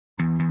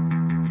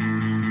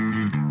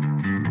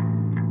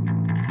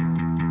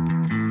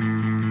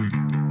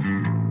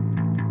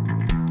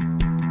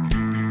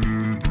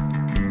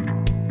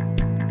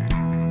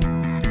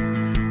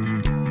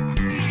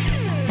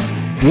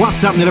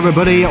What's happening,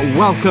 everybody?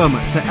 Welcome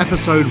to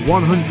episode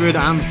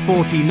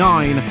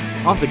 149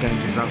 of the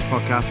Games and Graps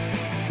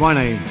podcast. My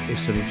name is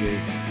Sonny G,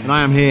 and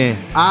I am here,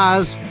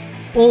 as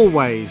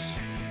always,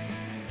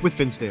 with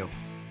Finn Steele.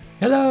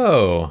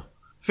 Hello.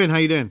 Finn, how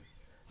you doing?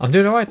 I'm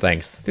doing alright,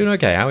 thanks. Doing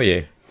okay, how are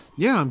you?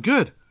 Yeah, I'm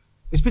good.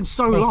 It's been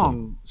so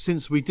long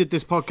since we did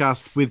this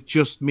podcast with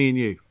just me and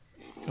you.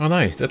 Oh no,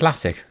 it's a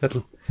classic.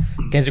 Little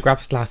Games and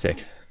Graps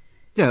classic.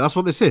 Yeah, that's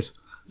what this is.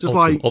 Just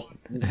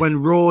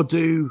when Raw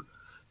do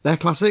their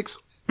classics.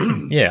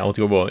 Yeah, old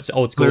school Raw. It's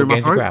old school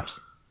Games and Graps.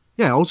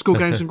 Yeah, old school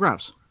Games and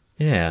Graps.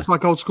 Yeah. It's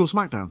like old school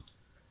SmackDown.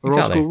 Or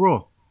Exactly. old school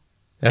Raw.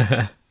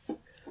 Yeah,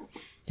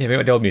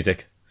 maybe the old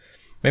music.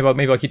 Maybe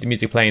I'll keep the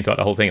music playing throughout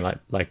the whole thing,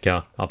 like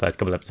our first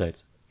couple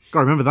episodes.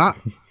 Gotta remember that.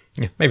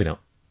 Yeah, maybe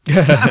not.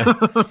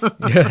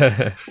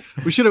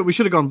 We should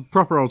have gone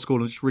proper old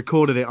school and just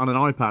recorded it on an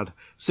iPad,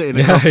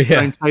 sitting across the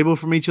same table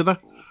from each other.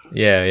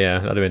 Yeah,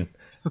 that'd have been.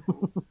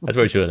 That's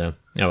what we should have done.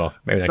 Oh well,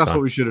 maybe next time. That's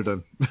what we should have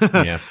done.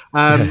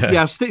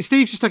 Yeah.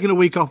 Steve's just taking a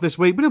week off this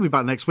week, but he'll be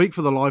back next week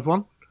for the live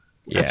one.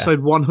 Yeah.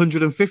 Episode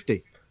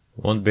 150.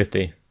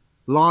 150.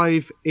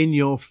 Live in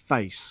your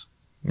face.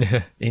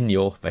 In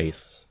your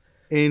face.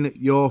 In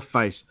your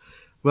face.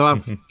 We'll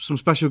have some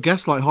special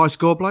guests like High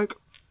Score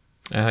Bloke.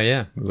 Oh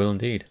yeah, we will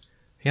indeed.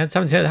 I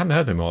haven't heard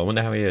of him all. I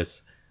wonder how he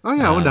is. Oh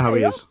yeah, I wonder how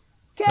he is.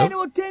 Care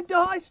to attempt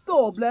a high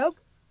score, bloke?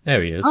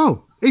 There he is.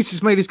 Oh, he's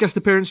just made his guest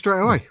appearance straight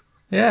away.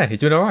 Yeah, he's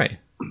doing alright.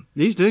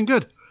 He's doing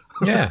good.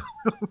 Yeah.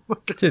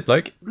 Cheers,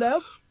 bloke.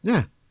 Bloke?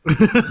 Yeah.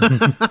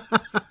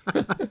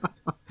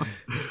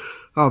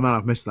 Oh man,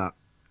 I've missed that.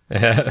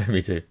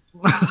 Me too.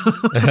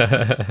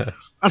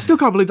 I still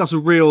can't believe that's a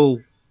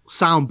real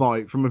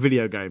soundbite from a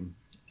video game.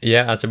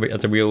 Yeah, that's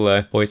a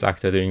real voice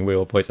actor doing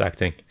real voice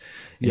acting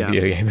in a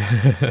video game.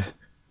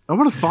 I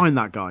want to find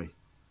that guy.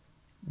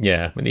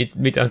 Yeah, we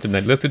need to hunt him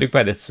then. Look through the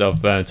credits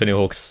of Tony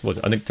Hawk's. Was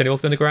it Tony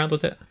Hawk's Underground?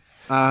 Was it?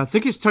 I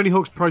think it's Tony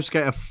Hawk's Pro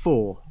Skater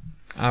 4.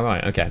 Ah,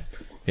 right, okay.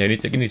 Yeah, you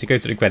need to go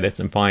to the credits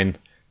and find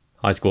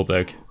High School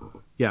Bloke.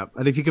 Yeah,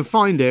 and if you can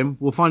find him,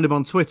 we'll find him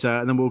on Twitter,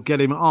 and then we'll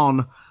get him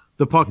on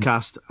the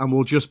podcast, and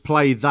we'll just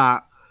play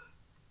that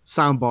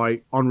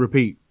soundbite on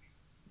repeat.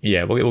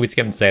 Yeah, we'll just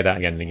get him to say that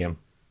again and again.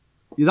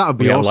 Yeah, that would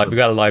be awesome. We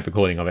got a live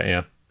recording of it,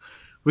 yeah.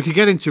 We could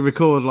get him to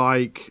record,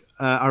 like,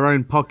 our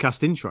own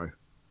podcast intro.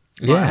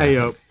 Yeah. Like,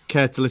 hey,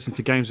 care to listen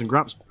to Games and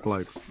Graps,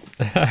 bloke?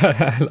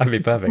 That'd be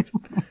perfect.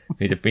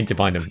 We need to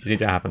find him. It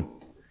needs to happen.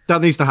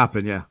 That needs to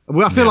happen, yeah.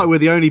 Well, I feel like we're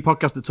the only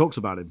podcast that talks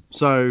about him.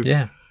 So,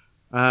 yeah.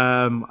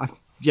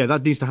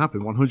 That needs to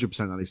happen. 100%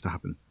 that needs to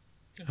happen.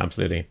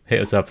 Absolutely. Hit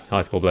us up,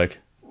 High School Bloke.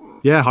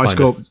 Yeah, High Find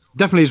Score. us.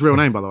 Definitely his real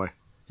name, by the way.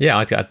 Yeah,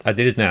 I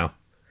did his now.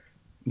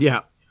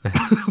 Yeah.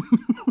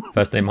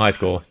 First name High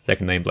Score,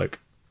 second name Bloke.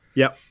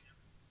 Yep.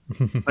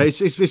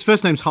 His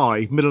first name's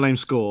High, middle name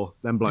Score,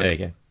 then Bloke. There you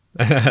go.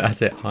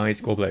 That's it. High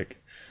Score Bloke.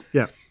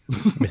 Yeah.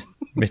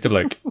 Mr.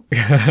 Bloke.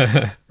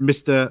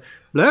 Mr.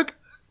 Bloke?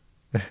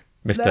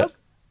 Mr.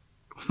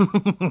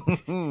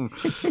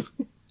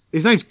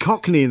 His name's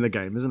Cockney in the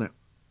game, isn't it?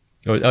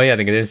 Oh yeah, I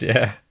think it is,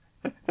 yeah.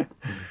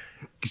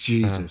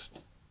 Jesus.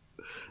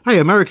 Hey,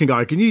 American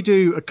guy, can you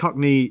do a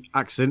Cockney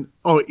accent?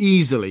 Oh,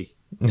 easily.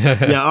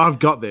 Yeah, I've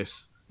got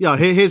this. Yeah,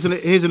 here's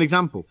an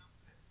example.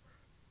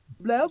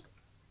 Bloke?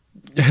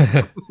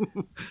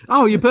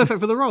 Oh, you're perfect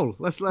for the role.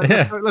 Let's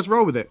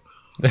roll with it.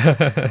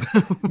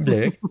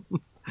 Bloke.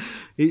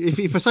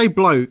 If I say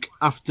bloke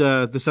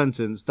after the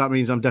sentence, that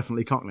means I'm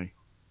definitely Cockney.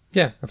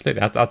 Yeah,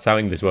 absolutely. That's how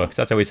English works.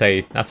 That's how we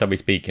say. That's how we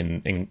speak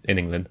in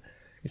England.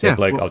 You say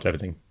bloke after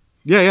everything.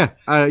 Yeah.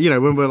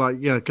 When we're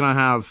like, can I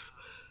have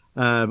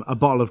a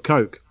bottle of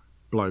Coke,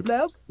 bloke?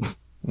 Bloke?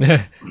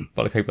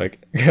 Bottle of Coke, bloke.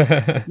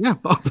 Yeah,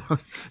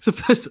 it's the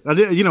first. I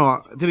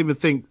didn't even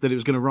think that it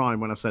was going to rhyme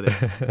when I said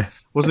it.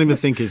 Wasn't even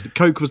thinking.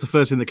 Coke was the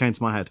first thing that came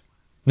to my head.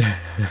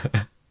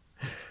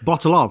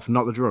 Bottle of,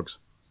 not the drugs.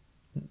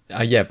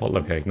 Yeah, bottle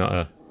of Coke,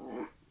 not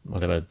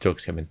whatever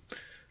drugs come in.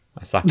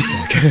 A sack of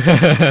Coke.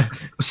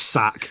 A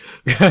sack,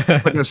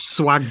 like a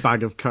swag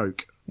bag of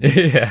Coke.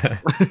 Yeah.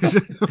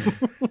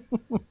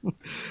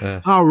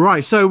 All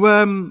right, so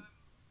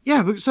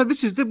so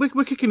this is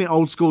we're kicking it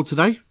old school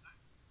today.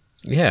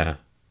 Yeah.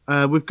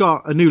 We've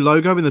got a new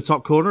logo in the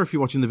top corner if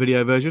you're watching the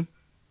video version.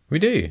 We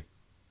do.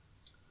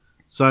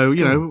 So,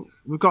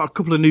 we've got a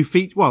couple of new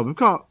features. Well, we've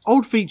got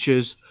old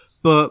features,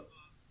 but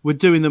we're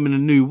doing them in a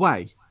new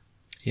way.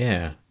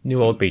 Yeah.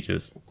 New old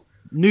features.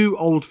 New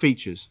old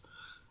features.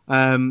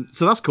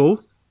 So that's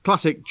cool.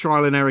 Classic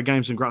trial and error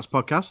Games and Graps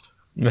podcast.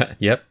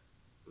 Yep.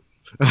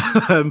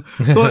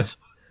 But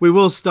we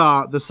will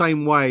start the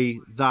same way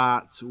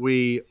that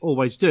we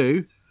always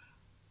do.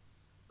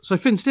 So,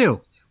 Finn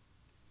Steele,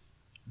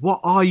 what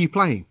are you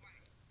playing?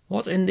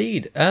 What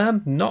indeed?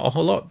 Not a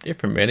whole lot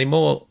different really.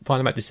 More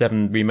Final Fantasy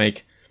 7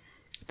 remake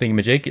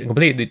thingamajig.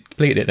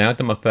 Completed it now.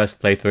 Done my first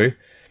playthrough.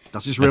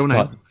 That's his real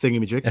name,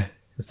 Thingamajig.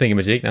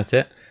 Thingamajig. That's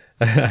it.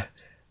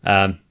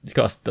 It's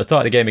got. I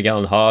started the game again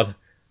on hard.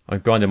 I'm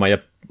grinding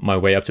my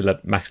way up to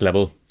max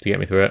level to get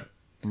me through it.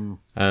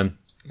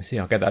 See,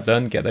 I'll get that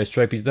done. Get those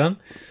trophies done.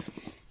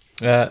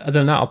 Other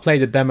than that, I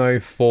played the demo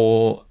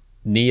for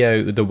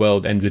Neo: The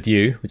World Ends With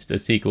You, which is the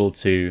sequel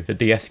to the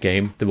DS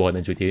game, The World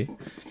Ends With You.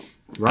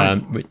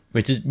 Right.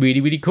 Which is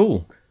really, really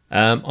cool.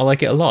 I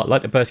like it a lot. I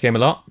like the first game a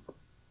lot.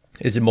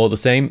 Is it more the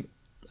same?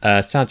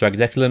 Soundtrack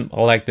is excellent.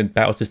 I like the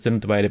battle system,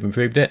 the way they've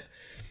improved it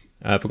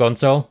for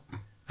console.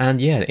 And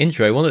yeah, the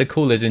intro, one of the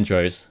coolest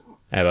intros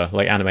ever,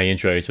 like anime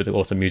intros with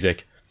awesome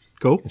music.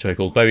 Cool. It's very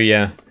cool. Very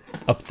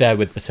up there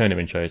with Persona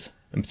intros.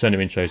 And Persona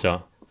intros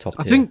are top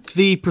tier. I think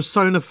the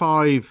Persona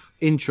 5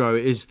 intro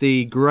is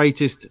the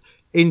greatest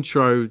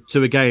intro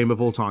to a game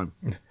of all time.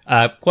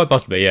 Quite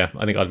possibly, yeah.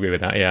 I think I'd agree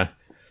with that, yeah.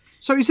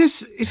 So is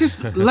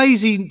this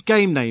lazy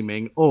game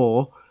naming,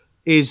 or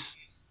is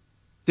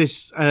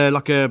this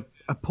like a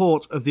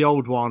port of the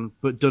old one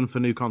but done for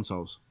new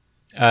consoles?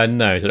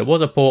 No, so there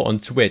was a port on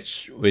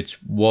Twitch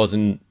which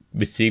wasn't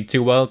received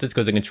too well just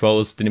because the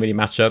controls didn't really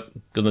match up.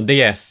 Because on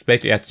DS,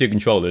 basically you had two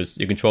controllers.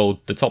 You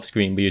controlled the top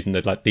screen by using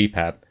the like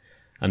D-pad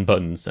and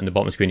buttons, and the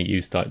bottom screen you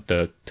used like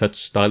the touch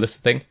stylus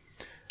thing.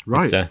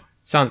 Right. It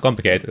sounds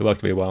complicated, it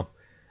worked really well.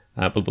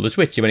 But for the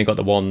Switch, you've only got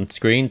the one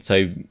screen,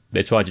 so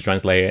they tried to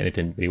translate it and it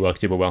didn't really work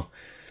super well.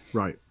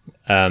 Right.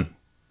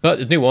 But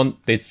the new one,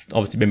 it's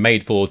obviously been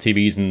made for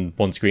TVs and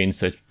one screen,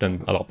 so it's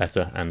done a lot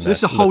better. And So this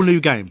is a whole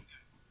new game.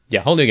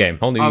 Yeah, whole new game,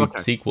 whole new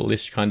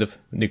sequel-ish kind of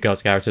new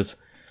cast characters.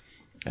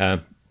 Yeah,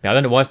 I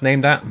don't know why it's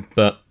named that,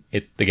 but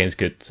the game's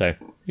good, so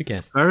who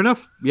cares? Fair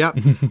enough. Yeah.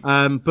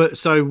 But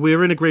so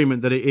we're in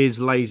agreement that it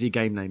is lazy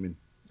game naming.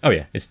 Oh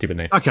yeah, it's stupid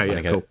name. Okay,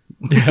 yeah,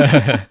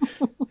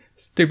 cool.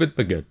 Stupid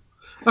but good.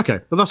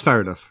 Okay, but that's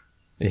fair enough.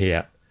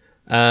 Yeah.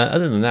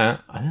 Other than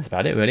that, that's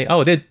about it really.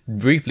 Oh, I did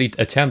briefly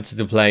attempt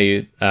to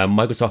play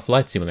Microsoft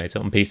Flight Simulator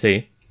on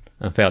PC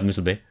and failed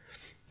miserably.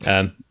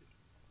 I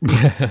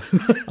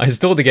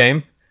installed the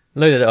game,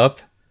 loaded it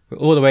up,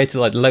 all the way to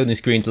like the loading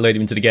screen to load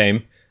him into the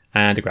game,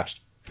 and it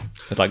crashed.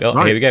 It's like, oh,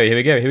 Right. here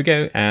we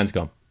go, and it's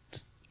gone.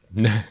 Just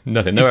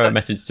nothing, no error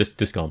message,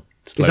 just gone.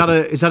 Just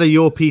Is that a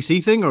your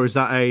PC thing, or is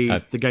that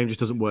the game just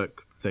doesn't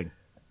work thing?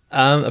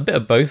 A bit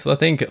of both, I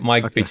think.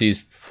 My PC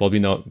is probably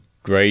not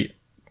great,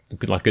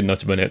 good enough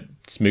to run it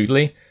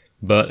smoothly.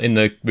 But in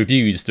the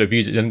reviews, it's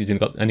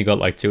only got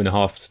like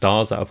 2.5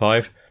 stars out of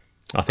 5.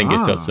 I think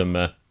it's got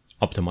some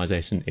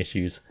optimization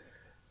issues.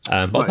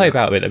 But I'll play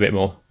about it a bit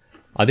more.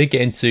 I did get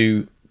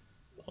into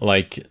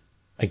like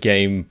a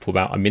game for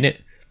about a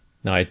minute.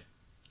 And I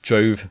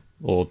drove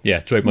my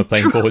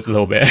plane forwards a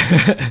little bit.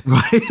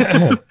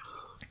 Right.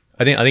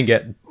 I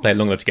didn't play it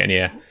long enough to get in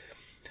the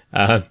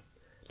air.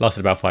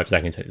 Lasted about 5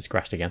 seconds, it just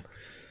crashed again.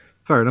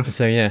 Fair enough.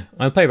 So yeah,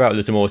 I'll play about it a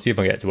little more, see if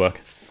I can get it to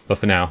work. But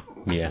for now,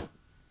 yeah.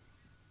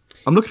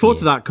 I'm looking forward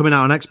to that coming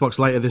out on Xbox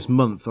later this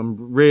month. I'm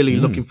really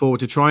looking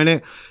forward to trying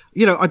it.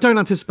 You know, I don't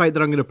anticipate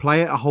that I'm going to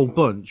play it a whole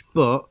bunch,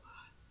 but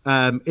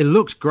it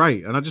looks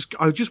great, and I just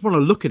want to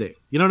look at it.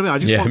 You know what I mean? I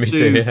just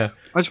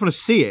want to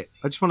see it.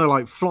 I just want to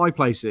like fly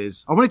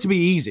places. I want it to be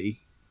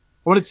easy.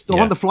 I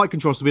want the flight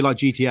controls to be like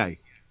GTA.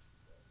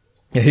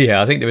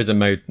 Yeah, I think there is a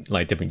mode,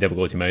 like different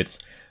difficulty modes.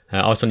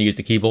 I was trying to use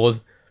the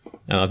keyboard,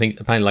 and I think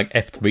apparently like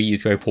F3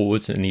 is go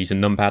forwards and use a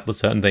numpad for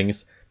certain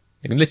things.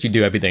 You can literally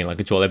do everything, like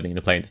control everything in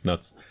the plane. It's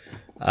nuts.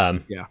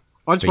 Yeah,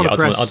 I just want to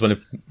press. I just want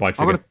to right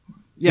trigger.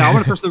 I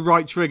want to press the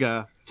right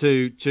trigger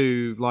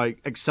to like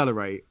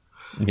accelerate,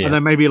 and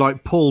then maybe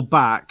like pull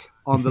back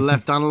on the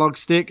left analog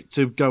stick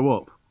to go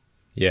up.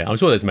 Yeah, I'm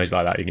sure there's modes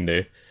like that you can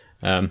do.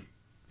 But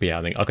yeah,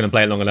 I think I'm going to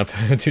play it long enough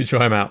to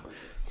try them out.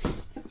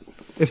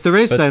 If there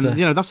is,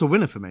 then that's a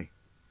winner for me.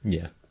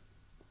 Yeah.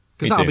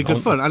 Because that'll be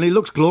good fun, and it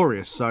looks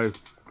glorious. So,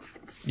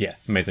 yeah,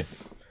 amazing.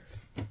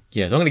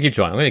 Yeah, so I'm going to keep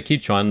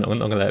trying. I'm not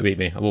going to let it beat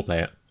me. I will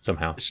play it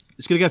somehow. It's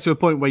going to get to a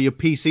point where your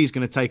PC is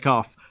going to take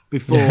off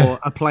before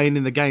a plane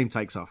in the game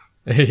takes off.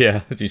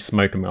 Yeah, as you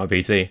smoke on my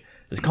PC.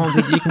 Just can't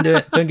think you can do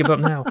it. Don't give up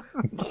now.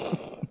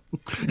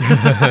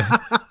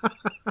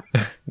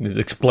 It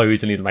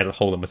explodes and he's made a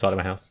hole in the side of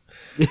my house.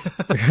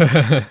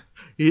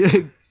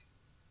 Yeah.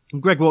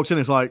 Greg walks in,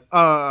 it's like,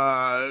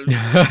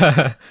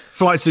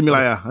 flight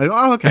simulator.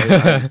 Oh, okay.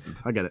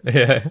 I get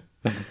it.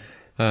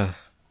 Yeah.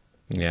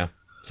 Yeah.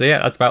 So yeah,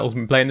 that's about all we've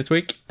been playing this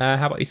week.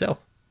 How about yourself?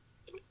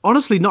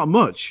 Honestly, not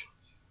much.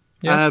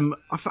 Yeah.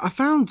 I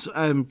found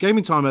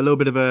gaming time a little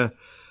bit of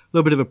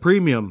a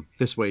premium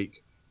this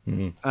week.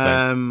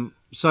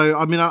 So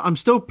I mean, I'm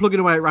still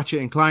plugging away at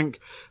Ratchet and Clank,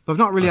 but I've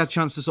not really had a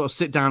chance to sort of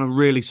sit down and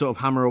really sort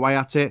of hammer away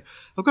at it.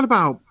 I've got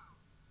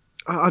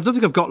I don't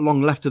think I've got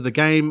long left of the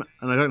game,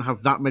 and I don't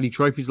have that many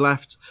trophies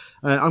left.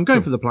 I'm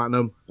going for the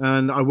platinum,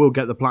 and I will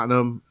get the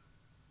platinum.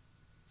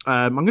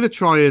 I'm going to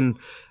try and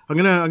I'm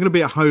going to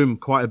be at home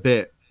quite a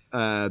bit,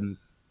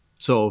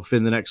 sort of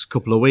in the next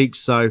couple of weeks.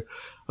 So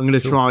I'm going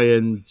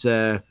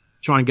to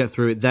try and get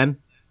through it then.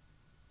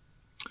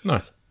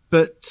 Nice.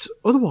 But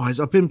otherwise,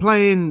 I've been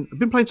playing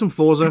some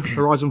Forza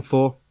Horizon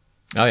 4.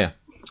 Oh yeah.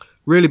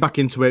 Really back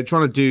into it,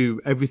 trying to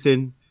do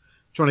everything,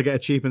 trying to get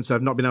achievements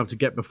I've not been able to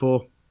get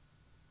before.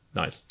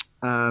 Nice.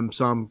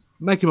 So I'm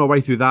making my way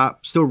through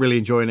that. Still really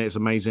enjoying it. It's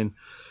amazing.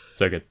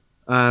 So good.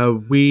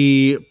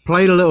 We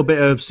played a little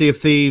bit of Sea of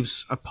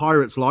Thieves: A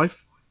Pirate's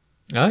Life.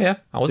 Oh yeah,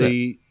 how was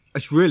it?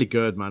 It's really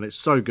good, man. It's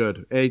so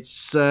good.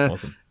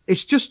 Awesome.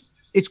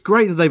 It's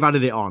great that they've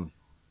added it on,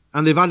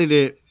 and they've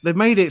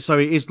made it so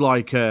it is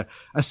like a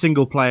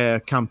single player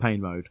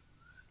campaign mode.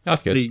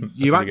 That's good.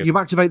 You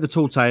activate the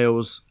tall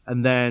tales,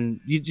 and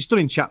then you're done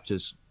in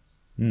chapters.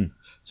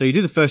 So you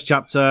do the first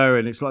chapter,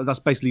 and it's like that's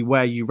basically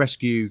where you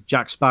rescue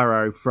Jack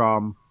Sparrow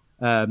from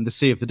the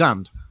Sea of the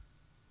Damned.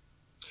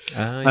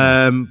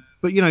 Yeah.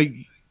 But you know,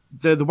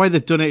 the way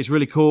they've done it is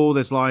really cool.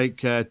 There's like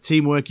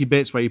teamworky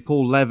bits where you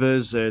pull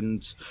levers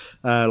and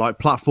like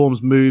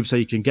platforms move so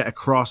you can get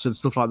across and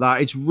stuff like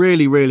that. It's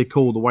really, really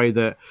cool the way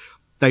that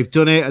they've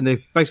done it, and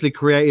they've basically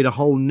created a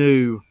whole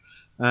new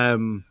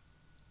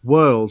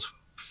world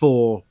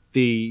for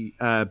the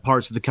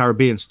Pirates of the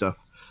Caribbean stuff.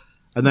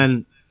 And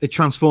then it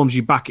transforms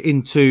you back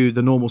into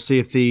the normal Sea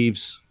of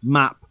Thieves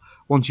map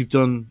once you've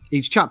done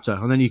each chapter,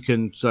 and then you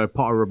can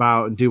potter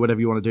about and do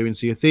whatever you want to do in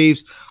Sea of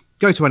Thieves.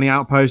 Go to any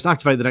outpost,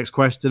 activate the next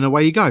quest, and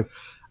away you go.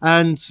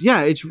 And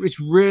yeah, it's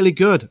really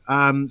good.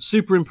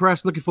 Super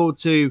impressed. Looking forward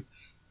to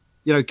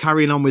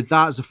carrying on with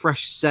that. As a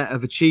fresh set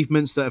of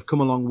achievements that have come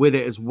along with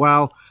it as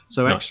well.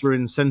 So nice. Extra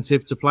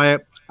incentive to play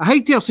it. I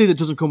hate DLC that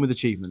doesn't come with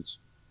achievements.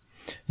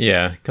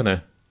 Yeah, kind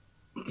of.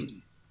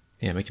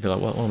 Yeah, makes you feel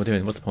like, what am I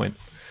doing? What's the point?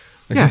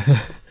 Yeah,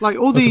 like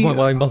all What's the point?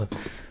 Why even bother?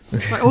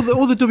 Like all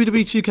the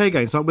WWE 2K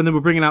games, like when they were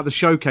bringing out the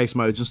showcase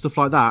modes and stuff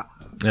like that.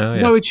 Oh,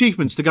 yeah. No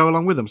achievements to go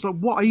along with them. So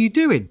what are you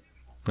doing?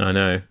 I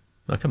know.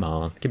 Oh, come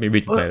on. Give me a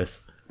reason to play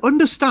this.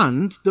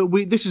 Understand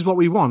that this is what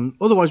we want.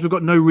 Otherwise, we've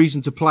got no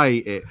reason to play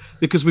it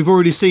because we've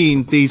already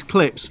seen these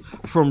clips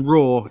from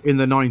Raw in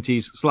the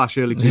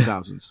 90s/early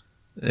 2000s.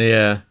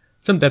 Yeah.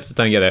 Some devs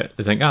don't get it.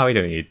 They think, oh, we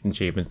don't need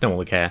achievements. No one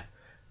will care.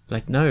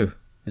 Like, no.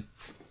 There's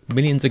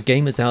millions of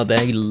gamers out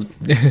there who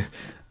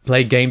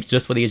play games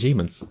just for the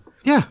achievements.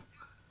 Yeah.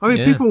 I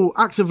mean, people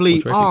actively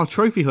are trophies.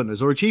 trophy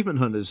hunters or achievement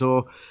hunters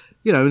or,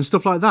 and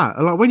stuff like that.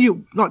 Like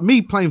when like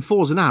me playing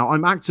Forza now,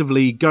 I'm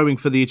actively going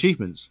for the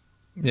achievements.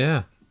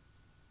 Yeah.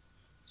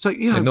 So,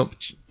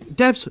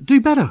 devs, do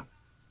better.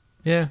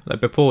 Yeah. Like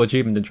before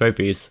achievement and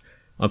trophies,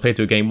 I played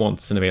through a game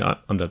once and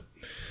I'm done.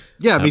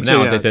 Yeah, me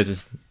too.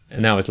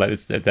 Now it's like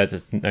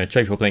there's a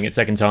trophy for playing it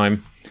second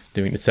time,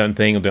 doing a certain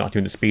thing, or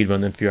doing the speed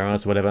run in a few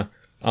hours or whatever.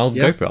 I'll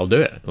go for it. I'll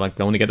do it. Like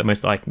I want to get the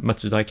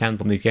much as I can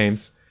from these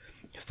games,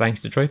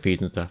 thanks to trophies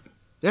and stuff.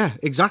 Yeah,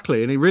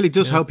 exactly, and it really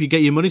does help you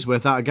get your money's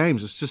worth out of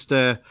games. It's just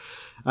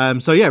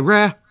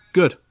Rare,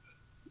 good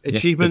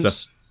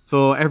achievements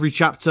for every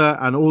chapter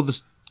and all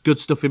the good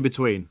stuff in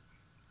between.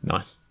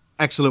 Nice,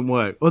 excellent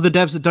work. Other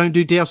devs that don't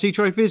do DLC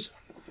trophies,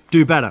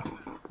 do better.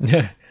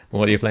 Yeah,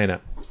 what are you playing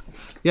at?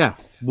 Yeah,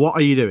 what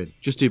are you doing?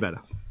 Just do better.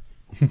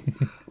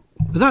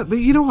 But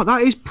you know what?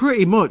 That is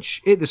pretty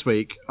much it this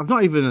week. I've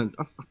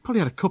probably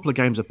had a couple of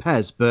games of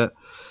PES, but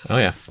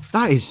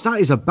that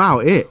is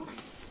about it.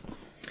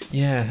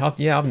 Yeah,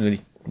 I haven't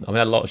really. I've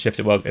had a lot of shifts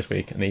at work this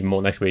week, and even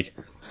more next week.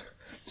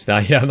 So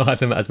I've not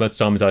had as much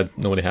time as I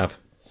normally have.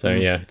 So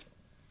it's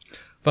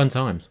fun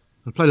times.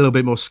 I played a little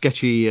bit more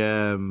sketchy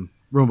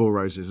Rumble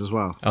Roses as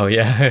well. Oh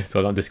yeah,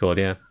 so on Discord,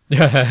 yeah.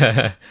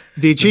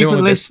 The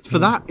achievement list for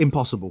that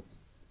impossible.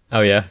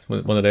 Oh yeah,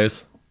 one of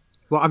those.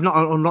 Well, I'm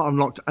not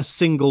unlocked a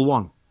single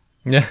one.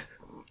 Yeah,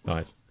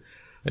 nice.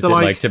 It's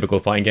like typical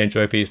fighting game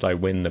trophies,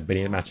 like win the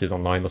billion matches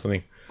online or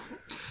something.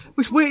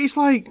 It's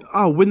like,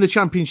 win the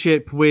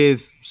championship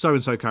with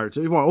so-and-so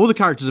character. Well, all the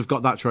characters have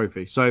got that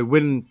trophy. So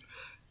win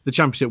the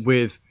championship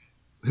with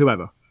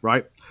whoever,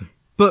 right?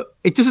 But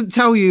it doesn't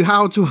tell you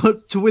how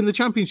to win the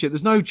championship.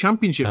 There's no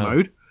championship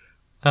mode.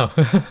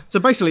 Oh. So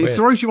basically, it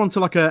throws you onto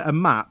like a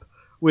map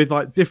with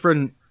like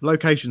different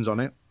locations on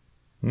it.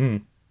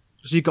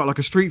 So you've got like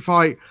a street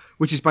fight,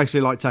 which is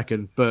basically like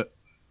Tekken, but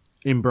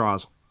in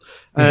bras.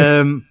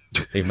 Even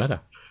better.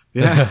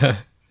 Yeah.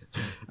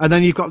 And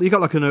then you've got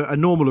like a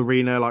normal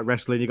arena like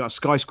wrestling. You've got a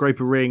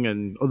skyscraper ring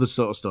and other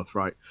sort of stuff,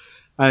 right?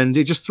 And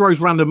it just throws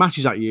random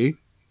matches at you,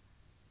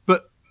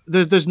 but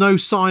there's no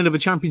sign of a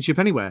championship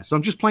anywhere. So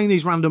I'm just playing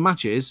these random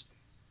matches.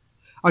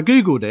 I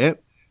googled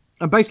it,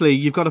 and basically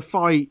you've got to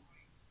fight.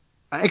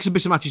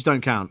 Exhibition matches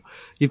don't count.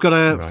 You've got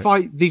to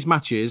fight these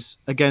matches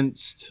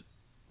against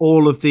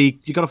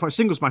you've got to fight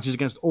singles matches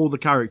against all the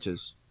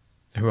characters.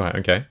 Right.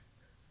 Okay.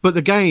 But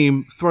the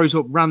game throws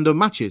up random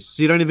matches,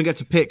 so you don't even get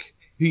to pick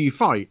who you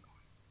fight.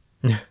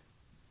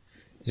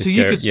 So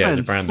you could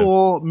spend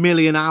 4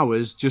 million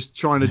hours just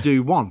trying to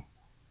do one.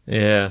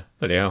 Yeah,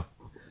 bloody hell.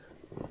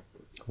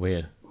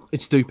 Weird.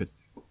 It's stupid.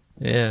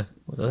 Yeah,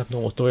 they have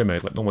normal story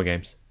mode like normal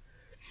games.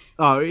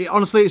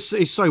 Honestly,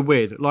 it's so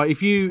weird. Like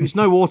it's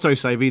no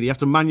autosave either. You have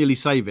to manually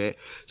save it.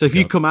 So if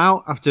you come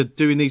out after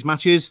doing these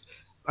matches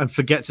and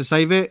forget to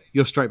save it,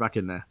 you're straight back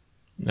in there.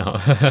 No.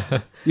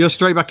 You're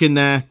straight back in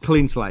there,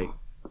 clean slate.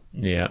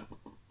 Yeah.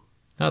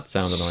 That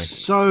sounds annoying.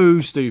 So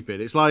stupid.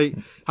 It's like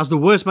has the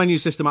worst menu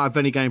system out of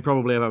any game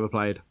probably I've ever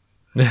played.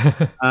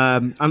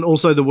 And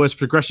also the worst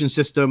progression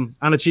system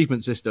and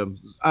achievement system.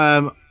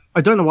 I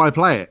don't know why I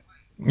play it.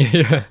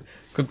 Yeah.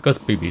 Because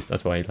Boobies,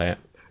 that's why you play it.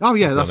 Oh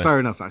yeah, that's fair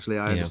enough actually.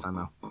 I understand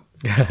now.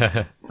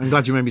 I'm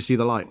glad you made me see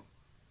the light.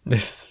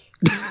 The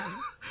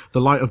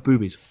light of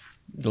Boobies.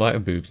 The Light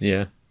of Boobs,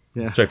 yeah.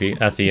 Yeah. It's tricky.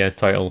 That's the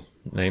title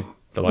name.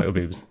 The Light of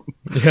Boobs.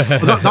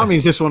 Well, that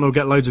means this one will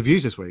get loads of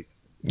views this week.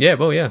 Yeah,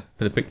 well, yeah.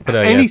 Put a picture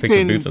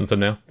of boobs on the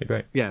thumbnail. Be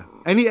great. Yeah.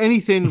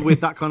 Anything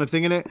with that kind of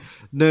thing in it,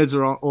 nerds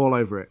are all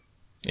over it.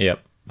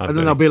 Yep. And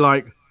then they'll be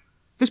like,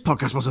 this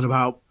podcast wasn't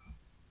about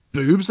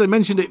boobs. They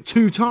mentioned it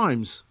 2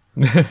 times.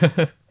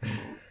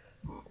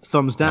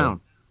 Thumbs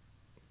down.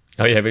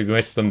 Oh, yeah, the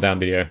most thumb down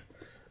video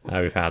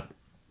we've had.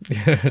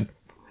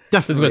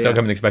 Definitely. They'll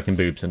come in expecting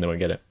boobs and they won't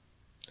get it.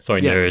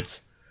 Sorry,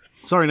 nerds.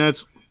 Sorry,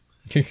 nerds.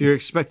 If you're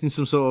expecting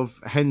some sort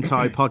of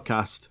hentai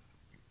podcast,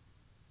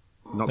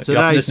 not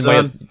today,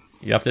 son.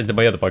 You have to listen to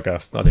my other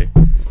podcast, I do.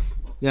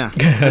 Yeah.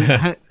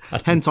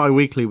 Hentai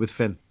Weekly with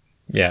Finn.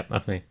 Yeah,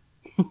 that's me.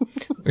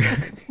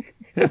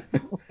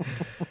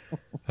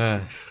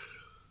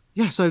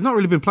 Yeah, so I've not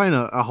really been playing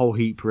a whole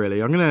heap,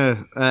 really. I'm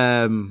going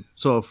to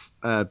sort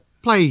of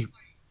play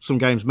some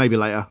games maybe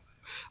later.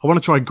 I want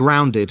to try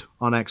Grounded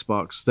on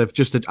Xbox. They've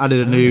just added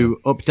a new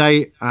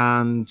update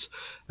and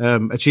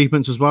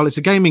achievements as well. It's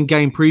a gaming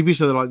game preview,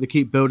 so they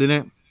keep building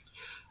it.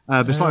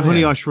 But it's like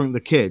Honey, I Shrunk the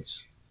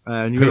Kids.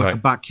 And you're in like a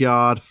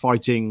backyard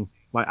fighting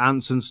like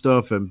ants and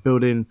stuff and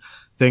building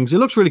things. It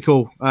looks really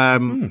cool.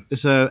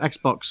 It's a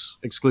Xbox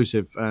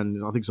exclusive,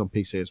 and I think it's on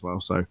PC as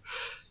well. So,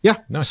 yeah,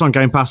 nice. It's on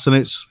Game Pass, and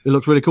it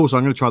looks really cool. So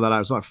I'm going to try that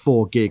out. It's like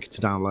 4 gig to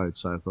download.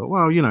 So I thought,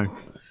 well, give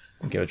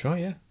it a try,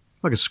 yeah.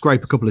 If I could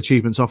scrape a couple of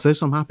achievements off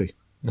this, I'm happy.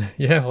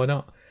 Yeah, why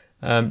not?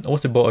 I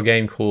also bought a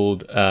game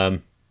called I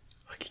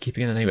keep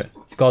forgetting the name of it.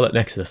 Scarlet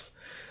Nexus.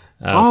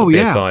 For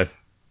PS5.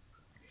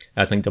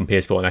 It's linked on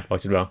PS4 and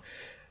Xbox as well.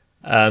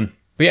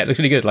 But yeah, it looks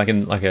really good, like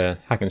a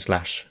hack and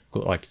slash,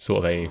 like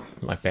sort of a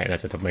like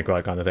Bayonetta Devil May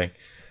Cry kind of thing.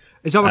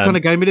 Is that what kind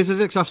of game it is?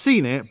 Because I've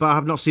seen it, but I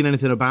have not seen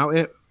anything about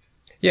it.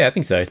 Yeah, I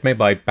think so. It's made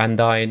by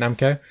Bandai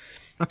Namco.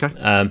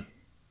 Okay.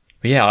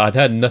 But yeah, I'd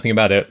heard nothing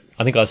about it.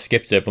 I think I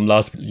skipped it from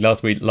last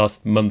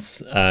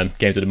month's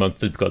Games of the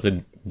Month just because I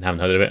haven't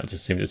heard of it. I just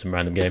assumed it was some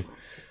random game.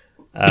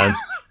 But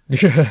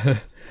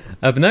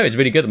no, it's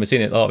really good. I've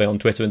seen a lot of it on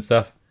Twitter and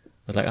stuff.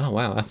 I was like, oh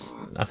wow, that's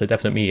a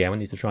definite me game. I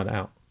need to try that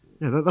out.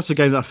 Yeah, that's a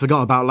game that I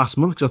forgot about last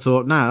month because I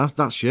thought, nah,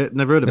 that's shit.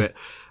 Never heard of it.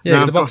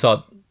 Yeah, the box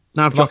art.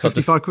 Now I've dropped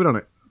 55 quid on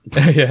it.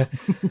 Yeah,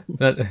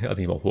 I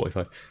think about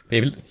 45. But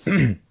if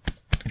you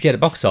get the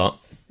box art,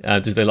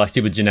 just they're like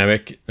super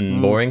generic and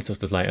boring, so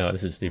it's just like, oh,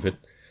 this is stupid.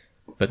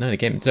 But no, the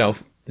game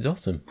itself is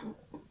awesome.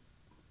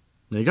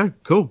 There you go.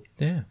 Cool.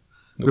 Yeah.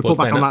 Report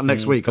back on that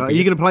next week. Are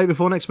you going to play it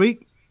before next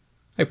week?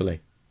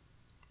 Hopefully.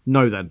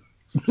 No, then.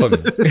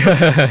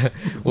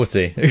 We'll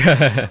see.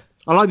 I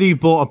like that you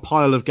bought a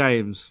pile of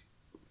games,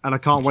 and I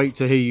can't wait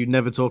to hear you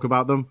never talk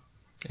about them.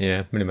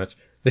 Yeah, pretty much.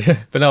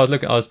 But no,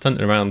 I was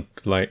hunting around,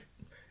 like,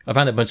 I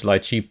found a bunch of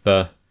like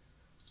cheaper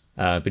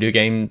video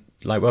game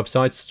like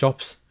websites,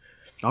 shops.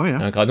 Oh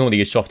yeah. I normally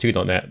use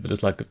shop2.net, but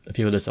there's like a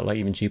few others that are like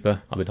even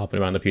cheaper. I've been hopping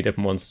around a few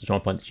different ones to try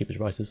and find the cheapest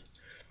prices.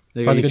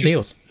 Find the good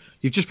deals.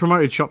 You've just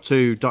promoted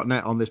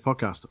shop2.net on this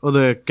podcast.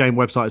 Other game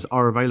websites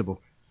are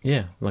available.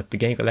 Yeah, like the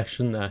Game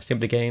Collection,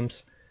 Simply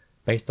Games,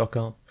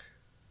 Base.com.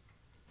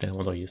 They're the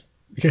ones I use.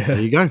 There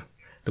you go.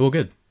 They're all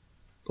good.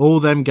 All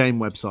them game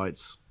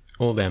websites.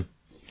 All them.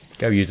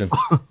 Go use them.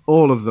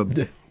 All of them.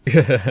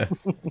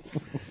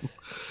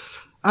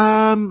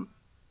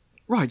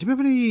 Right, do we have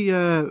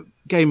any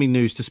gaming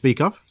news to speak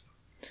of?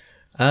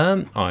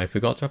 I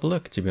forgot to have a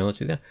look, to be honest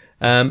with you.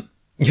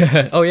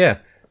 Yeah. Oh, yeah.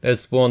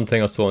 There's one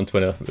thing I saw on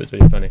Twitter that was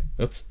really funny.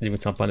 Oops, didn't even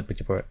try to find a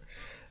picture for it.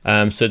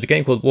 So it's a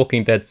game called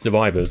Walking Dead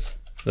Survivors.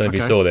 I don't know if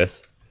you saw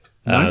this.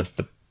 No?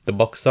 The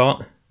box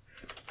art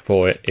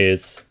for it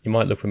is... You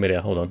might look familiar.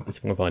 Hold on. Let's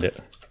see if I can find it.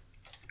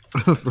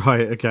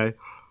 Right, okay.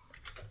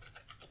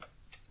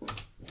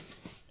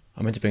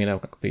 I meant to bring it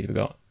up. I completely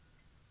forgot.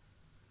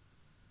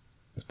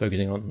 It's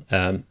focusing on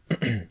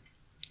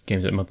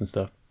games of the month and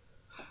stuff.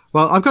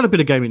 Well, I've got a bit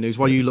of gaming news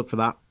while you look for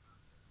that.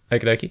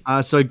 Okie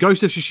dokie. So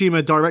Ghost of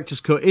Tsushima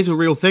Director's Cut is a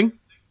real thing.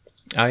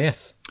 Ah,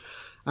 yes.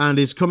 And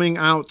is coming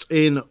out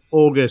in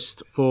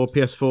August for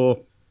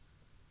PS4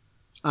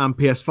 and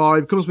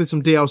PS5. Comes with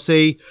some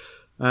DLC.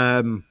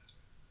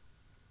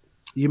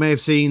 You may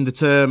have seen the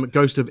term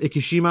Ghost of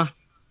Ikishima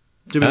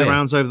doing the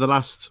rounds over the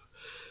last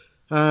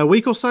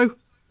week or so.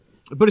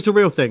 But it's a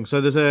real thing. So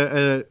there's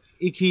a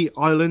Iki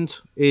Island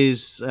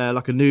is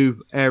like a new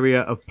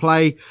area of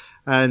play.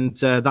 And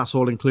that's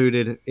all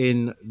included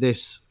in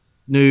this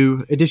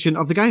new edition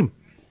of the game.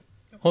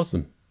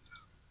 Awesome.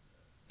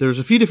 There's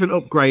a few different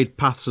upgrade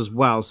paths as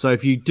well. So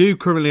if you do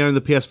currently own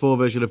the PS4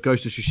 version of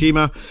Ghost of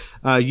Tsushima,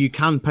 you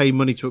can pay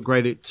money to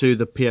upgrade it to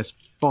the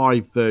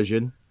PS5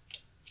 version.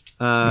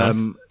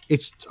 Nice.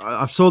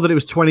 I saw that it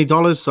was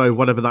 $20, so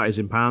whatever that is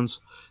in pounds.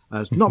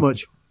 Not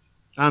much,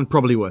 and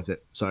probably worth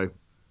it. So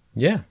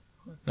yeah,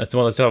 that's the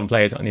one I still haven't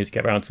played. I need to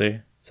get around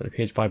to. So the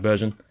PS5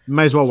 version.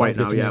 May as well wait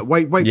now. Yeah,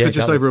 wait for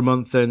just over a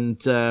month and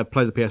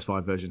play the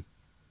PS5 version.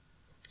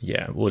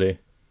 Yeah, will do.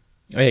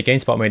 Oh yeah,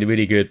 GameSpot made a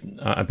really good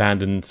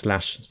abandoned /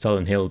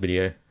 Silent Hill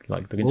video,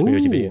 like the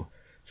conspiracy video.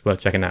 It's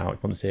worth checking that out if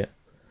you want to see it.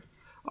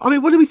 I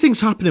mean, what do we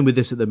think's happening with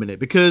this at the minute?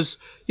 Because,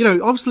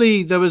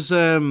 obviously there was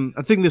a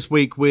thing this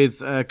week with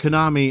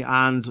Konami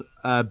and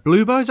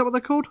Bluebird, is that what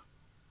they're called?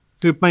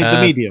 Who made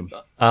the Medium.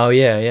 Oh,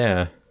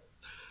 yeah.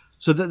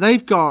 So that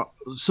they've got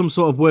some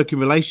sort of working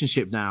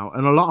relationship now,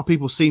 and a lot of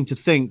people seem to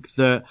think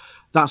that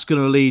that's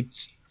going to lead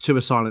to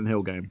a Silent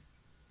Hill game.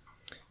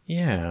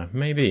 Yeah,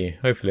 maybe.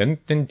 Hopefully.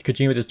 And didn't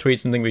Kojima just tweet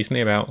something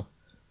recently about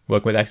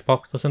working with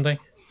Xbox or something?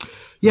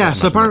 Yeah,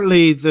 so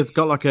apparently they've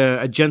got like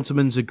a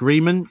gentleman's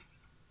agreement.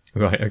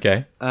 Right,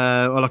 okay.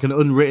 Or like an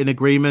unwritten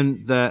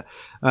agreement that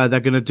they're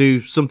going to do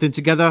something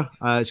together.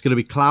 It's going to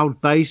be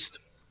cloud-based.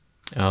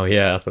 Oh,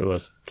 yeah, that's what it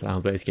was.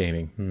 Cloud-based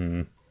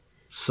gaming.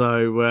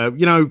 So,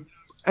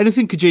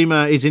 anything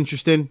Kojima is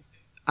interesting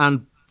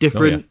and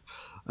different. Oh, yeah.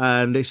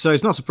 And so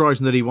it's not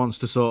surprising that he wants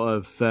to sort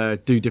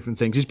of do different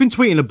things. He's been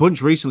tweeting a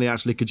bunch recently,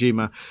 actually,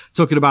 Kojima,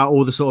 talking about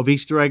all the sort of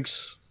Easter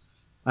eggs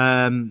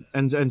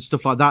and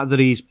stuff like that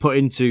he's put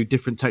into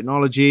different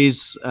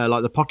technologies,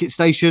 like the Pocket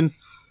Station.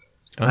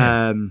 Oh,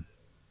 yeah.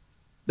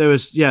 There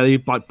was,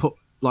 he like put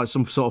like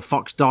some sort of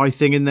Fox Die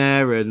thing in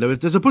there, and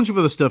there's a bunch of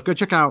other stuff. Go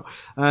check out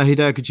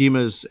Hideo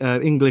Kojima's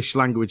English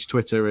language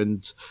Twitter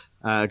and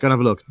go and have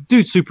a look.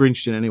 Dude's super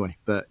interesting anyway,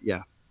 but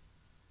yeah.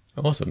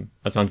 Awesome.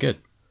 That sounds good.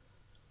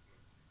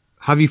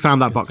 Have you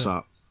found that box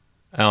art?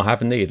 I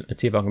have indeed. Let's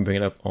see if I can bring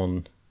it up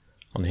on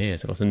here.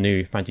 So I've got some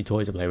new fancy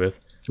toys to play with.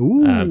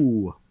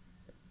 Ooh.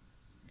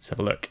 Let's have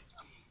a look.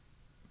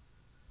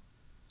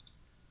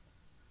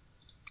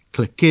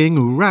 Clicking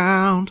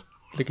around.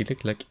 Clicky, click,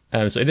 click.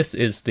 So this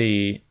is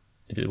the...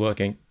 Is it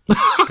working?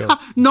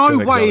 No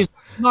way.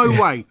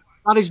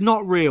 That is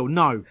not real.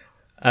 No.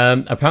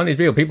 Apparently it's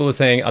real. People were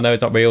saying, I know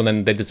it's not real, and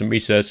then they did some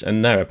research,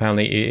 and no,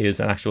 apparently it is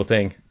an actual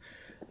thing.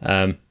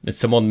 It's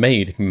someone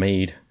made /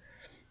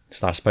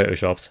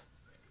 photoshopped.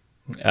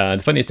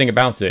 The funniest thing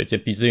about it is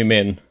if you zoom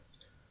in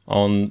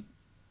on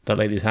that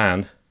lady's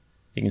hand,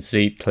 you can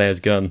see Claire's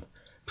gun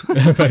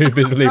very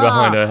visibly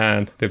behind her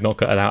hand. They've not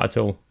cut it out at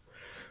all.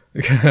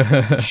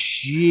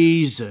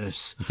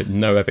 Jesus. Put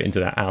no effort into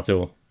that at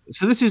all.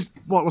 So this is,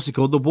 what's it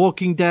called? The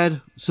Walking Dead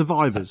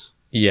Survivors?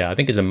 Yeah, I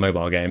think it's a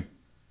mobile game.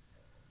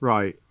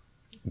 Right.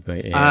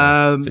 But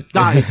yeah.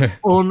 That is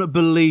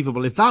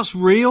unbelievable. If that's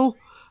real,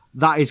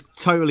 that is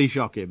totally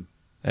shocking.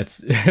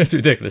 It's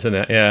ridiculous, isn't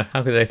it? Yeah.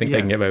 How could they think they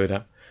can get away with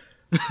that?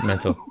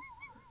 Mental.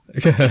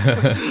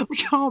 I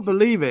can't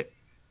believe it.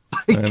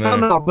 I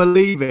cannot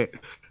believe it.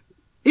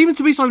 Even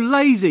to be so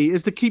lazy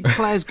as to keep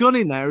Claire's gun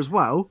in there as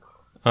well.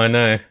 I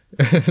know.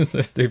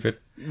 So stupid.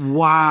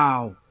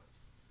 Wow.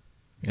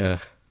 Yeah.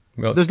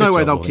 Well, there's no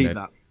way they'll keep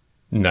that.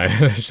 No,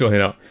 surely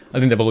not. I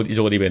think it's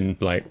already been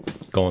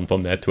gone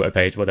from their Twitter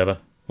page, whatever,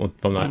 or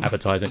from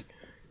advertising.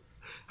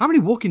 How many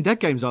Walking Dead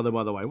games are there,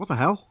 by the way? What the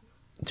hell?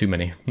 Too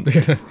many.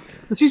 There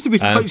seems to be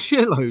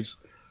shitloads.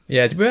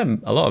 Yeah,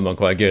 a lot of them are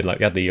quite good. Like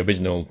we had the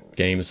original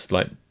games,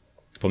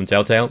 from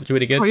Telltale, which are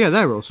really good. Oh yeah,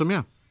 they're awesome.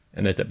 Yeah.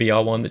 And there's the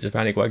VR one, which is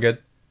apparently quite good.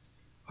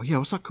 Oh yeah,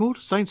 what's that called?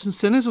 Saints and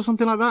Sinners or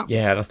something like that?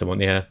 Yeah, that's the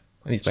one. Yeah,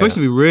 it's supposed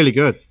to be really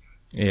good.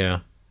 Yeah.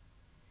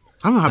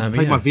 I haven't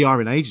played my VR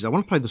in ages. I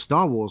want to play the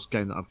Star Wars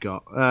game that I've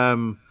got.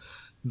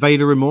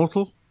 Vader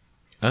Immortal.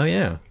 Oh,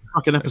 yeah.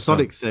 Like an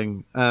episodic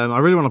thing. I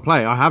really want to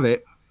play it. I have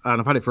it,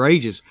 and I've had it for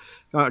ages.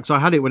 Because I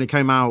had it when it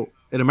came out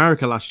in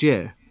America last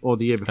year, or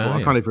the year before.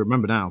 I can't even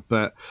remember now.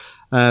 But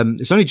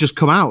it's only just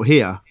come out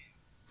here.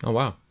 Oh,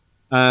 wow.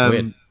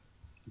 Weird.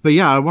 But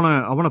yeah, I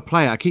want to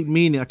play it. I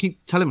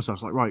keep telling myself,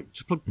 right,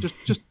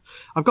 just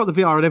I've got the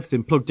VR and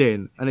everything plugged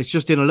in, and it's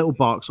just in a little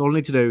box. All I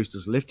need to do is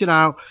just lift it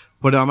out,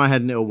 put it on my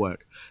head, and it'll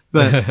work.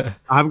 But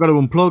I haven't got to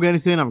unplug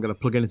anything. I haven't got to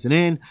plug anything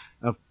in.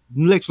 I've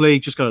literally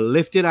just got to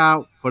lift it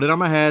out, put it on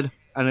my head,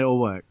 and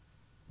it'll work.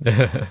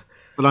 But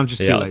I'm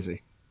just too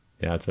lazy.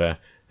 Yeah, that's fair.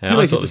 Too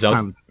lazy to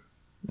stand.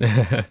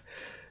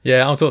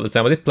 Yeah, I'll talk this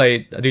down.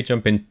 I do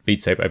jump in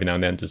Beat Saber every now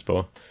and then just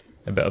for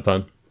a bit of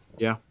fun.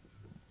 Yeah.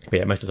 But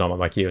yeah, most of the time I'm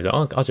like you. I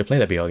was like, I should play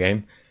that VR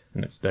game.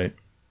 And it's don't.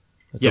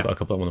 I've still got a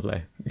couple I want to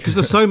play. Because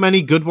there's so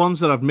many good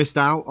ones that I've missed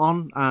out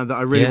on that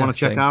I really want to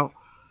check out.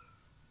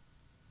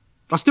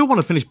 I still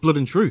want to finish Blood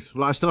and Truth.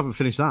 I still haven't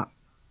finished that.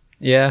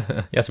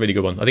 Yeah, that's a really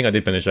good one. I think I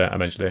did finish it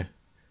eventually.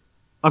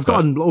 I've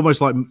gotten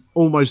almost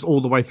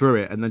all the way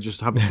through it and then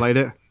just haven't played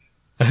it.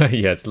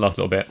 Yeah, it's the last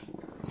little bit.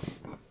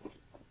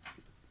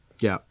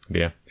 Yeah.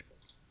 Yeah.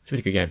 It's a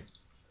really good game.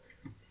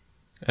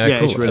 Yeah,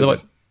 cool. it's really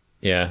good.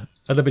 Yeah.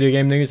 Other video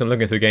game news, I'm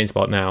looking through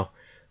GameSpot now.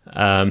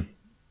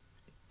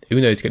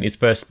 Uno's getting its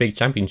first big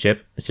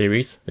championship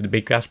series with a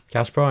big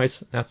cash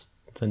prize. That's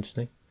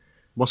interesting.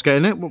 What's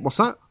getting it? What's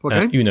that? What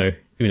game?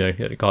 Uno,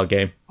 the card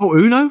game. Oh,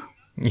 Uno?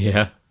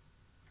 Yeah.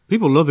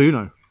 People love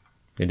Uno.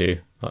 They do.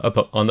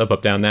 On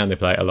Up, Down, Down, they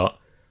play it a lot.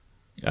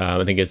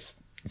 I think it's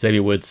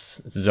Xavier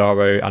Woods,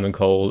 Cesaro, Alan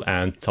Cole,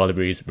 and Tyler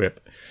Breeze,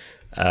 Rip.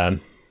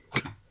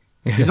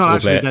 He's not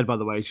actually dead, by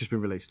the way. He's just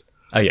been released.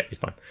 Oh, yeah, he's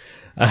fine.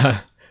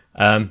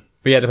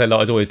 But yeah, they play a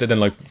lot as always. They've done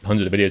like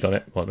hundreds of videos on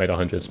it. Well, maybe not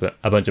hundreds, but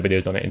a bunch of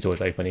videos on it. It's always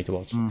very funny to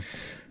watch.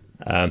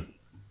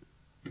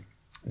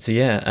 So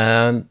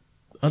yeah,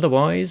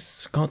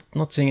 otherwise,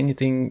 not seeing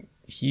anything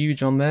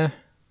huge on there.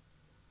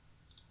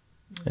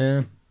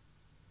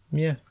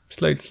 Yeah,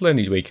 slow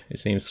news week, it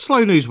seems.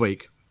 Slow news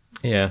week.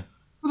 Yeah.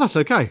 Well, that's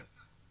okay.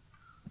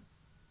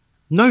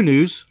 No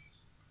news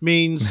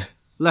means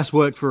less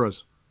work for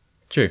us.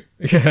 True.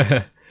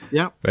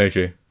 Yeah. Very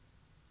true.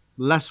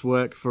 Less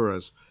work for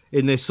us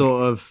in this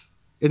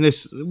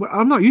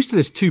I'm not used to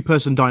this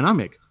two-person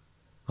dynamic.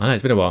 I know,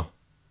 it's been a while.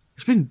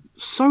 It's been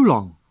so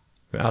long.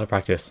 We're out of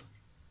practice.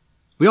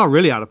 We are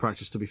really out of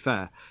practice, to be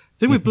fair. The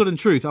thing with Blood and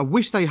Truth, I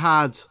wish they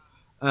had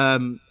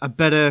a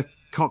better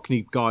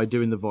Cockney guy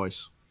doing the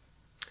voice.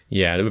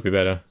 Yeah, that would be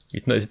better.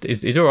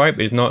 He's all right,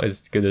 but he's not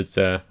as good as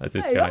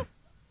this Hey, guy.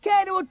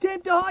 care to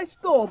attempt a high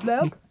score,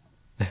 bloke?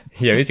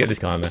 Yeah, we need to get this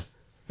guy on there.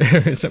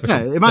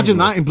 Yeah, imagine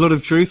that in Blood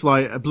of Truth,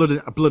 like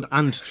Blood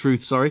and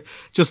Truth, sorry.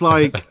 Just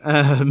like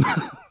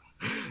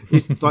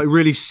it's like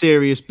really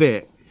serious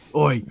bit.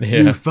 Oi,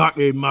 you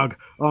fucking mug!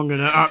 I'm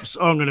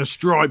gonna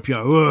stripe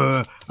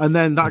you. And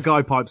then that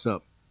guy pipes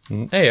up.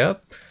 Hey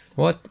up!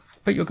 What?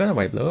 Put your gun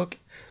away, bloke.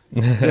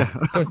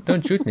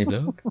 don't shoot me,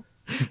 bloke.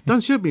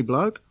 Don't shoot me,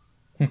 bloke.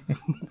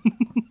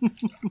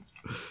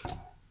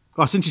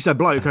 Oh, since you said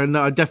bloke, and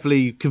that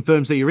definitely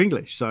confirms that you're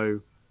English.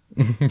 So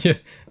Yeah,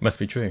 must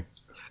be true.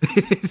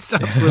 it's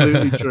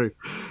absolutely true.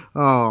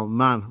 Oh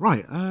man,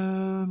 right.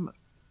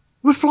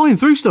 We're flying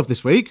through stuff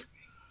this week.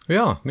 We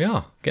are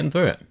getting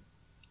through it.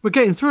 We're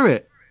getting through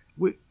it,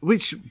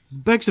 which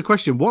begs the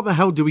question: what the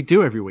hell do we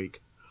do every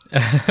week?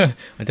 I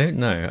don't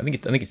know. I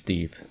think it's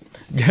Steve.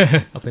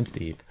 I'll blame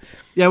Steve.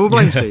 Yeah, we'll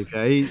blame Steve.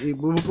 Yeah,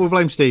 we'll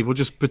blame Steve. We'll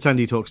just pretend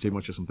he talks too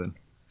much or something.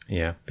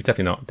 Yeah, it's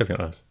definitely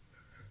not us.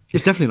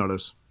 It's definitely not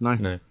us.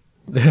 No.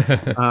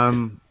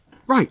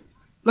 Right.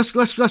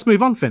 Let's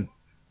move on, Finn.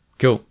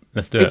 Cool.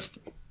 Let's do it.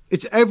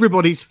 It's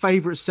everybody's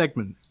favourite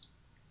segment.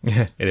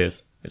 Yeah, it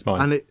is. It's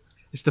mine. And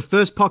it's the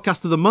first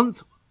podcast of the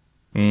month.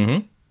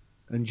 Mm-hmm.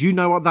 And you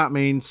know what that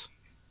means.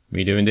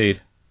 We do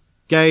indeed.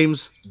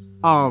 Games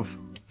of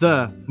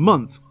the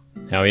month.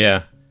 Hell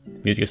yeah.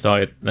 Music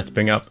started. Let's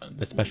bring up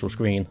the special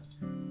screen.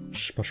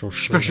 Special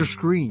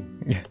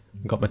screen. Yeah,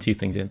 got my teeth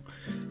things in.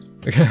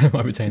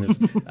 My retainers.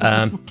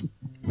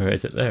 Where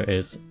is it? There it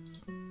is.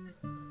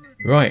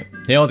 Right.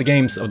 Here are the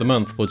games of the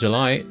month for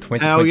July 2021.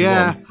 Hell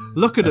yeah.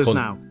 Look at us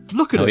now.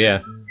 Look at us. Oh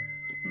yeah.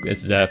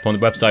 This is from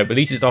the website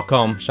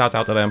releases.com. Shout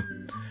out to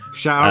them.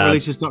 Shout out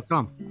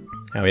releases.com.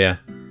 Hell yeah.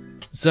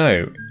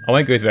 So, I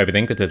won't go through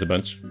everything because there's a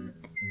bunch.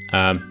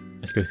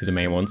 Let's go through the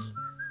main ones.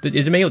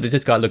 Is it me or does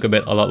this guy look a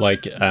lot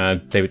like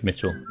David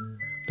Mitchell,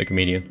 the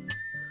comedian?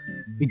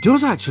 He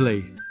does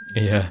actually.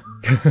 Yeah.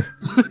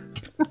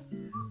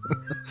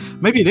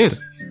 Maybe it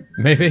is.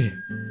 Maybe.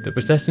 The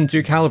Procession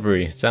to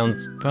Calvary.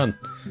 Sounds fun.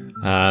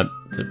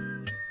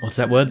 What's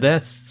that word there?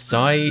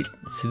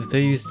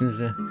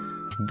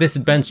 This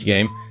adventure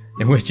game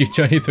in which you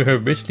journey through a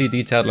richly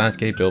detailed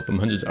landscape built from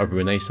hundreds of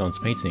Renaissance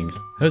paintings.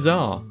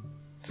 Huzzah!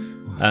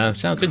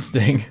 Sounds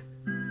interesting.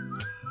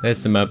 There's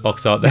some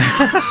box art there.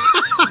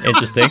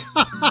 Interesting.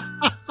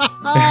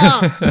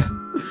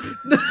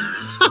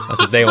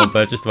 That's a day one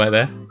purchase right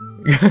there.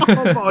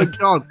 Oh my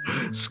god.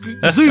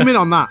 Zoom in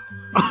on that.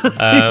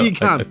 If you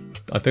can.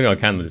 I think I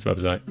can with this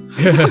website.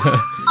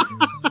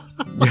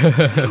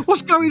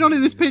 What's going on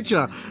in this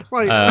picture?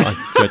 Right. I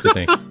dread to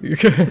think.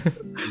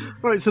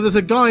 Right, so there's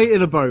a guy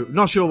in a boat.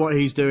 Not sure what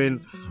he's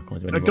doing.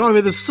 A guy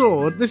with a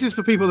sword. This is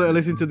for people that are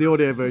listening to the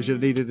audio version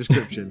and need a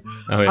description.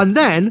 Oh, yeah. And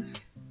then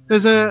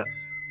there's an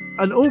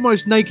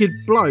almost naked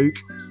bloke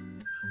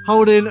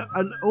holding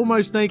an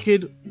almost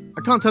naked...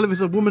 I can't tell if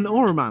it's a woman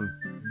or a man.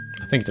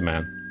 I think it's a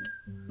man.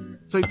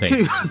 So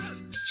two...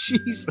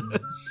 Jesus.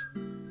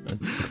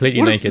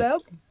 Completely naked.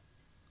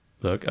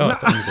 Look. Oh,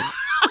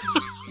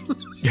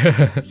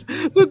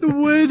 the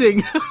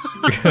wording.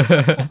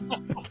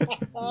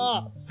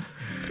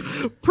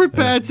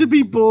 Prepare to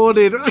be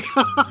boarded.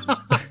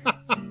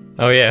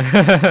 Oh yeah.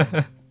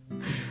 I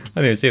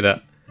didn't even see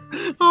that.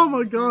 Oh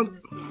my god.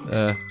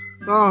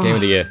 Game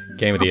of the year.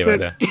 Game of the year right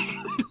there.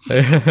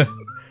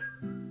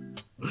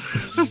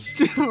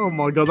 Oh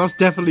my god, that's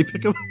definitely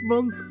pick of the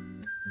month.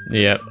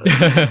 Yeah.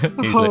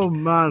 Oh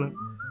man.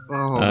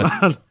 Oh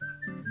man.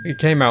 It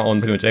came out on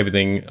pretty much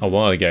everything a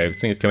while ago. I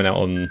think it's coming out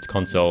on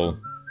console.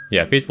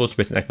 Yeah, PS4,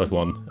 Switch, and Xbox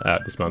One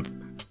this month.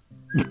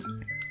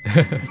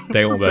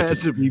 They all Prepare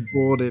purchased. to be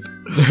boarded.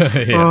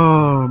 Yeah.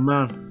 Oh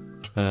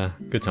man.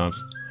 Good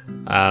times.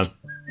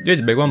 Here's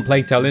a big one,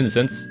 Plague Tale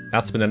Innocence.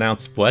 That's been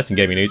announced. Well, that's in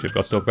gaming news we've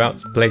got to talk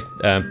about.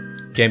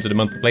 Games of the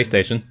month for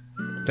PlayStation.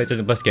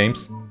 PlayStation Plus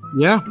games.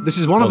 Yeah, this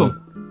is one of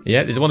them.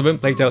 Yeah, this is one of them.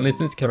 Plague Tale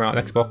Innocence came out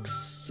on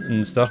Xbox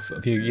and stuff a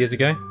few years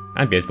ago.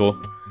 And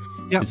PS4.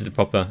 Yep. This is the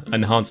proper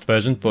enhanced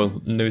version for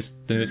the newest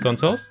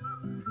consoles.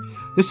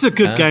 This is a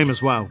good game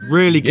as well.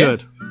 Really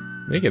good.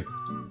 Really good.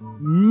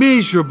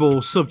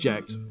 Miserable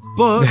subject,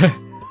 but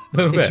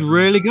it's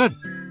really good.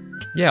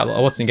 Yeah, I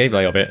watched some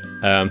gameplay of it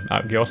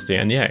out of curiosity,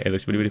 and yeah, it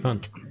looks really, really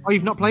fun. Oh,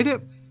 you've not played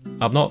it?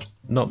 I've not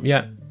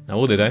yet. I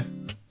will do though.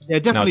 Yeah,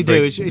 definitely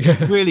do. It's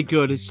really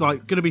good. It's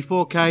like going to be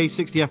 4K,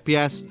 60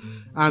 FPS,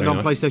 and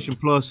on PlayStation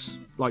Plus,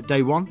 like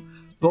day one.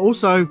 But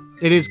also,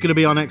 it is going to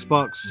be on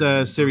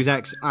Xbox Series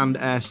X and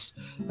S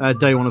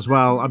day one as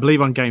well. I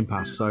believe on Game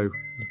Pass. So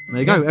there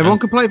you go. Everyone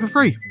can play it for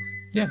free.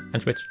 Yeah,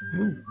 and Switch.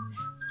 Ooh.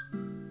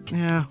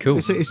 Yeah, cool.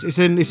 It's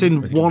in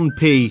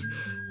 1p,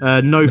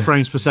 no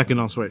frames per second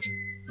on Switch.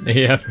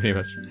 Yeah, pretty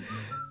much.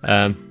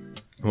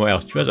 What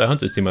else? Treasure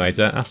Hunter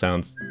Simulator. That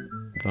sounds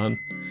fun.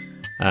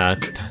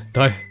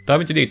 Dive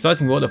into the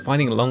exciting world of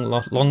finding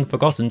long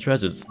forgotten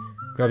treasures.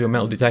 Grab your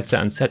metal detector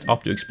and set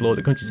off to explore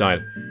the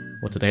countryside.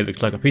 What today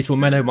looks like a peaceful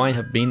meadow might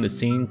have been the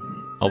scene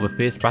of a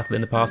fierce battle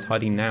in the past,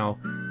 hiding now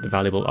the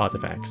valuable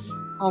artifacts.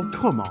 Oh,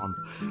 come on.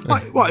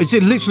 What, is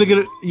it literally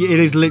going to... It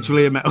is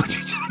literally a metal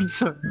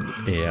detector.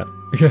 Yeah.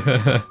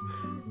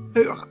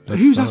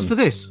 Who's asked for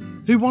this?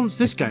 Who wants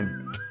this game?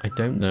 I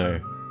don't know.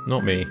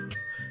 Not me.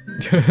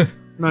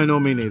 No, nor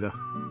me neither.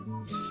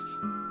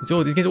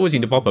 These games always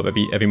seem to pop up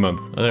every month.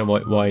 I don't know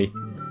why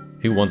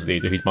who wants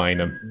these or who's buying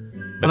them.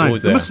 They're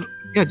always there.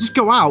 Yeah, just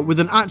go out with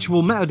an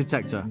actual metal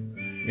detector.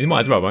 You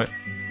might as well, right?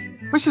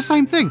 It's the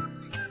same thing.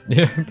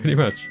 Yeah, pretty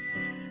much.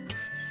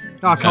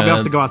 Oh, I can't be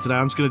asked to go out today.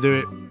 I'm just going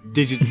to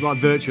do it like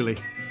virtually.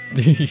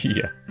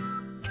 Yeah.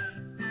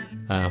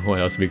 What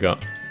else have we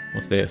got?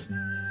 What's this?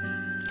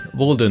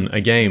 Walden,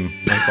 a game.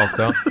 Box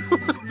out.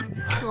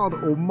 God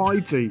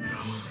almighty.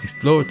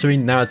 Exploratory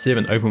narrative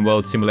and open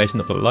world simulation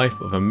of the life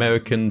of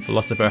American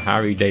philosopher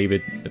Harry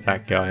David,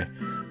 that guy.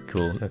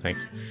 Cool, no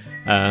thanks.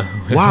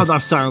 Wow,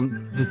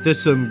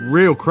 there's some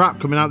real crap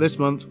coming out this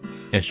month.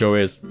 Yeah, sure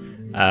is.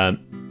 I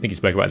think you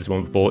spoke about this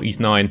one before.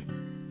 East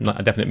 9, not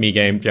a definite me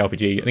game,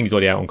 JRPG. I think it's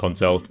already out on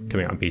console,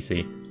 coming out on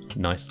PC.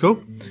 Nice. Cool.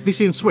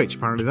 PC and Switch,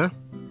 apparently, there.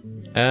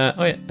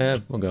 Oh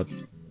god.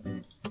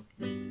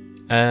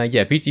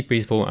 Yeah, PC,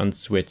 PS4, and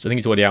Switch. I think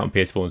it's already out on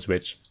PS4 and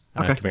Switch.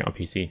 Okay. Coming out on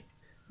PC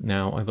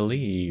now, I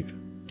believe.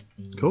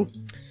 Cool.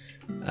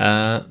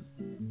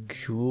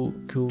 Cool.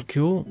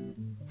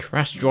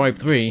 Crash Drive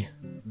 3.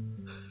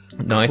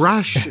 Nice.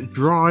 Crash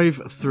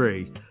Drive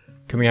 3.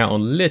 Coming out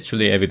on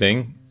literally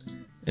everything,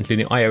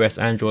 including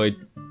iOS, Android,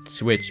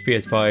 Switch,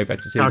 PS5,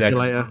 Xbox Series X,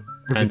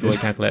 Android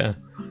calculator.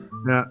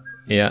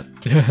 Yeah.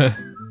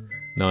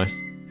 Nice.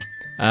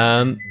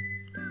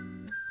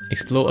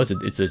 Explore.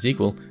 It's a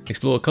sequel.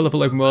 Explore a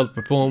colourful open world,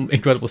 perform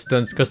incredible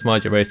stunts,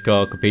 customise your race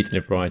car, compete in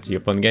a variety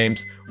of fun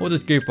games, or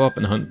just goof off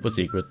and hunt for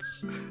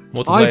secrets.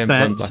 I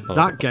bet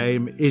that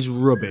game is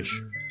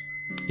rubbish.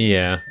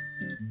 Yeah.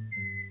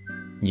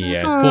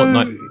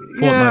 Although,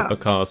 Fortnite for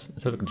cars.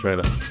 Let's have a look at the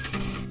trailer.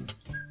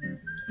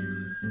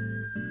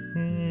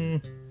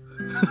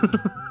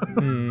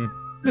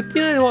 But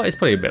you know what? It's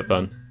probably a bit of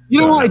fun. You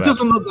know what? It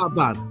doesn't look that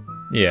bad.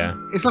 Yeah.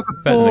 It's like a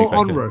poor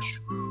Onrush.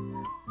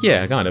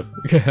 Yeah, kind of.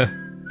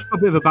 A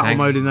bit of a battle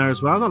mode in there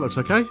as well. That looks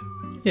okay.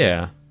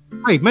 Yeah.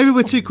 Hey, maybe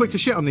we're too quick to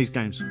shit on these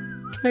games.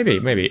 Maybe.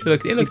 It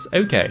looks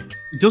okay.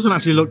 It doesn't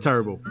actually look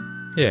terrible.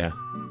 Yeah.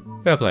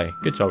 Fair play.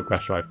 Good job,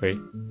 Crash Drive 3.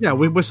 Yeah,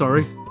 we're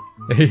sorry.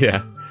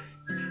 Yeah.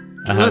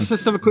 Let's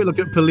just have a quick look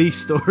at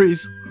police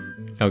stories.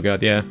 Oh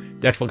god, yeah.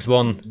 The Xbox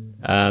One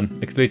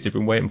exclusive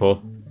we've been waiting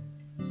for.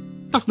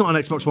 That's not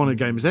an Xbox One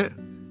game, is it?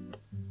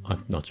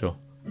 I'm not sure.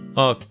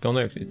 Oh, don't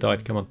know if it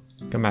died. Come on.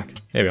 Come back.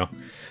 Here we are.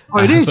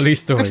 Oh, it is.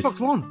 Police stories. Xbox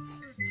One.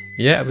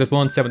 Yeah, Xbox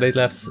One, 7 days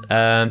left.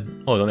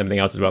 On everything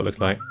else as well, it looks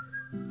like.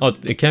 Oh,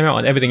 it came out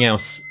on everything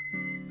else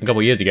a couple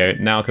of years ago.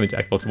 Now coming to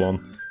Xbox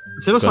One.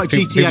 So it looks like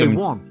GTA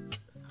 1.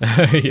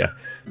 Yeah.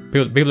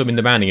 People have been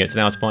demanding it, so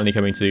now it's finally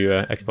coming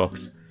to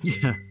Xbox.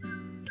 Yeah.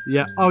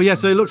 Oh, yeah,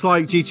 so it looks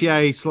like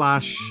GTA /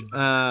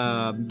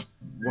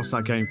 what's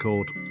that game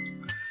called?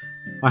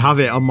 I have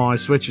it on my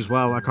Switch as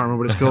well. I can't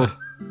remember what it's called.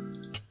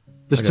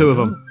 There's two of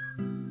them.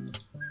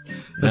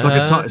 It's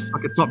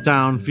like a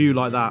top-down view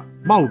like that.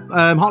 Oh,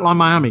 Hotline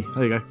Miami.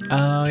 There you go.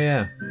 Oh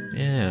yeah.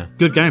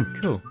 Good game.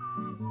 Cool.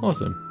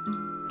 Awesome.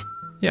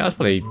 Yeah, that's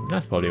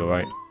probably all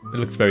right. It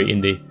looks very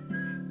indie.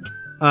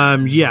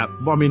 Yeah.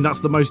 I mean, that's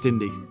the most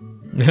indie.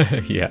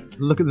 Yeah.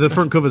 Look at the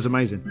front cover's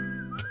amazing.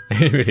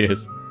 It really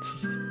is.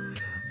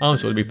 I'm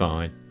sure it'll be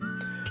fine.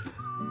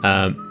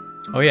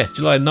 Oh yes,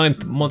 July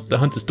 9th, Monster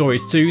Hunter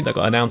Stories 2 that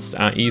got announced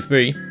at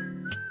E3.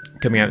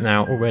 Coming out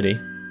now already.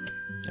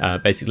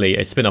 Basically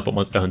a spin-off of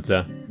Monster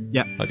Hunter.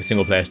 Yeah. Like a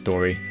single-player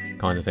story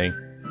kind of thing.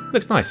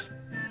 Looks nice.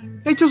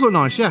 It does look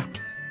nice, yeah.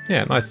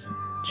 Yeah, nice,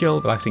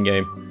 chill, relaxing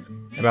game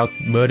about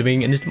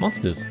murdering innocent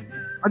monsters.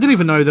 I didn't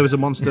even know there was a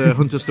Monster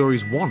Hunter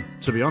Stories 1,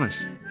 to be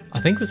honest. I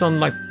think it was on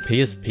like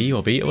PSP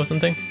or Vita or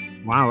something.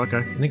 Wow, okay.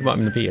 I think it might have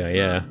been the Vita,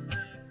 yeah.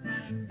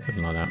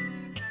 Something like that.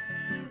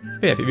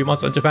 But yeah, if you're a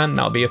Monster Hunter fan,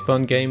 that'll be a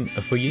fun game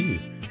for you.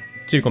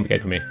 Too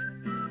complicated for me.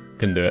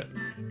 Couldn't do it.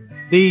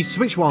 The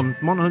Switch one,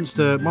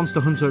 Monster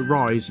Hunter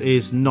Rise,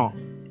 is not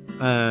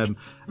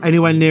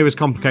anywhere near as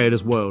complicated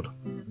as World.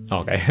 Oh,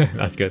 okay,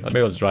 that's good.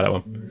 Maybe I'll just try that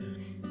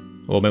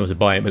one. Or maybe I'll just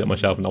buy it, put it on my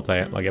shelf and not play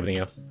it like everything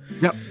else.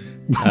 Yep.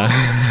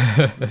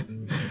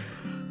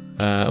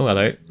 Oh,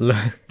 hello.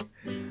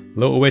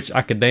 Little Witch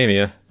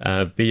Academia,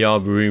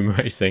 VR room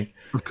racing.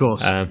 Of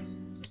course.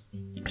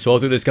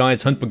 Souls with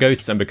disguise, hunt for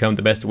ghosts, and become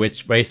the best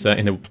witch racer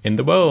in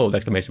the world!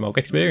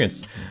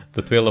 Experience.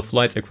 The thrill of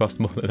flight across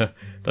more than a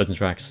dozen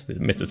tracks.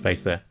 Missed a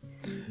space there.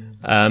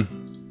 Oh,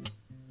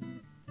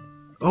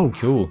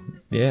 Cool.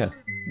 Yeah.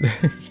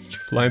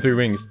 Flying through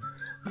rings.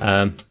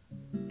 But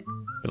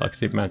like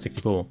Superman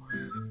 64.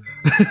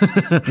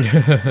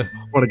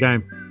 what a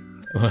game!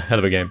 Hell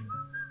of a game.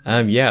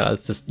 Yeah,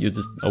 that's just, you're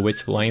just a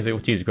witch flying through.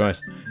 Jesus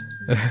Christ.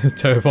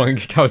 Terrifying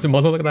character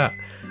model, look at that.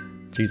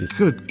 Jesus.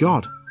 Good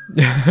God!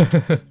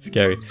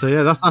 Scary. So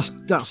yeah, that's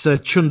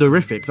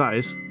chunderific. That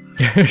is.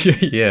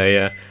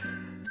 Yeah.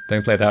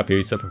 Don't play that if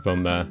you suffer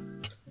from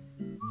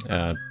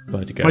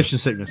vertigo. Motion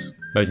sickness.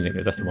 Motion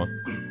sickness, that's the one.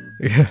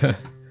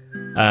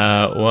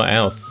 What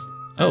else?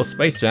 Oh,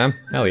 Space Jam.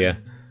 Hell yeah.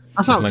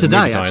 That's out like today,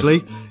 movie time.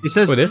 actually. It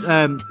says, Oh, it is?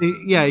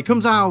 it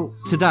comes out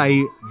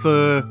today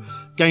for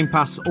Game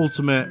Pass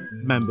Ultimate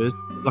members,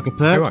 like a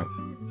perk. Oh,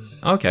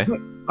 right. Okay.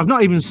 I've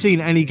not even seen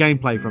any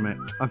gameplay from it.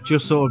 I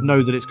just sort of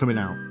know that it's coming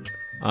out.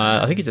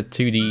 I think it's a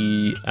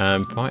 2D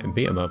fight and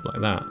beat 'em up like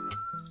that.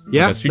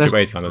 Yeah, Like a Street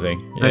Rage kind of thing.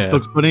 there's Yeah.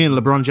 Bugs Bunny and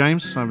LeBron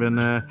James. I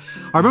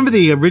remember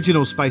the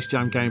original Space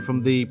Jam game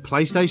from the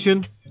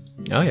PlayStation.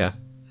 Oh yeah.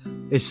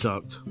 It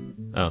sucked.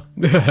 Oh.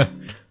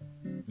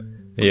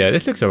 Yeah,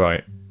 this looks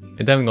alright.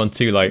 It hasn't gone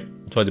too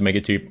tried to make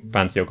it too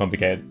fancy or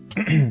complicated.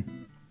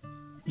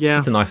 Yeah,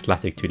 It's a nice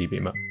classic 2D beat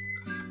 'em up.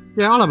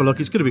 yeah. I'll have a look.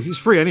 It's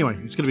free anyway.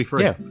 It's gonna be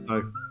free. Yeah.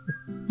 So,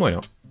 Why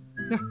not?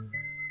 yeah.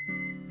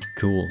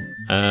 Cool.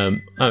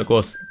 And of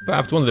course,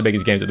 perhaps one of the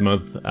biggest games of the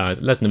month,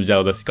 Legend of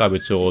Zelda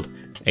Skyward Sword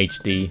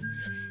HD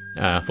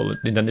for the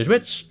Nintendo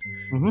Switch.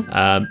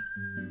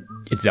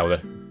 It's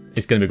Zelda.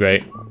 It's going to be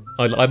great.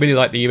 I really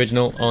like the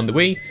original on the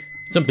Wii.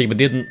 Some people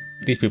didn't.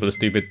 These people are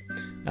stupid.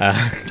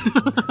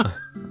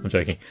 I'm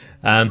joking.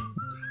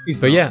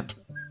 But yeah,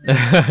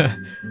 I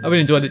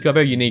really enjoyed it. It's got a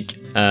very unique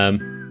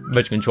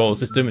motion control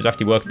system, which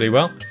actually works really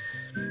well.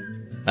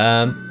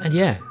 And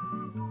yeah,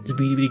 it's a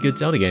really, really good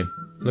Zelda game.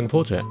 Looking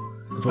forward to it.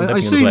 That's what I'm I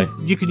definitely gonna assume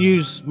play. you can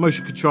use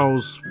motion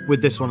controls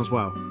with this one as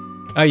well.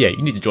 Oh yeah,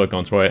 you need the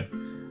Joy-Cons for it.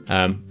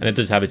 And it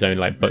does have its own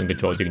button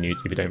controls you can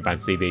use if you don't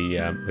fancy the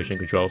motion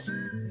controls.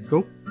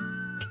 Cool.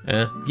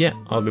 Yeah,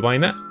 I'll be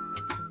buying that.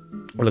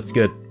 It looks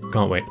good.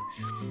 Can't wait.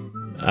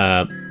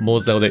 More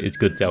Zelda is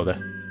good Zelda.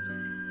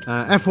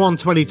 F1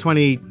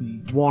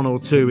 2021 or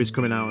 2 is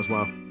coming out as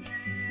well.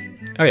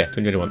 Oh yeah,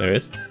 2021 there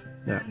is.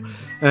 Yeah.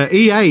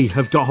 EA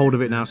have got hold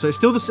of it now, so it's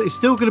still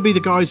going to be the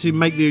guys who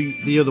make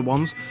the other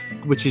ones,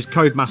 which is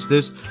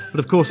Codemasters. But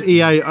of course,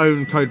 EA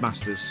own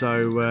Codemasters,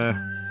 so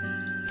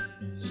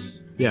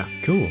yeah.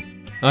 Cool.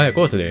 Oh yeah, of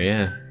course I do.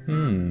 Yeah.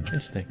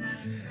 Interesting.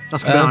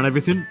 That's coming out on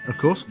everything, of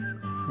course.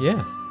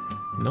 Yeah.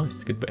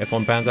 Nice. Good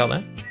F1 fans out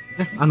there.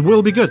 Yeah, and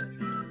will be good.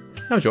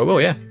 I'm sure it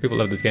will. Yeah. People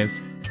love these games.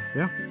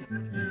 Yeah.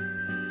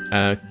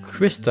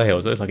 Chris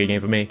Tales looks like a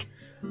game for me.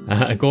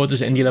 A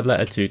gorgeous indie love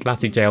letter to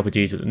classic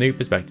JRPGs with a new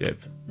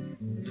perspective.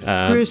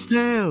 Chris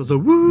Tales,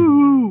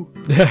 woo!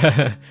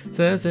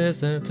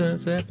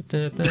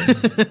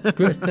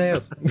 Chris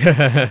Tales.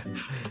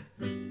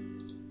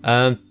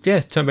 Yeah,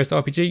 turn-based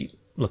RPG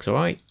looks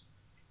alright.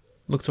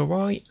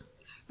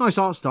 Nice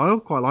art style,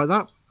 quite like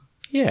that.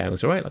 Yeah, it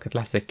looks alright, like a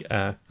classic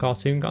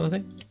cartoon kind of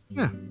thing.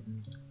 Yeah.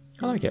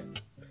 I like it.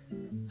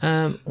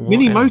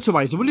 Mini what else?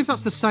 motorways. I wonder if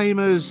that's the same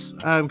as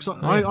because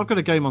I've got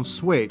a game on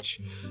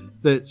Switch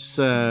that's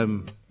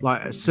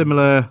like a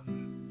similar.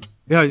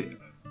 Yeah.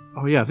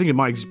 Oh yeah, I think it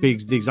might be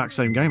the exact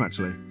same game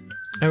actually.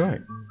 Oh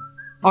right.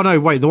 Oh no,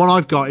 wait. The one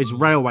I've got is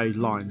railway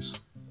lines.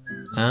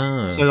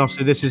 Ah. So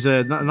obviously this is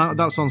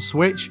that's on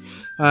Switch,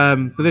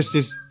 but this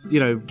is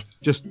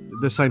just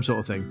the same sort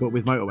of thing, but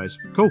with motorways.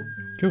 Cool.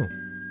 Cool.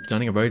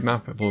 Designing a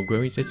roadmap for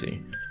Growing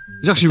City.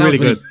 It's actually really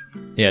good.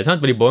 Yeah, it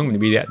sounds really boring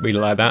when you read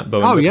like that.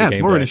 But Oh when you yeah, look at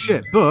the boring gameplay- as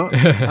shit. But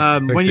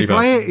when you pretty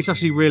play it, it's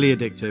actually really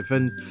addictive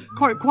and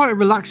quite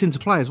relaxing to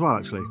play as well.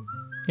 Actually.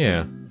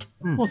 Yeah.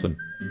 Awesome.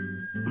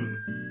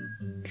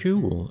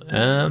 Cool.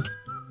 Well,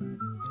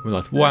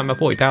 that's Warhammer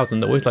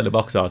 40,000. I always like the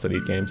box art of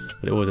these games,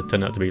 but it always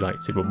turned out to be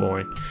super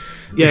boring.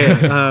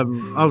 Yeah.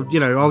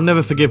 I'll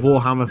never forgive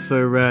Warhammer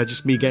for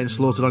just me getting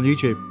slaughtered on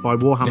YouTube by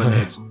Warhammer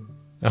nerds.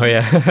 Oh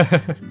yeah.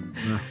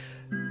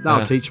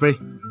 That'll teach me.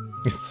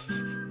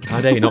 How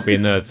dare you not be a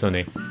nerd,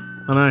 Sonny?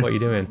 I know. What are you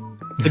doing?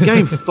 The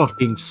game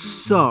fucking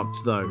sucked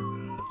though.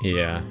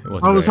 Yeah, it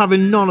wasn't I was great.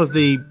 having none of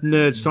the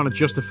nerds trying to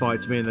justify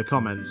it to me in the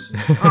comments.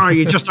 Oh,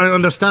 you just don't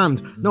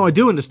understand. No, I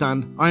do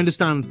understand. I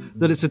understand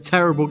that it's a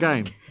terrible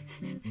game.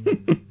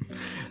 You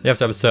have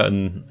to have a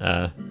certain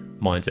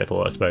mindset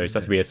for it, I suppose. You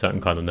have to be a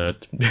certain kind of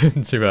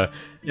nerd to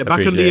Yeah, back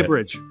under appreciate your it.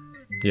 bridge.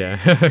 Yeah.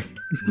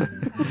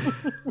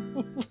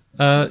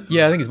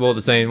 Yeah, I think it's more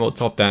the same, more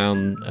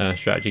top-down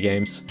strategy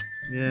games.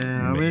 Yeah,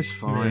 I mean, it's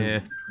fine. Yeah,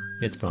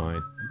 it's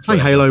fine. Play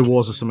Halo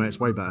Wars or something, it's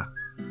way better.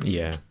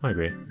 Yeah, I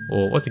agree.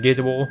 Or what's the Gears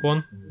of War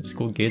one? It's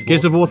called Gears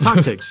Gears of War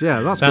Tactics, yeah,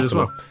 that's good as the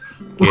well.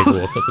 one. Gears of War,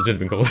 that's what it should have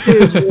been called.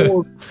 Gears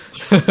Wars.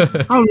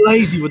 How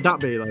lazy would that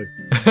be, though?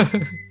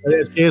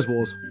 It's Gears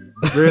Wars.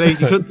 Really? You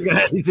couldn't think of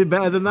anything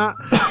better than that?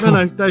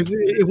 No,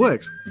 it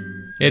works.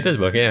 Yeah, it does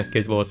work, yeah,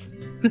 Gears Wars.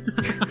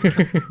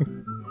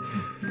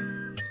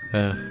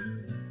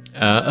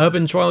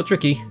 Urban Trial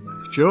Tricky.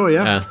 Sure,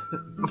 yeah.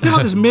 I feel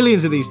like there's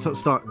millions of these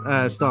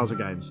styles of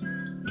games.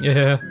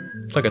 Yeah.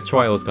 It's like a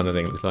Trials kind of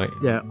thing, it looks like.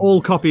 Yeah,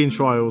 all copying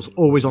Trials,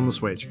 always on the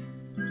Switch.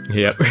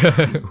 Yep.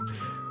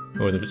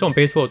 Oh, it's on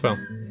PS4 as well.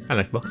 And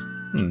Xbox.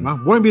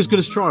 Well, won't be as good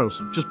as Trials.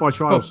 Just buy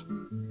Trials.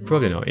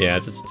 Probably not, yeah,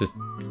 just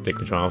stick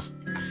with Trials.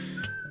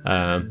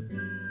 Now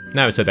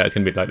it said that it's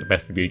going to be like the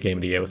best reviewed game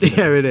of the year or something.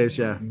 Yeah, it is,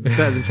 yeah.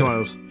 Better than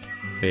Trials.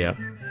 Yeah.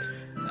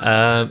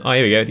 Oh,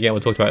 here we go, the game we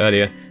talked about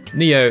earlier.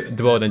 Neo,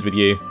 The World Ends With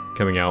You,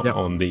 coming out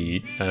on the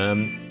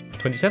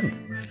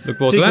 27th. Look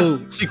forward to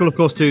that. Sequel, of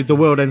course, to The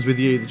World Ends With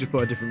You. They just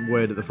put a different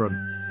word at the front.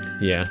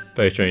 Yeah,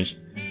 very strange.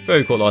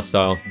 Very cool art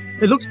style.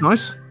 It looks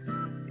nice.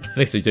 It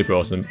looks super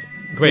awesome.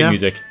 Great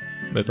music.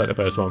 It's like the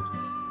first one.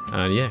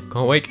 And yeah,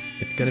 can't wait.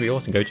 It's going to be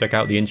awesome. Go check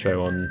out the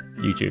intro on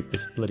YouTube.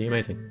 It's bloody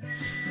amazing.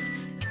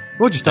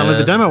 Or just download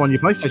the demo on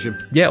your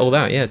PlayStation. Yeah, all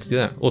that. Yeah, to do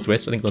that. Or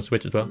Switch. I think it's on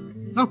Switch as well.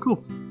 Oh,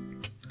 cool.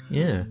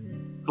 Yeah.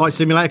 Flight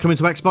Simulator coming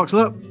to Xbox,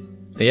 look.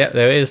 Yeah,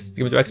 there it is.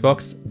 Coming to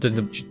Xbox.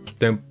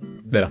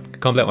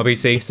 Can't let my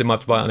PC, so I have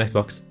to buy it on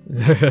Xbox.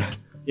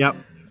 Yep.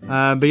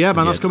 But yeah,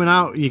 man, that's Yes. coming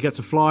out. You get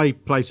to fly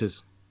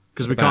places.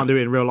 Because we can't do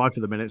it in real life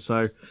at the minute,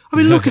 so... I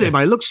mean, look at it,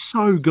 mate. It looks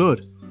so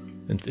good.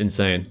 It's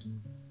insane.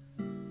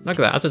 Look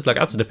at that.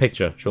 That's just a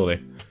picture,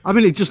 surely. I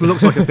mean, it just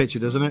looks like a picture,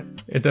 doesn't it?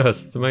 It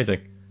does. It's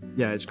amazing.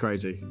 Yeah, it's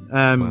crazy.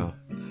 Wow.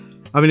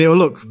 I mean, it'll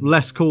look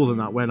less cool than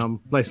that when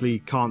I'm basically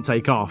can't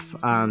take off,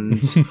 and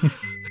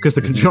because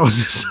the controls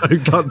are so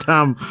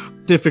goddamn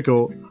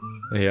difficult.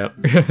 Yeah.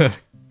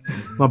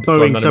 My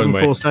Boeing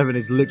 747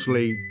 is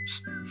literally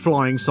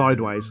flying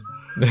sideways.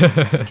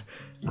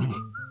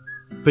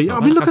 But yeah,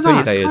 I mean, look at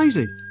that. It's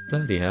crazy.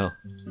 Bloody hell.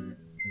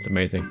 It's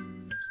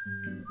amazing.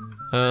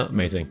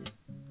 Amazing.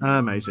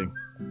 Amazing.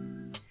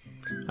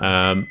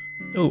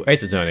 Oh,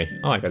 Ace Attorney.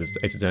 I like that.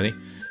 Ace Attorney.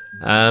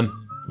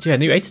 Yeah,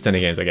 new Ace Attorney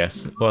games, I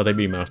guess. Well, they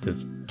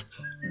remasters.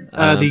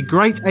 The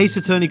Great Ace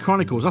Attorney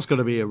Chronicles. That's got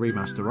to be a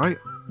remaster, right?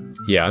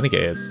 Yeah, I think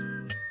it is.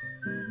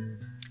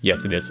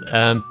 Yes, it is.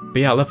 But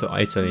yeah, I love the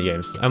Ace Attorney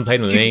games. I haven't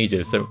played them in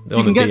ages. So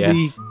on the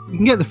DS. You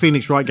can get the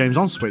Phoenix Wright games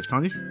on Switch,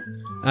 can't you?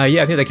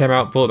 Yeah, I think they came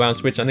out full about on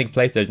Switch. I think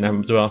PlayStation have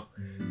them as well.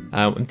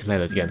 I need to play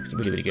those again because they're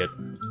really, really good.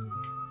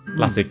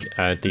 Classic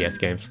DS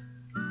games.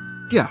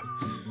 Yeah.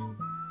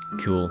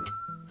 Cool.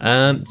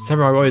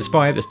 Samurai Warriors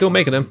 5, they're still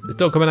making them. They're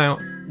still coming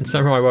out. And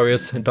Samurai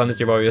Warriors and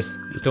Dynasty Warriors,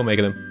 they're still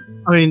making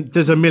them. I mean,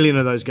 there's a million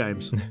of those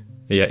games.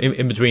 Yeah,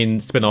 in between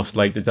spin-offs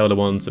like the Zelda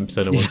ones and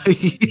Persona ones.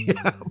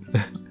 Yeah.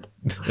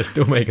 They're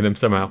still making them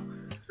somehow.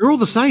 They're all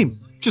the same,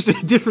 just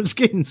in different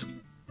skins.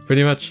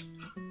 Pretty much.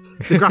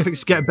 The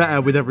graphics get better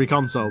with every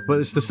console, but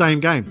it's the same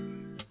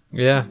game.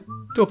 Yeah,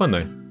 still fun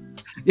though.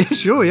 Yeah,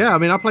 sure, yeah. I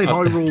mean, I played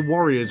Hyrule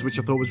Warriors, which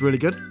I thought was really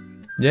good.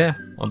 Yeah,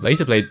 I used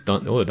to play all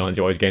the Dynasty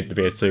Warriors games for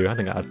the PS2. I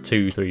think I had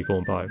 2, 3, 4,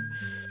 and 5.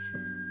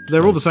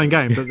 They're all the same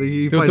game, but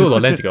you they're played all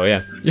identical,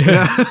 yeah.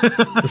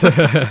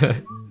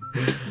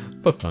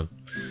 But fun.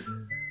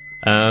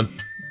 And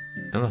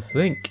I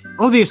think...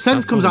 Oh, the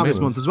Ascent comes out this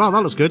month as well.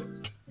 That looks good.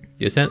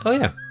 The Ascent? Oh,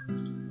 yeah.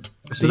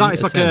 So that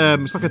is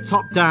like a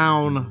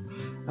top-down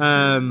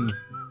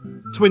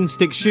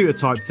twin-stick shooter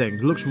type thing.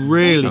 It looks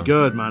really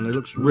good, man. It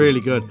looks really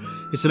good.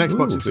 It's an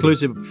Xbox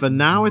exclusive for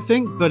now, I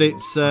think, but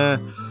it's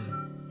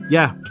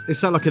yeah,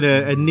 it's like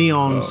a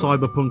neon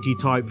cyberpunky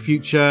type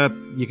future.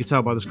 You can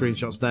tell by the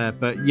screenshots there,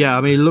 but yeah,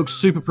 I mean, it looks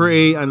super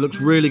pretty and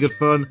looks really good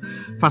fun.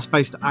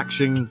 Fast-paced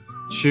action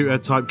shooter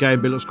type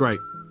game, but it looks great.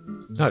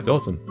 Oh, it's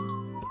awesome.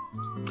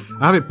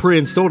 I have it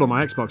pre-installed on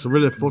my Xbox. I'm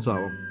really looking forward to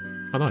that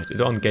one. Oh, nice. Is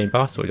it on Game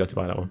Pass or you have to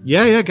buy that one?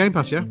 Yeah, Game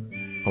Pass, yeah.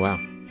 Oh, wow.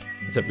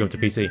 Except going to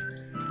PC.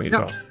 Fingers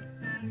crossed.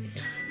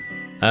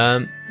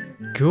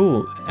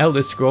 Cool.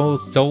 Elder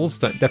Scrolls Souls.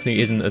 That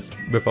definitely isn't a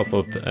rip-off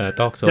of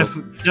Dark Souls.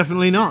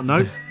 Definitely not,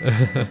 no.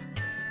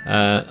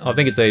 I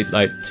think it's a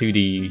like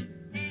 2D...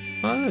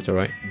 Oh, that's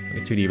alright.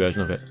 Like a 2D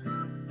version of it.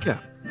 Yeah.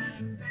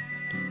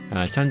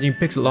 Challenging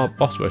pixel art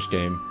boss rush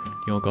game.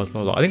 The old God's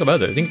Fall. I think I've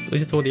heard of it. I think they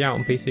just already out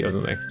on PC or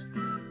something.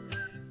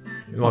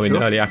 It might be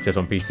in early access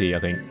on PC, I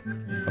think.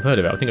 I've heard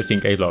of it. I think I've seen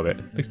gameplay of it.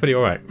 Looks pretty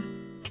alright.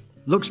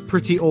 Looks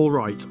pretty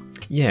alright.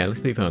 Yeah, it looks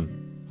pretty fun.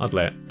 I'd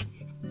play it.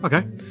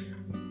 Okay.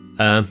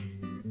 And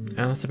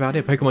that's about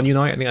it. Pokemon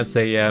Unite, I think that's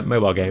a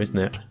mobile game, isn't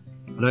it?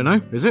 I don't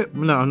know. Is it?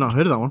 No, I've not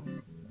heard of that one.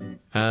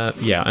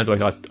 Yeah,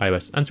 Android,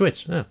 iOS, and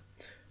Switch. Yeah.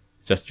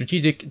 It's a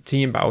strategic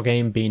team battle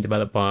game being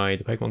developed by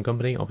the Pokemon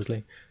Company,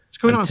 obviously. It's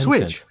coming out on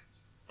Switch?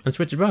 On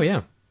Switch as well,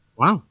 yeah.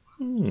 Wow.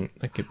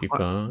 That could be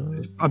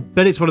fun. I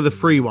bet it's one of the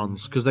free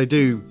ones, because they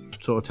do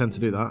sort of tend to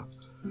do that.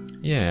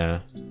 Yeah.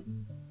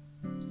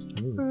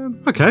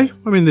 Okay.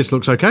 I mean, this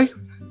looks okay.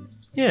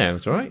 Yeah,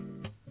 it's alright.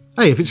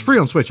 Hey, if it's free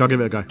on Switch, I'll give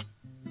it a go.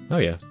 Oh,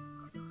 yeah.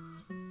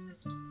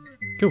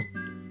 Cool.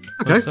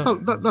 Okay,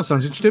 that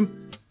sounds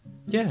interesting.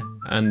 Yeah,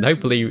 and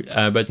hopefully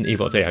Resident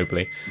Evil, I'd say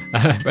hopefully,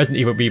 Resident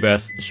Evil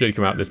Rebirth should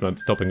come out this month.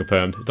 It's not been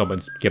confirmed. It's not been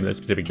given a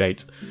specific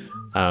date.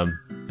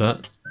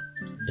 But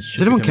it should.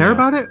 Does anyone care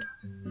about it?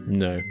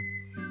 No.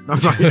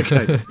 Right,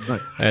 okay.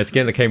 Right. It's a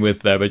game that came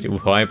with Resident Evil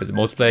 5 as a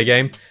multiplayer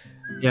game.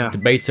 Yeah. The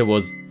beta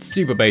was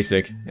super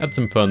basic. It had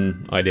some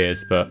fun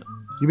ideas, but...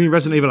 You mean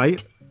Resident Evil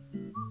 8?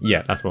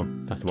 Yeah, that's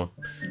one. That's the one.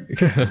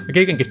 Okay,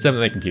 you can get something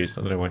they confused.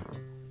 I don't know why.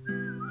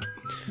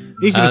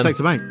 Easy mistake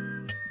to make.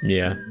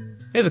 Yeah.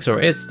 It looks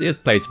alright.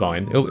 It plays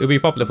fine. It'll be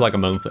popular for like a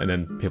month, and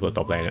then people will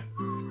stop playing it.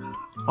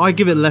 I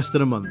give it less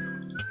than a month.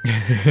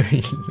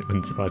 It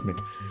wouldn't surprise me.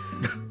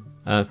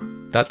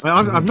 I'm not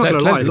going to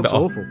lie, it looks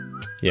awful.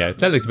 Yeah,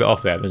 Claire looks a bit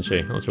off there, doesn't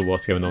she? Not sure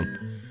what's going on.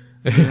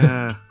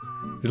 Yeah.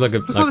 It's like a...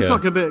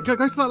 Like a bit... Go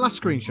to that last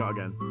screenshot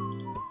again.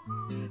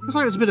 Looks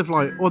like it's a bit of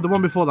like... Or the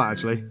one before that,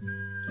 actually.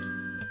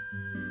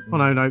 Oh,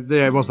 no.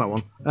 Yeah, it was that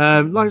one.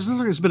 It looks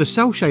like there's a bit of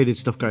cel-shaded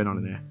stuff going on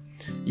in here.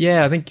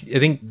 Yeah, I think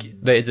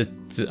there is I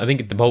think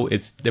it default.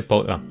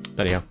 Oh,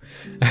 bloody hell!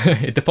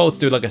 It defaults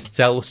to like a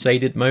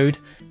cel-shaded mode,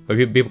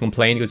 where people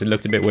complain because it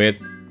looked a bit weird,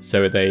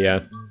 so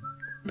they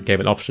gave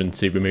an option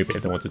to remove it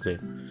if they wanted to.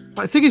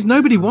 The thing is,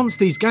 nobody wants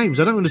these games.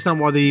 I don't understand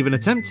why they even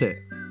attempt it.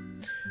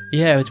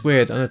 Yeah, it's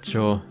weird. I'm not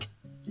sure.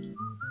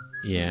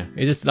 Yeah,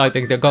 it's just like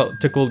they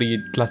took all the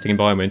classic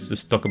environments,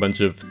 just stuck a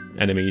bunch of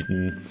enemies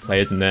and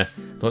players in there.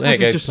 Thought, there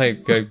you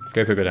go,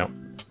 go figure it out.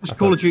 Just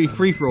Call of Duty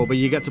free-for-all, but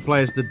you get to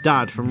play as the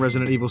dad from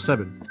Resident Evil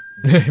 7.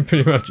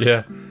 Pretty much,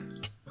 yeah.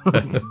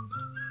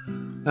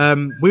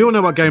 We all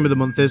know what game of the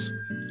month is.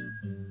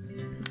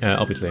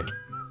 Obviously.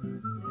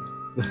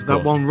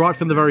 That one right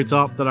from the very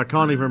top that I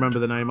can't even remember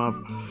the name of.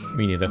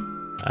 Me neither.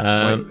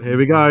 Wait, here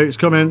we go, it's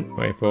coming.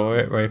 Wait for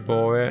it.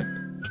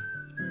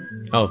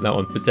 Oh, that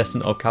one.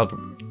 Possession of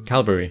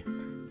Calvary.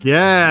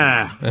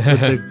 Yeah! With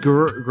the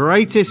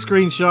greatest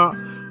screenshot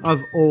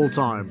of all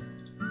time.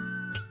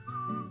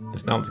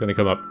 Just now it's going to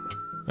come up.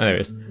 Oh, there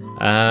it is.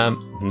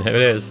 There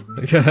it is.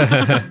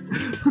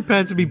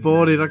 Prepared to be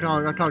boarded. I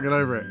can't get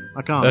over it.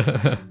 I can't.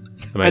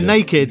 And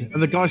naked,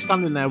 and the guy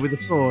standing there with a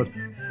sword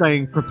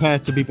saying, "Prepare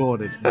to be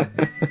boarded." So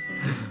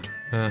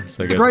it's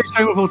good. the greatest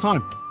game of all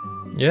time.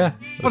 Yeah.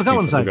 What does that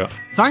one say?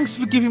 Thanks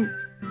for giving me.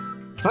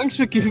 Thanks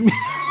for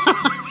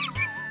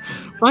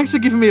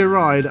giving me a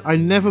ride. I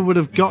never would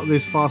have got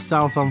this far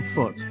south on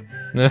foot.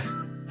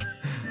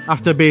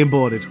 After being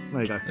boarded.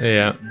 There you go.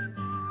 Yeah.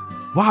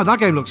 Wow, that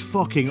game looks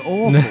fucking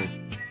awful.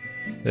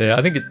 Yeah,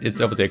 I think it's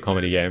obviously a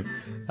comedy game.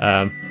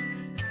 Oh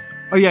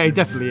yeah, it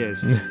definitely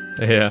is.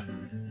 Yeah.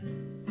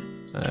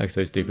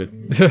 So stupid.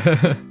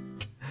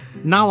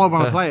 Now I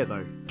want to play it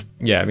though.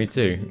 Yeah, me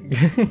too.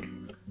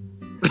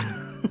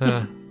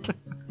 So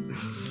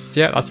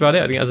yeah, that's about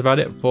it. I think that's about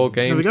it. 4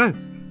 games. There we go.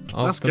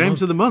 That's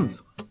games of the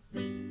month.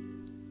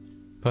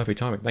 Perfect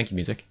timing. Thank you,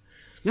 music.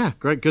 Yeah,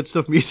 great, good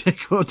stuff, music.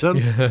 Well done.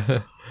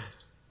 Yeah,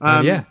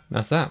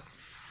 that's that.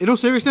 In all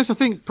seriousness, I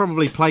think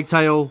probably Plague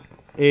Tale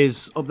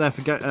is up there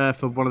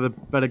for one of the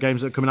better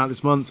games that are coming out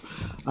this month.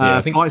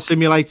 Flight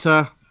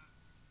Simulator.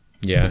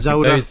 Yeah,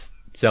 Zelda. There's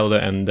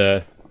Zelda and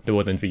the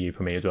Woodland for you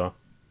for me as well.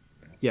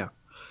 Yeah.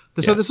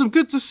 So there's some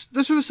good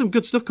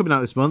stuff coming out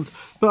this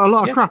month, but a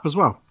lot of crap as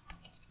well.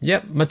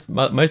 Yeah, most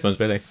months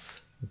really.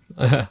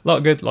 A lot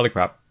of good, a lot of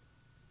crap.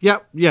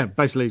 Yeah,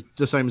 basically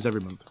the same as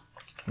every month.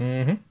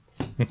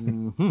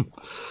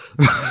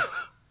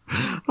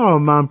 Oh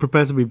man,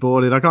 prepare to be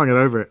boarded. I can't get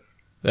over it.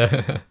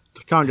 I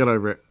can't get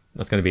over it.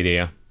 That's going to be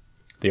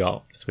the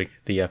art this week,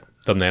 the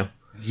thumbnail.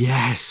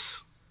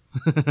 Yes.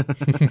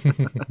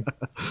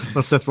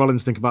 What's Seth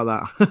Rollins think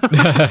about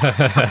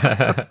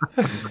that?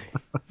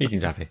 He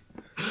seems happy.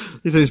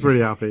 He seems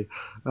pretty happy.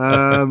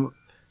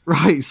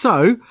 Right,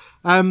 so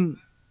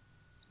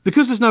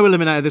because there's no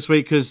eliminator this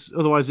week, because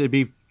otherwise it'd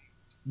be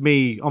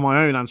me on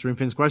my own answering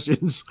Finn's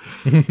questions,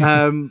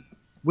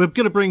 we're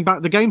going to bring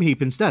back the Game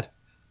Heap instead.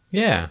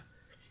 Yeah,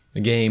 the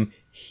Game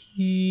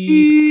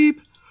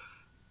Heap.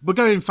 We're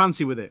going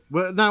fancy with it.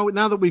 Now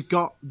that we've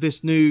got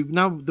this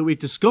now that we've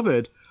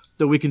discovered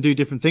that we can do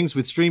different things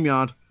with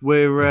StreamYard,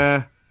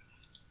 we're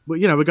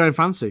going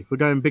fancy. We're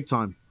going big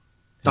time.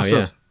 That's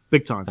us.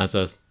 Big time. That's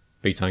us.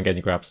 Big time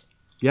getting Graps.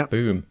 Yep.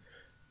 Boom.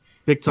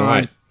 Big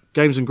time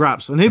games and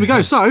Graps. And here we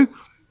go. So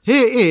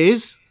here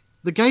is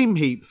the Game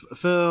Heap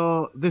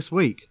for this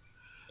week.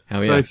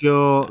 Hell yeah. So if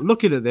you're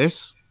looking at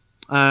this,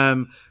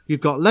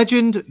 you've got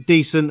legend,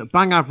 decent,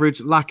 bang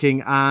average,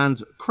 lacking,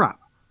 and crap.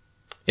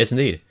 Yes,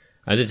 indeed.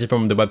 And this is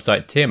from the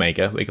website Tier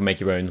Maker, where you can make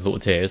your own little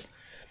tiers.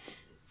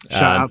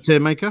 Shout out Tier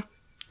Maker.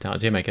 Shout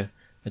out Tier Maker.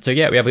 And so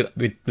yeah,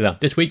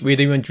 this week we're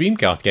doing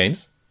Dreamcast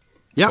games.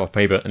 Yeah. Our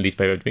favourite and least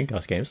favourite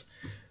Dreamcast games.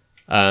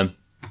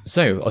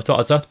 So I'll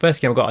start us off. The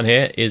first game I've got on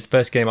here is the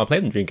first game I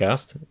played on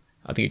Dreamcast.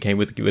 I think it came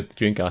with the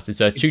Dreamcast. It's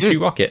Choo Choo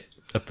Rocket,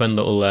 a fun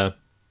little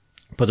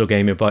puzzle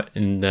game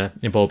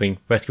involving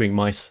rescuing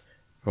mice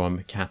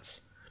from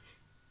cats.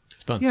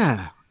 It's fun.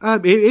 Yeah,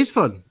 it is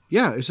fun.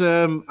 Yeah, it's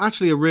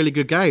actually a really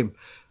good game.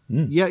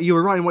 Yeah, you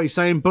were right in what you're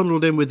saying.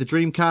 Bundled in with the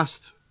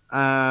Dreamcast.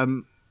 I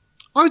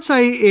would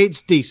say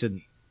it's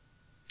decent.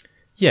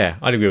 Yeah,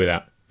 I'd agree with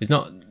that. It's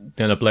not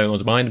going to blow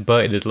anyone's mind,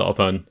 but it is a lot of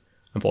fun.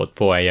 And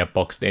for a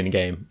boxed-in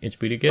game, it's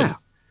really good. Yeah.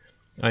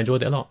 I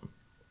enjoyed it a lot.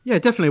 Yeah,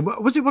 definitely.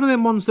 Was it one of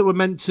them ones that were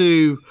meant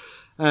to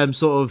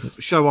sort of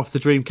show off the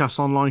Dreamcast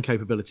online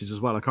capabilities as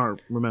well? I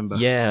can't remember.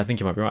 Yeah, I think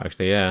you might be right,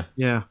 actually, yeah.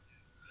 Yeah.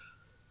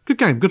 Good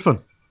game, good fun.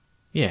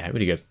 Yeah,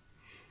 really good.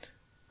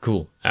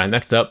 Cool. And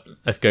next up,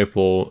 let's go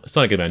for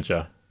Sonic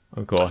Adventure,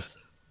 of course.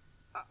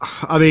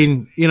 I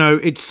mean,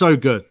 it's so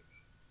good.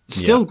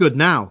 Still good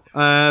now.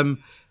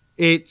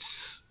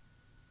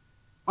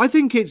 I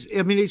think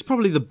it's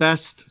probably the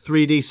best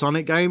 3D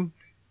Sonic game.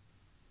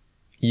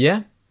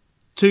 Yeah.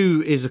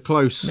 2 is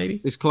close,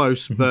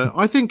 but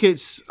I think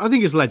it's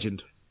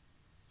legend.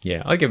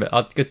 Yeah, I'll give it.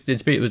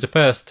 It was the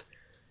first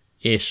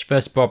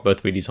proper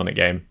 3D Sonic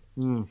game,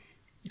 and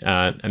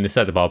they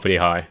set the bar pretty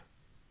high.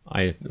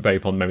 I very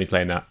fond memories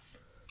playing that.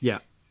 Yeah,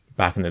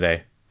 back in the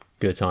day,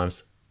 good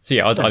times. So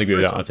yeah, I'd agree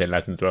with that. I'd say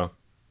legend as well.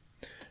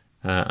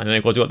 And then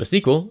of course you got the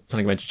sequel,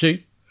 Sonic Adventure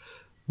 2,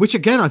 which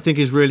again I think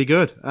is really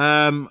good.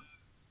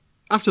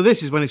 After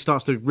this is when it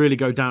starts to really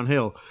go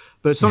downhill.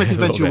 But Sonic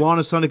Adventure 1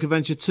 and Sonic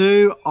Adventure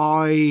 2,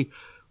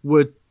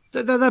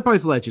 they're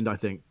both legend, I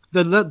think.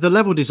 The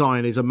level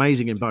design is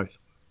amazing in both.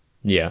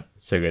 Yeah,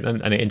 so good.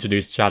 And it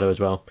introduced Shadow as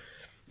well.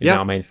 Yeah.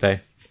 Our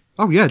mainstay.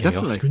 Oh, yeah, Chaos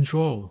definitely.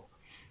 Control.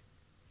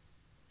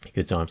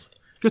 Good times.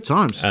 Good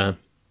times.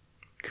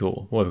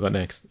 Cool. What have we got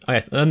next? Oh,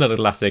 yes, another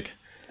classic.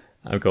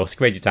 Of course,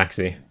 Crazy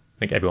Taxi. I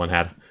think everyone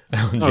had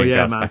on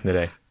Dreamcast back in the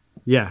day.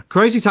 Yeah,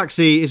 Crazy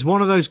Taxi is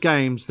one of those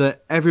games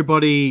that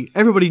everybody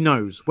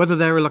knows, whether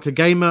they're like a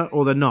gamer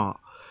or they're not.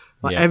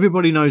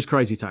 Everybody knows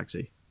Crazy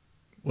Taxi.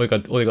 All you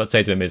got to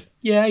say to them is,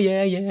 yeah.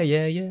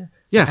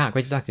 Yeah,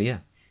 Crazy Taxi, yeah.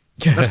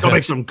 Let's go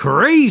make some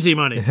crazy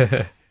money.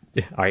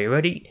 Are you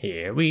ready?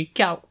 Here we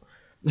go.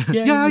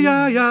 Yeah.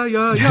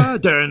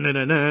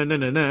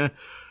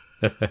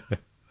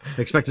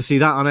 Expect to see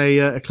that on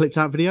a clipped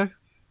out video.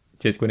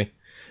 Cheers, Quinny.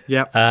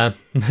 Yeah.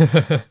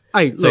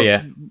 Hey,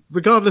 look,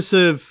 regardless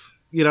of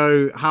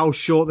how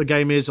short the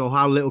game is or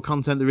how little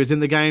content there is in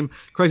the game,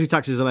 Crazy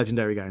Taxi is a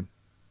legendary game.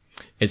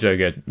 It's very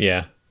good,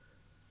 yeah.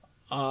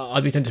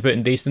 I'd be tempted to put it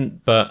in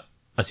decent, but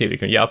I see what you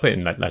can. Yeah, I'll put it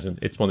in legend.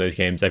 It's one of those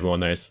games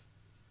everyone knows.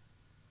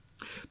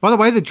 By the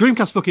way, the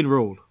Dreamcast fucking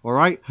ruled, all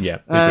right? Yeah.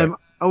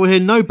 I will hear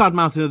no bad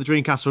mouthing of the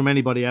Dreamcast from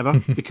anybody ever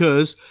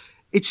because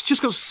it's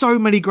just got so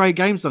many great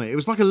games on it. It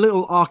was like a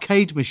little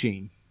arcade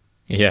machine.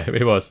 Yeah,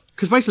 it was.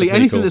 Because basically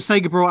anything that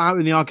Sega brought out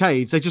in the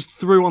arcades, they just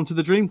threw onto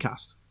the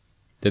Dreamcast.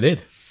 They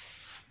did.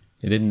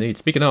 They did indeed.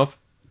 Speaking of,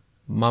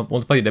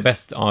 probably the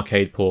best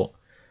arcade port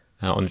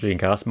out on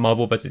Dreamcast,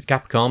 Marvel vs.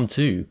 Capcom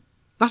 2.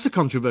 That's a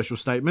controversial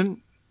statement.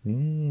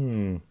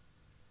 In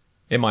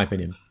my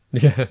opinion.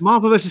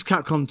 Marvel vs.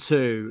 Capcom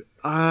 2.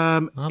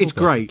 It's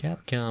great.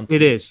 Capcom 2.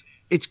 It is.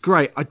 It's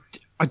great. I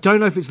don't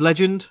know if it's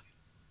legend.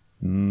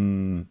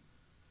 Capcom.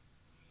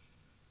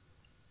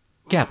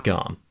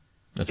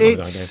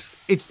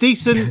 It's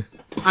decent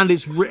and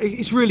it's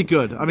really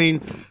good. I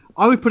mean,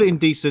 I would put it in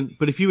decent,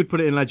 but if you would put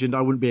it in legend,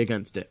 I wouldn't be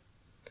against it.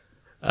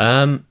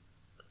 I'm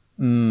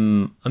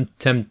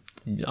tempted.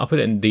 I'll put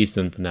it in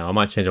decent for now. I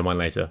might change my mind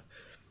later.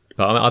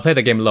 But I played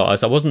that game a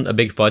lot. I wasn't a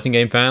big fighting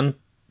game fan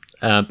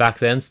back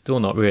then. Still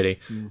not really.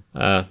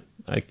 Unless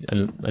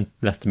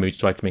the mood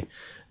strikes me.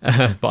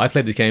 But I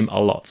played this game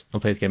a lot. I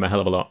played this game a hell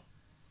of a lot.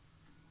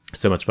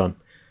 So much fun.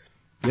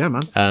 Yeah,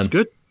 man. It's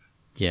good.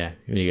 Yeah,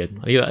 really good.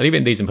 I'll leave it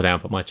in decent for now,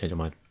 but I might change my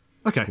mind.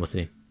 Okay. We'll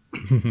see.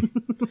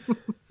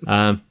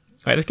 Right,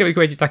 let's go with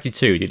Crazy Taxi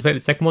 2. Did you play the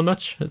second one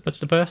much? As much as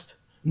the first?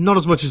 Not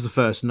as much as the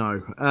first, no.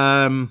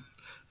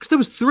 Because there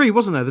was 3,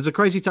 wasn't there? There's a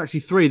Crazy Taxi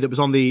 3 that was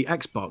on the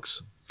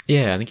Xbox.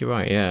 Yeah, I think you're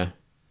right, yeah.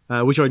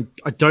 Which I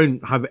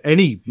don't have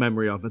any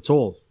memory of at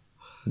all.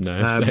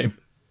 No, same.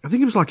 I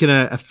think it was like in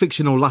a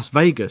fictional Las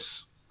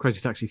Vegas,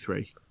 Crazy Taxi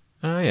 3.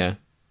 Oh, yeah.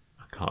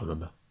 I can't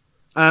remember.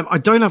 I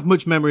don't have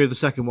much memory of the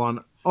second one.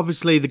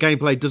 Obviously, the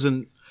gameplay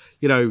doesn't,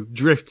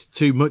 drift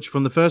too much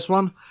from the first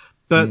one.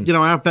 But,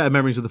 I have better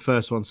memories of the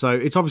first one. So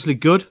it's obviously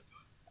good.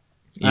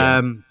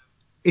 Yeah.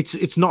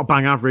 It's not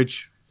bang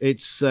average.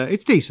 It's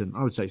decent.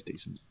 I would say it's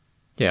decent.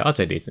 Yeah, I'd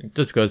say decent.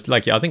 Just because, I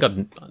think I've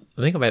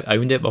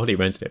owned it, but I've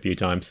rented it a few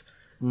times.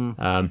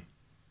 Remember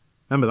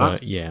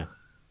that? Yeah,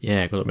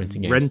 got up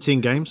renting games.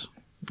 Renting games?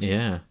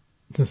 Yeah.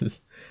 But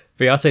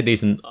yeah, I'd say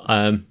decent.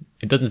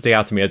 It doesn't stay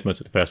out to me as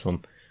much as the first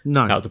one.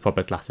 No. That was a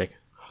proper classic.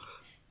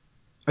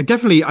 I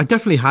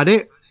definitely had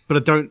it, but I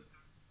don't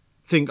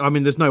think... I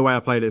mean, there's no way I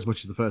played it as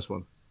much as the first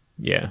one.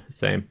 Yeah,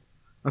 same.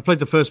 I played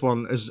the first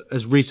one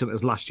as recent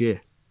as last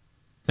year.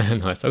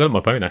 Nice. I got it on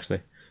my phone,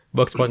 actually.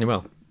 Works quite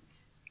well.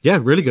 Yeah,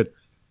 really good.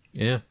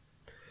 Yeah.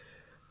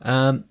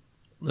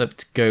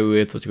 Let's go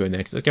with... Let's go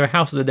next. Let's go with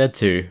House of the Dead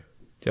 2. Do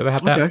you ever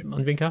have that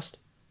on Dreamcast?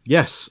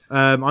 Yes.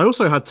 I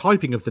also had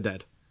Typing of the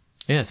Dead.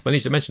 Yes, but I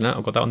need to mention that.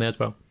 I've got that on there as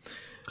well.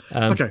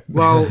 Okay.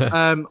 Well,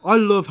 I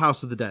love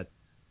House of the Dead.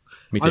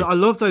 Me too. I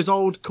love those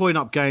old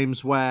coin-op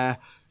games where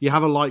you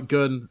have a light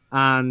gun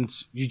and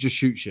you just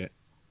shoot shit.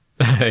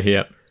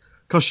 Yep.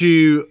 Cost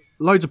you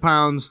loads of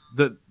pounds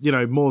that,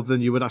 more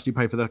than you would actually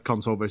pay for the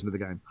console version of the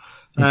game.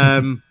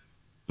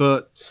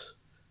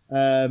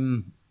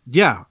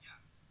 Yeah.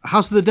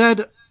 House of the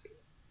Dead,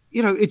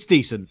 it's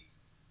decent.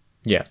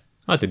 Yeah,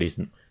 I'd say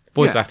decent.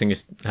 Voice acting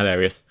is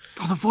hilarious.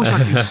 Oh, the voice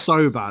acting is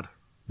so bad.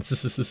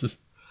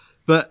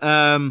 But,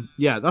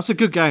 yeah, that's a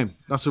good game.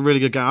 That's a really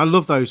good game. I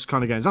love those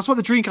kind of games. That's what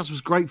the Dreamcast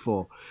was great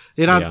for.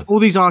 It had all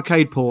these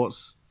arcade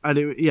ports, and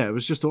it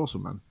was just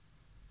awesome, man.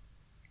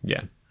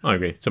 Yeah, I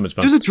agree. So much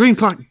fun. Give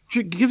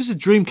us a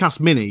Dreamcast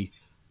Mini,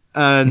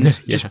 and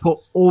just put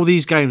all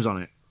these games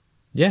on it.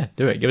 Yeah,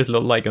 do it. Give us a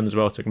little light gun as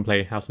well so we can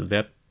play House of the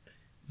Dead.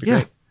 Be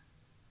Yeah.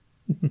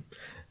 great.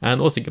 And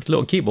also give us a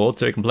little keyboard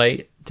so we can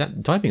play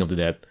Typing of the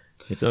Dead.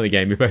 It's another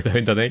game we both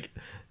owned, I think.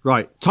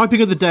 Right.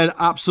 Typing of the Dead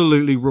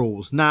absolutely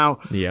rules. Now,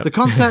 Yep. the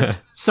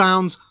concept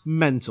sounds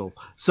mental.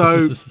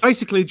 So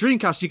basically,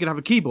 Dreamcast, you could have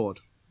a keyboard,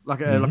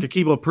 like a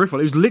keyboard peripheral.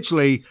 It was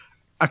literally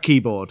a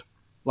keyboard,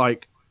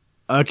 like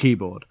a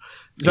keyboard.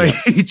 So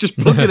you just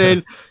plugged it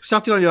in,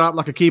 sat it on your lap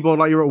like a keyboard,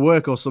 like you're at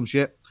work or some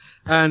shit,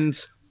 and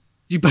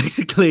you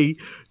basically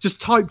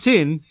just typed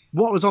in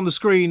what was on the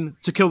screen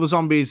to kill the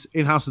zombies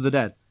in House of the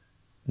Dead.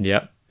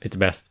 Yep, it's the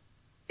best.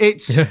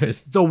 It's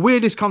the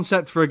weirdest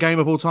concept for a game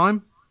of all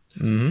time,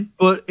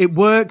 but it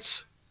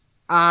worked,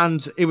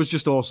 and it was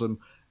just awesome.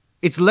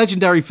 It's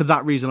legendary for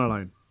that reason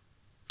alone.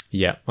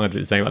 Yeah, I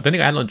did the same. I don't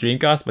think I had it on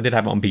Dreamcast, but I did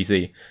have it on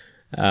PC.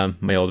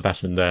 My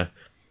old-fashioned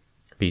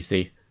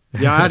PC.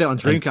 Yeah, I had it on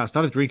Dreamcast.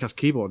 I had a Dreamcast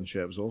keyboard and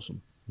shit. It was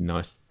awesome.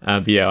 Nice.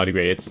 But yeah, I'd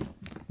agree. It's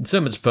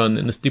so much fun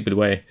in a stupid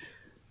way.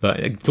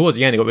 But towards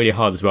the end, it got really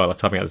hard as well. Like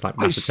typing out this, like,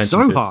 massive It's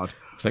sentences. so hard.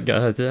 It's like,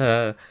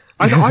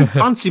 I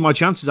fancy my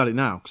chances at it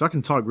now because I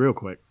can type real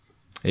quick.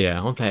 yeah,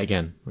 I want to play it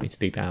again. I need to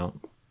dig that out.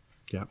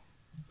 Yeah,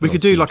 we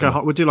could do like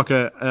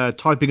a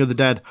Typing of the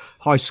Dead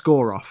high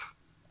score off,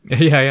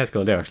 yeah, it's a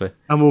good idea, actually.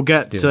 and we'll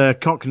get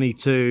Cockney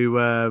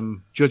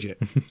to judge it.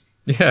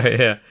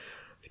 Yeah.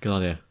 It's a good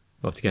idea.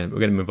 We'll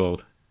get him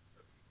involved.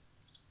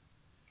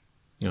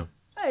 Oh.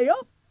 Hey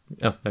up!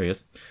 Oh, there he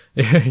is.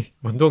 He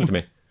wasn't talking to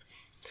me.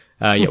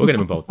 Yeah, we'll get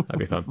him involved. That'd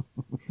be fun.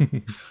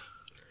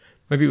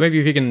 maybe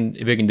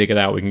if we can dig it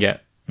out,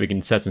 we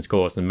can set some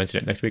scores and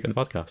mention it next week on the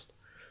podcast.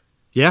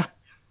 Yeah.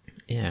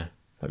 Yeah,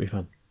 that'd be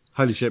fun.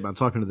 Holy shit, man!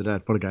 Typing of the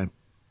Dead, what a game!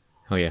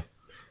 Oh yeah.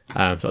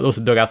 So I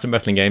also dug out some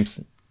wrestling games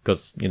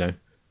because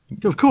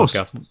Of course,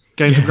 podcast.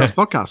 Games and Graps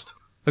podcast.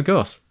 Of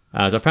course.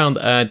 So I found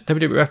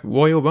WWF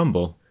Royal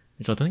Rumble,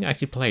 which I don't think I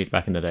actually played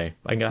back in the day.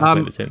 But I think I have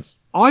played it since.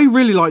 I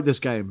really like this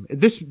game.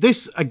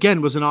 This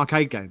again was an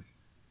arcade game.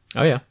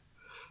 Oh yeah.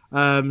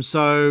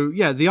 So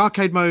yeah, the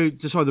arcade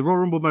mode. Sorry, the Royal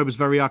Rumble mode was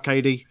very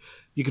arcadey.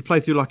 You could play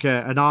through like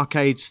an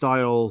arcade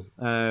style,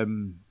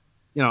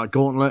 like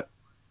gauntlet,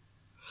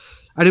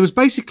 and it was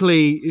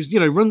basically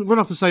run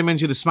off the same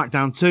engine as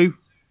SmackDown 2.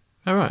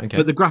 All right. Okay.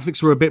 But the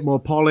graphics were a bit more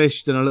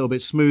polished and a little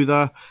bit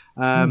smoother.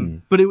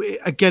 But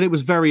it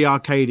was very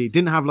arcadey. It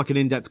didn't have like an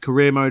in-depth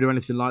career mode or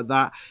anything like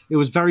that. It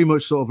was very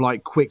much sort of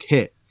like quick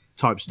hit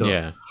type stuff.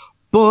 Yeah.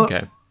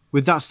 But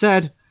with that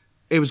said,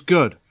 it was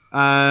good.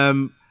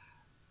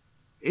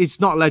 It's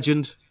not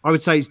legend. I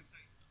would say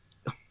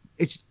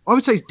it's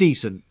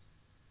decent.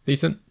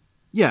 Decent.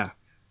 Yeah.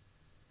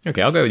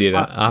 Okay, I'll go with you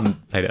then. I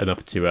haven't played it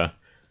enough to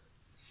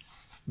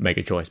make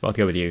a choice, but I'll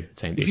go with you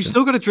saying decent. If you've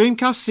still got a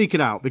Dreamcast, seek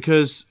it out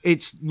because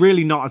it's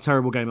really not a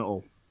terrible game at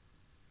all.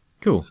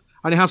 Cool.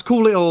 And it has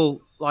cool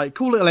little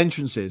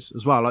entrances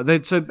as well. Like they're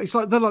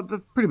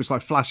pretty much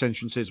like flash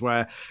entrances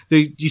where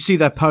you see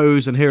their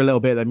pose and hear a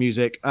little bit of their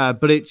music.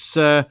 But it's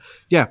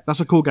that's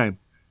a cool game.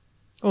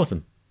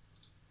 Awesome.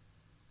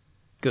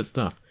 Good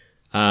stuff.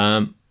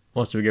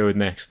 What should we go with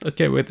next? Let's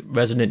go with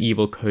Resident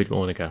Evil Code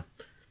Veronica,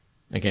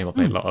 a game I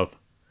played a lot of.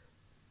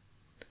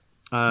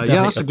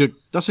 That's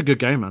a good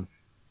game, man.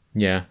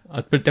 Yeah,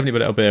 I'd definitely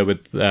put it up there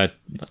with 2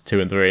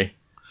 and 3.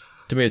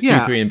 To me, 2,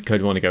 3, and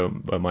Code Veronica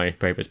were my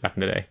favourites back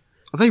in the day.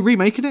 Are they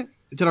remaking it?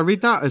 Did I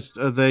read that?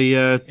 Are they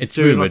it's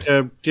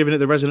rumoured. Giving it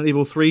the Resident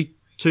Evil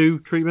 2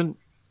 treatment?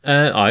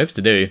 I hope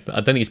to do, but I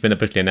don't think it's been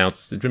officially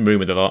announced. It's been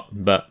rumoured a lot,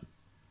 but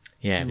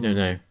yeah, we don't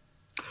know.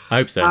 I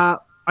hope so.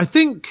 I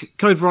think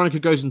Code Veronica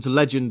goes into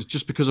legend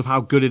just because of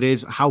how good it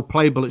is, how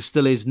playable it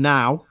still is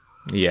now.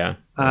 Yeah.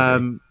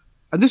 And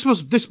this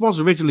was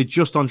originally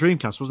just on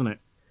Dreamcast, wasn't it?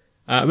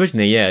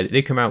 Originally, yeah.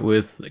 They come out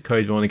with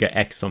Code Veronica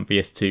X on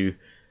PS2.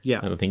 Yeah.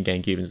 And I think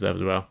GameCube and stuff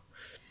as well.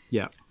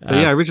 Yeah. But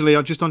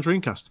originally just on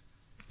Dreamcast.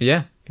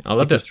 Yeah. I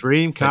loved it.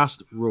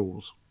 Dreamcast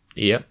rules.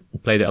 Yep.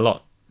 Played it a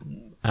lot.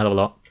 A hell of a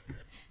lot.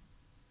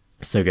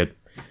 So good.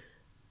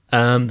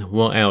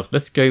 What else?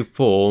 Let's go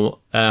for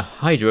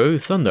Hydro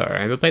Thunder.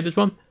 Have you played this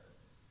one?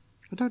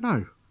 I don't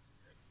know.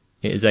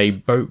 It is a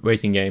boat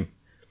racing game.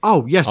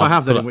 Oh, yes, I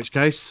have that, in which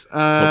case.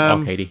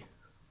 Arcadey.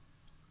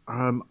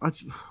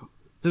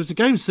 There was a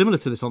game similar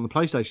to this on the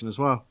PlayStation as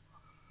well.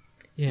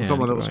 Yeah. I forgot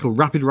what that was called.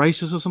 Rapid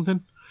Racers or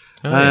something.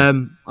 Oh, yeah.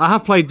 I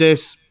have played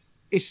this.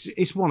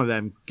 It's one of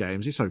them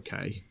games. It's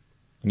okay.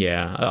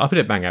 Yeah, I put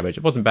it bang average.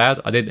 It wasn't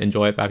bad. I did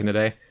enjoy it back in the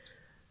day.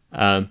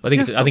 I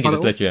think it's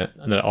just literally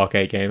another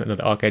arcade game,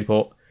 another arcade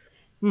port.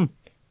 So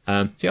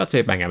yeah, I'd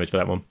say bang average for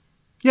that one.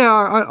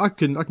 Yeah, I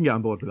can get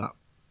on board with that.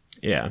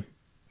 Yeah.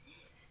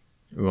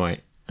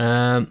 Right.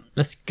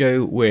 Let's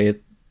go with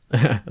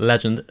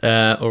legend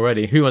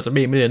already. Who Wants to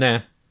Be a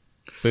Millionaire?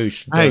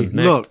 Boosh. Hey, next.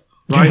 look,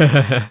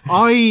 right?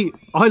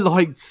 I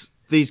liked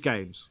these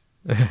games.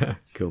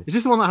 Cool. Is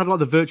this the one that had like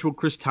the virtual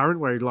Chris Tarrant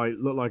where he like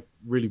looked like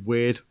really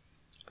weird?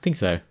 I think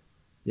so.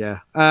 Yeah.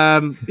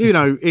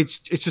 It's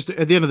just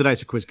at the end of the day,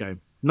 it's a quiz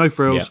game. No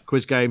frills,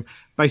 quiz game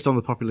based on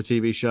the popular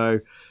TV show.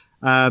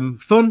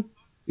 Fun.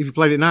 If you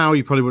played it now,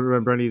 you probably wouldn't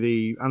remember any of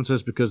the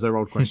answers because they're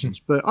old questions.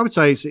 But I would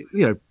say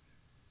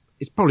it's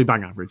it's probably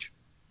bang average.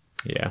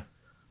 Yeah,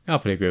 I'll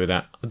probably agree with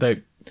that.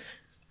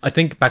 I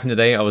think back in the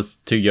day I was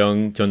too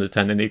young to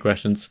understand any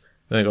questions.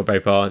 I didn't go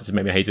very far. It just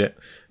made me hate it.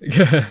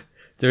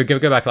 So we go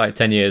back like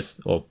 10 years,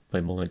 or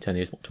maybe more than 10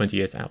 years, 20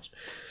 years out.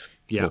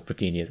 Yeah. Or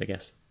 15 years, I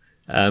guess.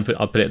 I'll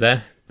put it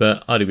there,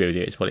 but I'd agree with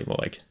you. It's probably more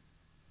like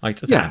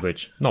it's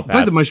average. Not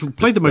bad.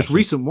 Played the most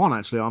recent one,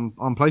 actually,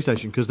 on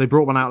PlayStation, because they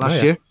brought one out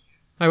last year.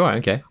 Oh, right,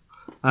 okay.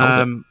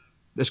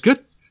 It's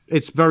good.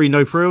 It's very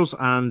no frills,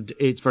 and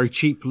it's very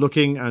cheap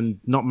looking and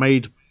not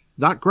made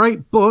that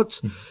great,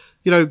 but,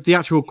 the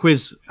actual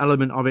quiz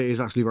element of it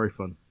is actually very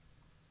fun.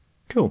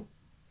 Cool.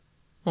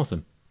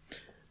 Awesome.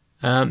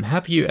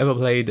 Have you ever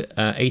played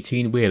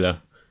 18 Wheeler?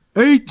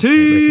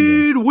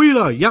 18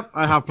 Wheeler. Yep,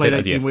 I have played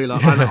 18 Wheeler,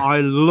 and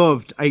I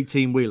loved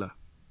 18 Wheeler.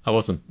 Oh,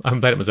 awesome. I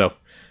haven't played it myself.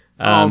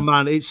 Oh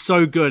man, it's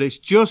so good. It's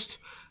just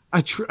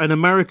an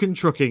American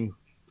trucking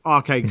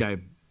arcade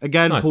game.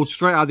 Again, Nice. Pulled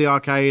straight out of the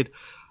arcade.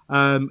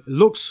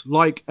 Looks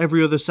like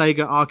every other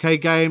Sega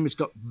arcade game. It's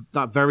got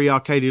that very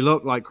arcadey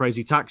look, like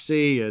Crazy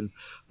Taxi and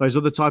those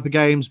other type of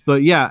games.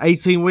 But yeah,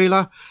 18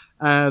 Wheeler.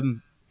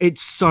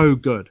 It's so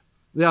good.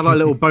 They have like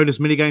little bonus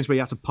mini games where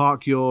you have to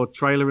park your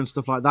trailer and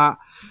stuff like that.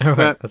 All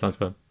right, that sounds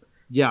fun.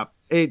 Yeah,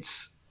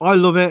 I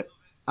love it,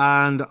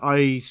 and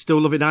I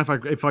still love it now.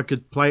 If I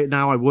could play it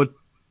now, I would,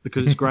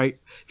 because it's great.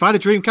 If I had a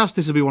Dreamcast,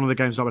 this would be one of the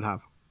games I would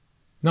have.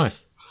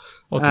 Nice.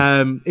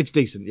 Awesome. It's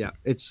decent, yeah.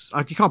 You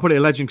can't put it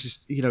in Legend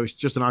because it's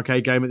just an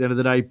arcade game at the end of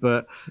the day.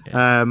 But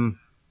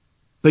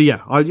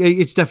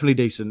it's definitely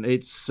decent.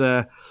 It's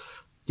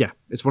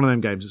it's one of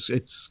them games.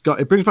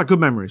 It brings back good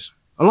memories.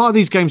 A lot of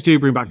these games do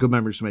bring back good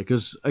memories for me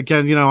because,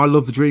 again, I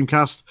love the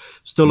Dreamcast.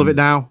 Still love it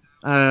now.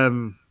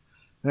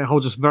 It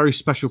holds a very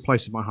special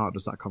place in my heart,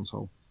 does that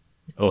console.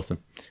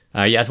 Awesome.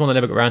 It's one I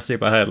never got around to,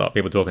 but I heard a lot of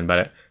people talking about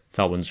it,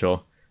 so I wasn't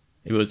sure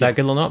if it was that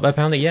good or not. But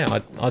apparently, yeah,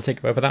 I'll take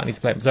it over that. I need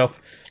to play it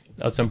myself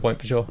at some point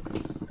for sure.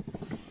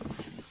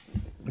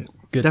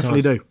 Good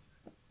Definitely times. do.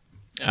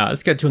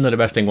 Let's get to another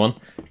interesting one.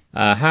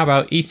 How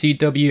about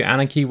ECW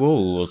Anarchy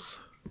Rules?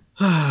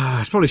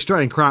 It's probably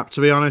straight in crap,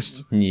 to be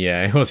honest.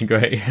 Yeah, it wasn't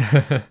great.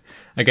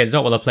 Again, it's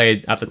not what I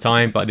played at the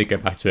time, but I did go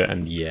back to it,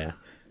 and yeah.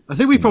 I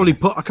think we probably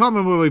I can't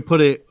remember where we put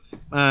it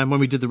when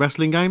we did the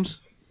wrestling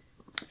games.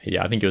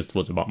 Yeah, I think it was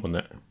towards the bottom,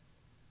 wasn't it?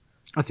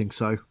 I think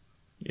so.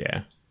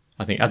 Yeah.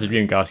 I think as a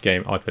Dreamcast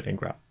game, I'd put it in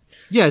crap.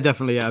 Yeah,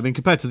 definitely, yeah. I mean,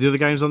 compared to the other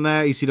games on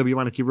there, ECW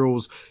Anarchy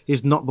Rules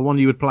is not the one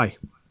you would play.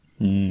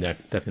 No,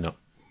 definitely not.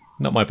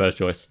 Not my first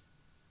choice.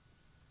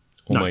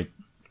 Or my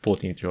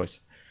 14th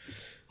choice.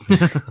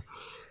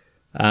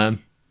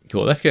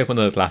 Cool, let's go for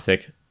another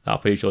classic. I'm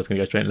pretty sure it's going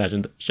to go straight in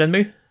Legend.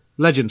 Shenmue?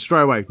 Legend,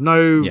 straight away.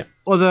 No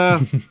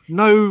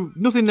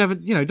nothing, never,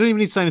 don't even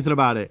need to say anything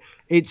about it.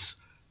 It's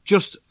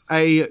just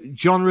a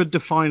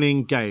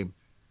genre-defining game.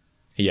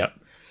 Yeah.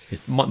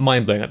 It's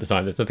mind-blowing at the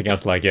time. There's nothing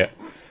else like it.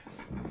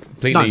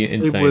 Completely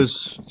insane. It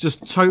was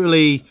just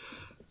totally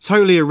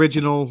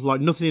original,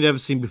 like nothing you'd ever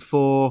seen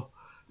before.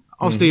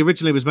 Obviously,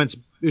 originally it was meant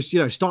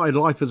to, started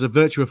life as a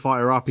Virtua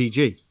Fighter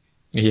RPG.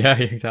 Yeah,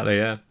 exactly,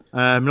 yeah.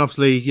 And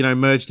obviously,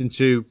 merged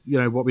into,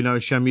 what we know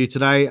as Shenmue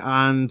today.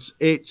 And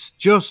it's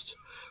just,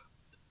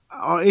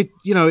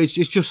 it's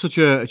just such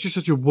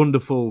a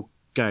wonderful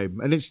game.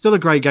 And it's still a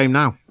great game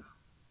now.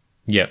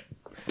 Yeah.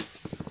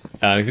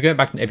 If you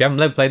haven't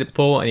ever played it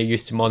before and you're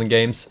used to modern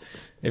games,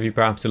 if you're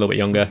perhaps a little bit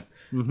younger,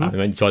 and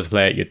when you try to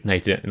play it, you'd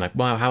hate it. And like,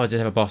 wow, how is this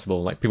ever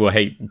possible? Like, people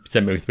hate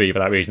Shenmue 3 for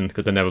that reason,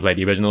 because they never played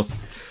the originals.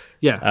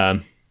 Yeah.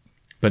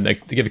 But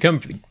if you come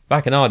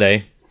back in our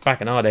day,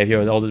 if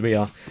you're as old as we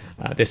are,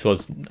 this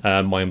was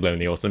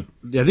mind-blowingly awesome.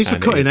 Yeah, these were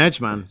cutting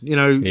edge, man.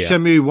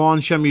 Shenmue 1,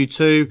 Shenmue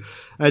 2,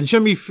 and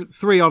Shenmue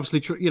 3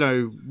 obviously,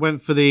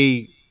 went for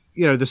the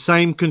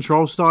same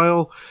control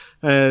style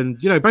and,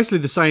 basically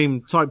the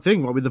same type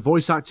thing, like with the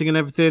voice acting and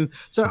everything.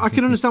 So I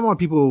can understand why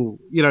people,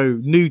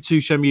 new to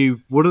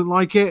Shenmue wouldn't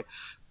like it,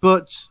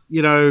 but,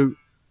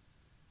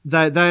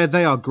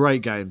 they are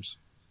great games.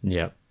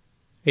 Yeah.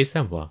 It's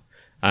simple.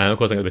 And of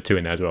course, I'm going to put 2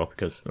 in there as well,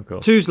 because, of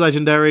course. 2's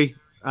legendary.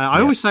 I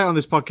always say it on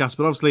this podcast,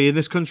 but obviously in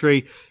this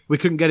country, we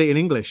couldn't get it in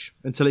English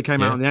until it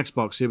came out on the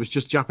Xbox. It was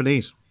just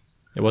Japanese.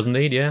 It was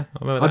indeed, yeah.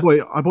 I remember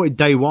that. I bought it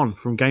day one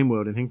from Game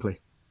World in Hinckley.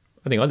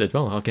 I think I did as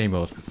well. Our Game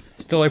World.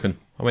 Still open.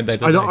 I went there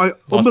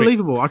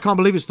unbelievable. Week. I can't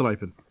believe it's still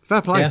open.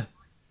 Fair play. Yeah.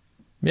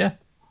 Yeah.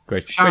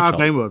 Great. Shout great out shop.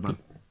 Game World, man.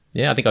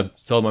 Yeah, I think I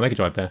sold my Mega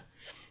Drive there.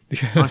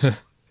 Nice.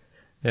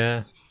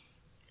 Yeah.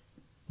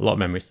 A lot of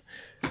memories.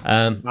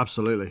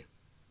 Absolutely.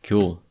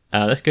 Cool.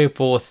 Let's go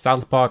for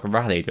South Park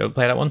Rally. Do you ever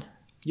play that one?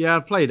 Yeah,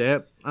 I've played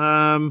it.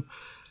 Yeah.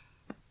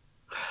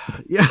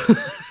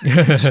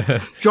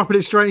 Dropping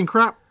it straight in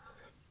crap.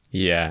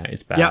 Yeah,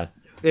 it's bad.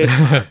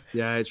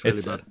 Yeah, it's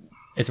really bad.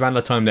 It's around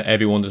the time that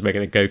everyone was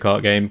making a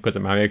go-kart game because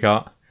of Mario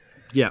Kart.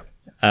 Yeah.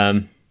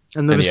 And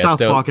there was South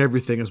Park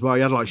everything as well.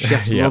 You had like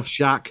Chef's Love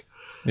Shack,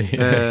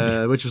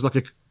 which was like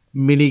a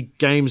mini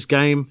games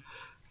game.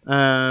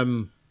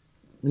 And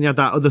you had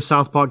that other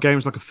South Park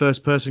game, like a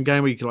first-person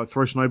game where you could like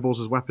throw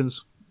snowballs as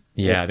weapons.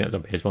 Yeah, I think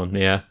that was his one.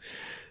 Yeah.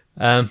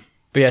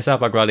 But yeah, South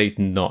Park Rally is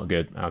not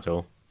good at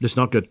all. It's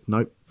not good.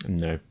 Nope.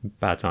 No,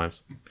 bad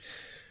times.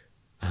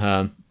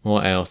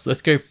 What else?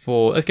 Let's go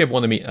for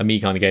one a me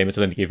kind of game. I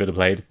don't think you've ever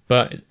played,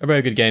 but a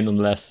very good game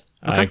nonetheless.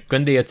 Okay.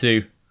 Grandia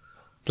 2,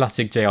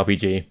 classic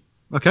JRPG.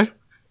 Okay.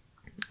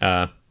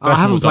 I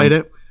haven't played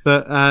it,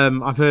 but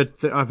I've heard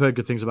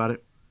good things about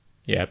it.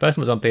 Yeah, first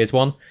one was on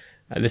PS1.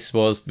 This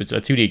was a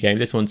 2D game.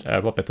 This one's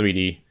a proper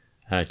 3D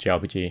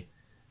JRPG,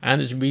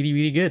 and it's really,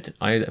 really good.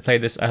 I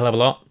played this a hell of a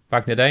lot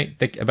back in the day.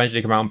 They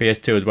eventually came out on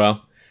PS2 as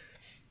well.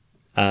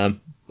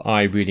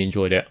 I really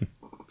enjoyed it.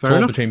 Fair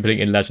enough. Between putting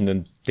it in Legend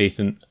and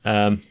Decent.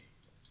 I'll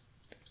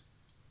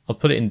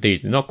put it in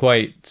Decent. Not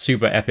quite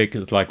super epic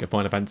as like a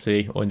Final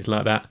Fantasy or anything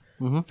like that.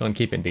 Mm-hmm. So I'm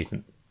keep it in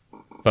Decent.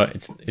 But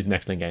it's an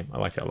excellent game. I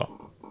like it a lot.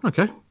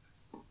 Okay.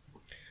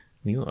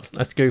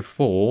 Let's go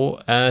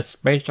for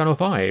Space Channel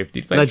 5.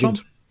 Did you play Legend.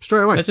 this one?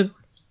 Straight away. Legend.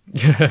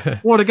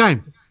 What a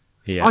game.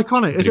 Yeah.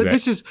 Iconic.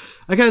 This is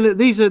again.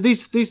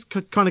 These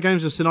kind of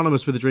games are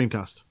synonymous with the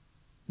Dreamcast.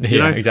 You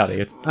know?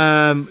 Exactly.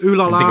 Ooh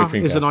La La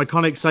is an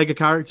iconic Sega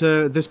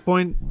character at this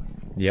point.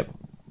 Yep.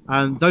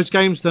 And those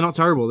games, they're not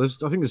terrible. I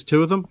think there's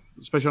 2 of them,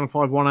 Space Channel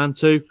 5, 1 and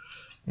 2.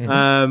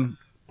 Mm-hmm.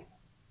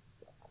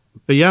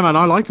 But yeah, man,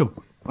 I like them.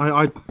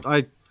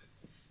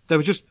 They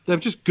were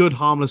just good,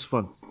 harmless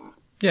fun.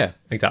 Yeah,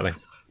 exactly.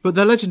 But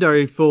they're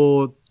legendary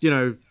for,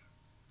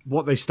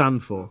 what they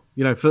stand for.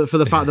 For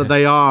the fact that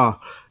they are,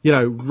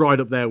 right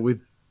up there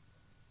with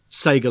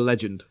Sega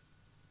legend.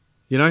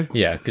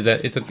 Yeah, because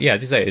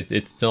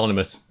it's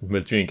synonymous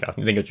with Dreamcast.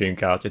 You think of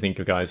Dreamcast, you think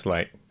of guys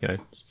like Ooh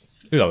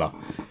La La.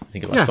 You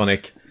think of like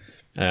Sonic,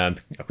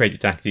 Crazy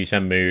Taxi,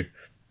 Shenmue,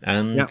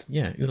 and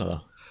Ooh La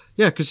La.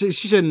 Yeah, because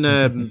she's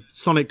in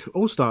Sonic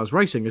All Stars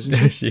Racing,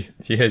 isn't she?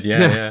 she is,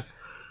 yeah.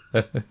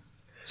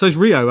 So is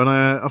Rio on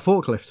a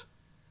forklift.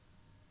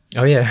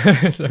 Oh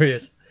yeah, so he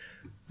is.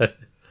 That's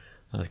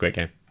a great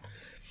game.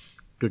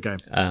 Good game.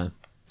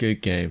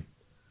 Good game.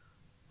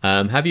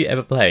 Have you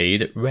ever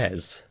played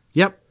Rez?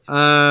 Yep.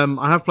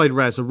 I have played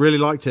Rez. I really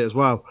liked it as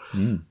well.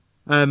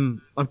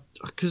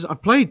 Because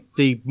I've played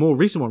the more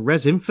recent one,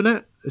 Rez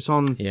Infinite. It's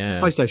on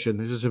PlayStation.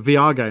 It's a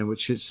VR game,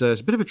 which it's a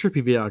bit of a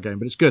trippy VR game,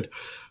 but it's good.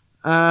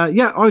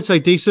 I would say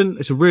decent.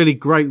 It's a really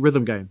great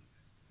rhythm game.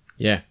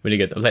 Yeah, really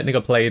good. I think I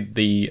played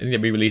I think they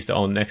re-released it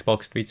on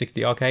Xbox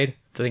 360 Arcade.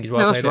 I think is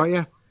where I played right, it.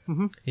 Yeah.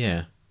 Mm-hmm.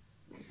 Yeah,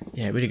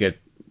 really good.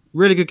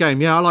 Really good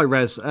game. Yeah, I like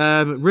Rez.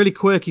 Really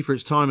quirky for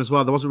its time as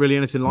well. There wasn't really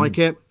anything like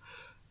it.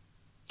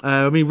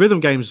 Rhythm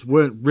games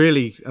weren't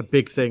really a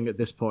big thing at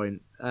this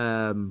point.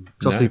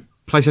 Obviously,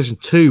 PlayStation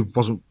 2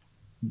 wasn't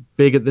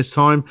big at this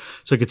time,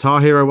 so Guitar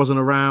Hero wasn't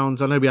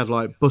around. I know we had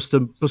like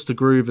Buster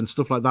Groove and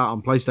stuff like that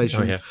on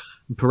PlayStation. Oh, yeah.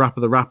 And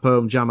Parappa the Rapper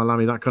and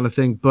Jamalami, that kind of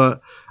thing.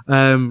 But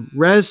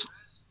Rez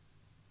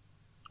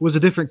was a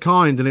different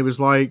kind, and it was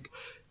like,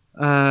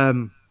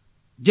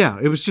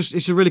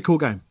 it's a really cool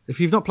game. If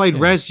you've not played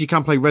Rez, you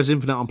can play Rez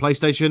Infinite on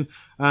PlayStation,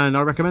 and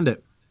I recommend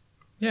it.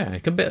 Yeah,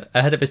 it's a bit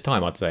ahead of its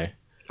time, I'd say.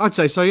 I'd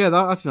say so, yeah.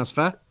 I think that's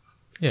fair.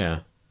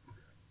 Yeah.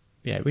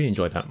 Yeah, really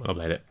enjoyed that when I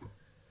played it.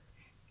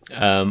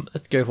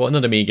 Let's go for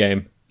another me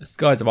game.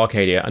 Skies of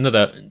Arcadia,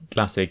 another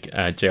classic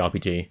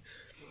JRPG.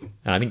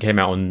 I think it came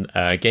out on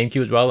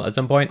GameCube as well at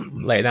some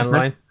point, later down the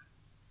line.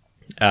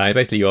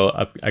 Basically, you're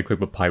a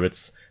group of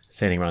pirates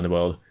sailing around the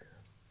world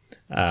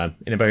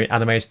in a very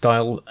anime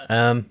style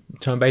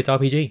turn-based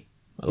RPG.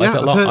 I like it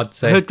a lot, I'd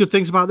say. I heard good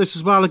things about this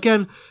as well.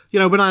 Again,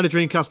 when I had a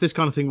Dreamcast, this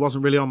kind of thing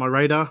wasn't really on my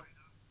radar.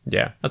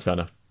 Yeah, that's fair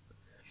enough.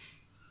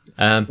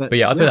 But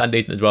yeah, I put that in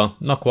decent as well.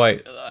 Not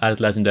quite as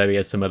legendary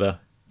as some other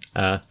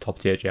top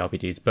tier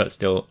JRPGs, but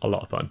still a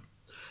lot of fun.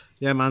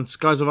 Yeah, man.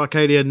 Skies of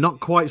Arcadia, not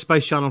quite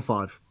Space Channel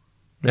 5.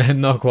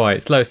 Not quite.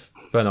 It's close,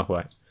 but not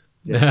quite.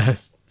 Yeah.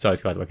 Sorry,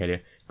 Skies of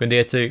Arcadia.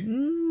 Grandia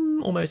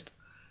 2, almost.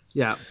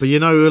 Yeah, but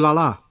Ooh La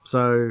La,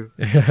 so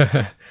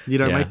you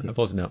don't make it.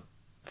 Unfortunately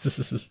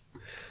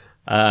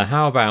not.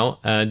 How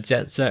about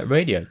Jet Set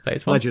Radio? Play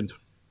this one?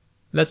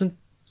 Legend?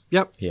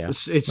 Yep. Yeah.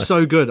 It's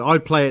so good.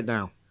 I'd play it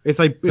now. If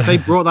they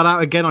brought that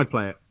out again, I'd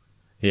play it.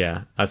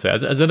 Yeah, that's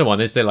it. As another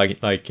one, is there like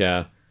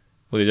the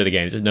other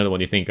games? There's another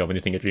one you think of when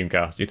you think of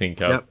Dreamcast. You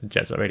think of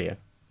Jet Set Radio.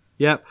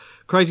 Yep.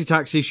 Crazy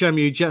Taxi,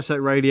 Shenmue, Jet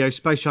Set Radio,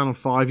 Space Channel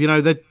 5.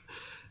 The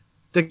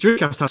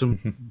Dreamcast has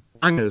some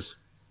bangers.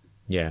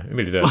 Yeah, it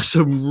really does. Like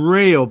some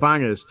real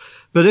bangers.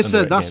 But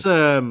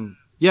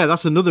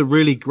that's another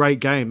really great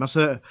game.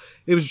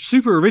 It was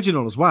super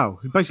original as well.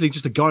 Basically,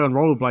 just a guy on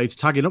rollerblades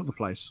tagging up the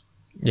place.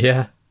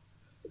 Yeah.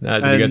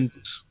 That's really good.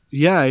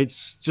 Yeah,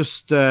 it's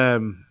just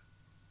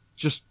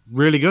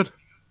really good.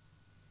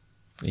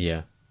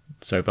 Yeah,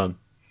 so fun.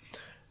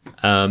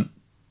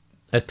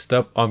 Next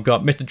up, I've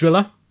got Mr.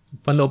 Driller.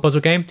 Fun little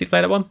puzzle game. Did you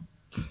play that one?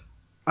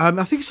 I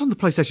think it's on the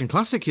PlayStation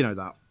Classic,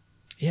 that.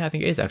 Yeah, I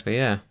think it is actually,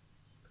 yeah.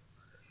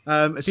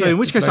 In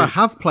which case I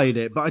have played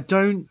it, but I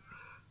don't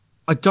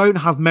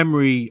have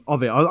memory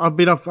of it. I've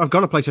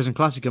got a PlayStation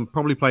Classic and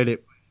probably played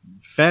it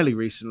fairly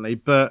recently,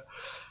 but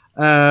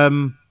I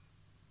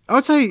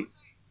would say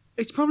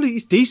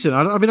it's decent.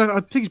 I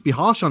think it'd be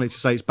harsh on it to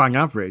say it's bang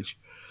average.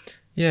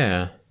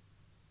 Yeah.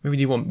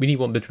 Maybe we need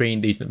one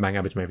between decent and bang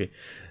average, maybe.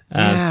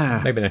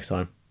 Maybe next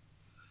time.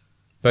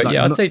 But Like,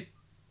 yeah, I'd say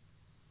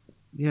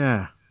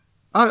yeah.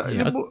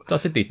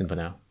 that's a decent for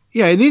now.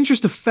 Yeah, in the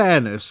interest of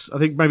fairness, I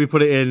think maybe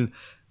put it in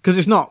because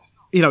it's not,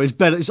 it's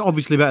better. It's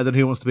obviously better than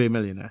Who Wants to Be a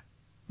Millionaire.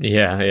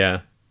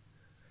 Yeah.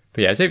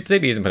 But yeah, say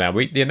decent for now.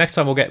 The next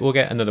time we'll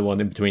get another one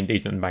in between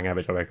decent and bang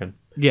average, I reckon.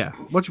 Yeah.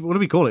 What do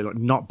we call it? Like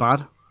not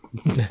bad.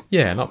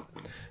 Yeah, not.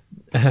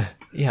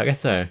 Yeah, I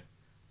guess so.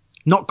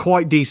 Not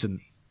quite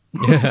decent.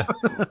 Yeah.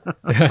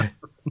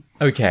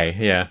 Okay.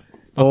 Yeah.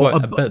 Or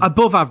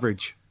above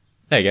average.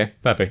 There you go.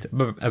 Perfect.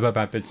 Above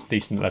average,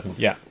 decent, legend.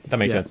 Yeah, that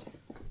makes sense.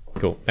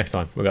 Cool. Next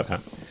time we'll get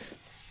that.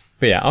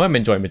 But yeah, I remember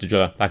enjoying Mr.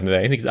 Driller back in the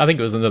day. I think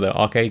it was another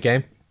arcade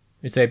game.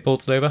 You'd say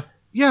ported over.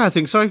 Yeah, I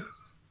think so.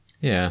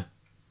 Yeah.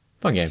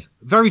 Fun game.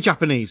 Very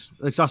Japanese.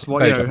 That's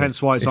what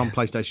hence why it's on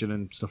PlayStation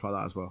and stuff like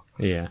that as well.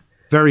 Yeah.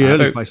 Very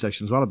early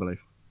PlayStation as well, I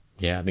believe.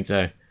 Yeah, I think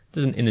so.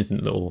 There's an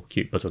innocent little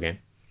cute puzzle game.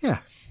 Yeah.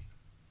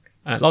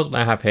 Last one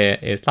I have here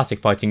is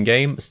classic fighting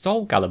game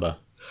Soul Calibur.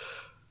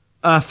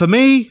 For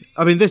me,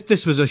 I mean,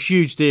 this was a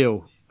huge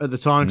deal at the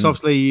time because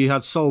obviously you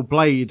had Soul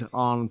Blade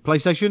on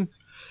PlayStation.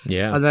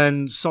 Yeah. And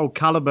then Soul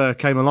Calibur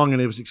came along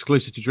and it was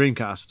exclusive to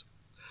Dreamcast.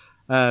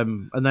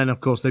 And then, of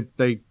course,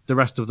 the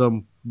rest of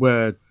them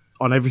were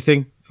on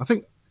everything. I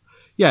think,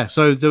 yeah.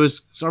 So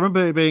I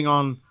remember it being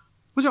on.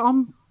 Was it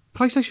on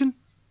PlayStation?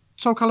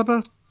 Soul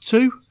Calibur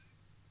 2?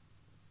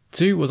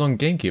 2 was on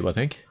GameCube, I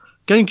think.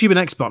 GameCube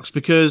and Xbox,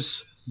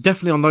 because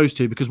definitely on those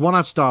two, because one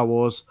had Star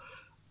Wars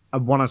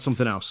and one had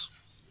something else.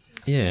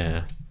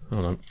 Yeah.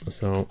 Hold on.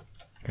 So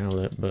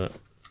Calibur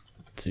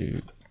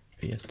 2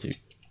 PS2.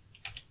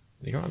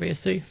 You got a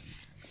PS2?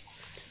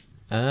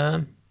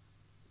 Oh,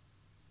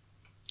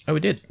 we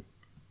did.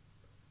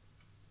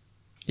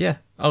 Yeah.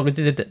 Oh, we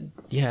did.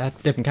 Yeah,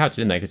 different characters,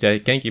 didn't they?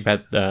 Because GameCube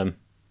had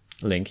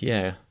Link.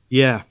 Yeah.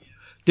 Yeah.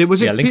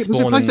 Was it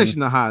PlayStation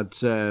and... that had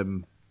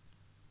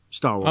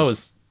Star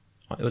Wars?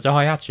 Oh, it was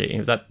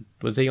Hayachi.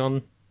 Was he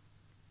on?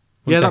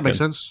 Yeah, that makes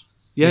sense.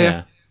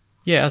 Yeah.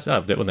 Yeah,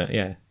 that's it, wasn't it?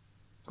 Yeah.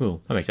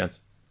 Cool. That makes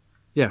sense.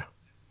 Yeah.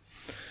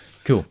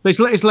 Cool. But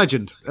it's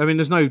legend. I mean,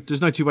 there's no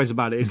two ways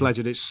about it. It's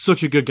legend. It's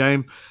such a good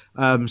game.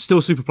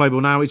 Still super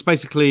playable now. It's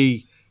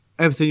basically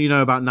everything you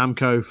know about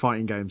Namco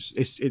fighting games.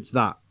 It's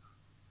that.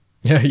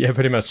 Yeah,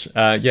 pretty much.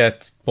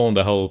 It spawned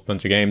a whole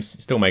bunch of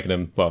games. Still making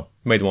them. Well,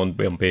 made one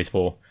on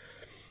PS4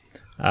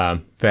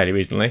 fairly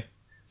recently.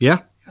 Yeah.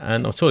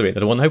 And I'm sure there'll be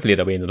another one. Hopefully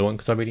there'll be another one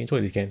because I really enjoy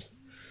these games.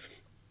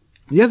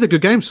 Yeah, they're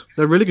good games.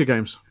 They're really good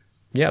games.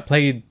 Yeah, I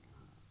played.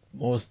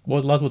 What was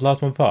the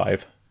last one?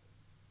 5?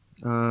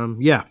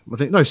 Yeah, I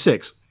think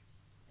 6.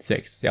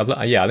 6.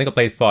 Yeah, I think I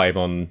played 5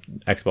 on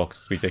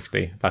Xbox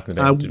 360 back in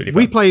the day. Which was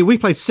really we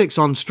played 6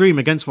 on stream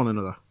against one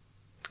another.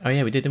 Oh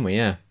yeah, we did, didn't we?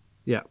 Yeah.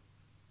 Yeah.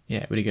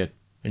 Yeah, really good.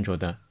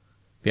 Enjoyed that.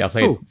 But yeah, I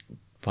played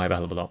 5 a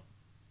hell of a lot.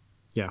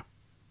 Yeah.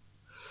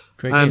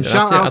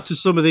 Shout out to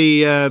some of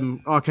the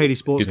arcade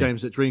sports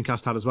games that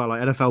Dreamcast had as well,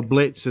 like NFL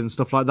Blitz and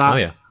stuff like that. Oh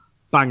yeah.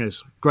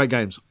 Bangers. Great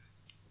games.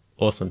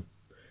 Awesome.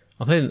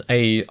 I played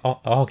a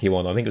hockey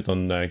one. I think it was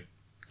on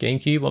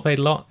GameCube. I played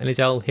a lot.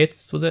 NHL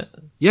Hits, was it?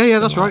 Yeah,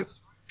 that's right.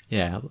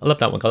 Yeah, I love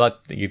that one. I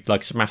like that you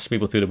smash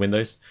people through the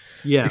windows.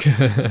 Yeah.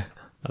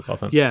 That's quite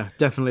fun. Yeah,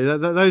 definitely.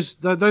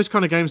 Those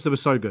kind of games, they were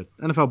so good.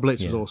 NFL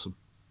Blitz was awesome.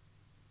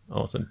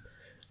 Awesome.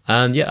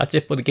 And yeah, that's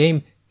it for the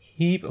Game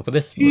Heap for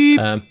this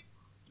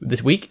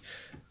this week.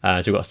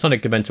 So we've got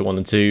Sonic Adventure 1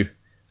 and 2,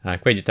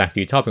 Crazy Attack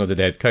 2, Typing of the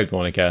Dead, Code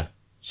Veronica,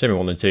 Shimmy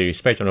 1 and 2,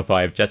 Space Channel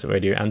 5, Jet Set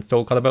Radio, and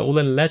Soul Calibur all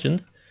in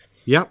Legend.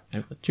 Yep.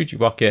 Choo Choo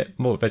Rocket,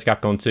 Mortal vs.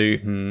 Capcom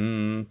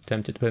 2.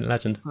 Tempted to put it in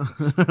Legend.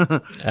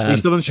 Are you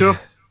still unsure?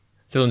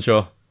 Still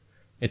unsure.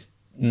 It's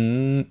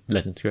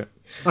Legend, screw it.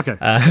 Okay.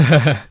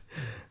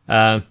 We've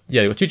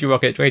got Choo Choo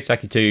Rocket, Crazy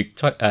Attack 2,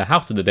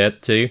 House of the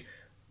Dead 2,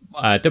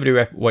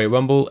 WWF Royal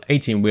Rumble,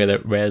 18-Wheeler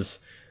Res,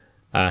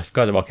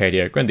 Skies of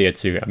Arcadia, Grenadier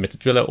 2, and Mr.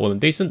 Driller all in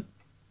Decent.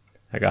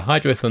 I got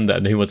Hydro Thunder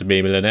and Who Wants to Be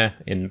a Millionaire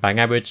in Bang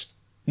Average,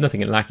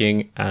 Nothing in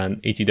Lacking,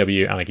 and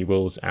ETW, Anarchy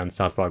Rules, and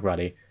South Park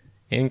Rally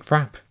in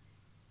Crap.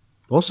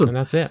 Awesome. And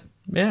that's it.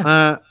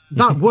 Yeah.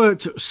 That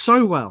worked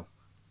so well.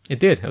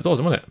 It did. It was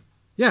awesome, wasn't it?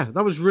 Yeah,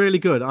 that was really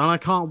good. And I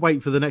can't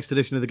wait for the next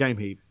edition of the Game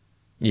Heap.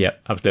 Yeah,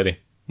 absolutely.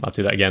 I'll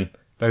do that again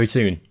very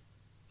soon.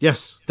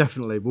 Yes,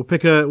 definitely. We'll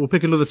pick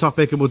another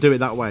topic and we'll do it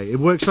that way. It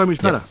works so much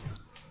better. Yes,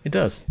 it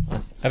does.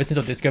 Ever since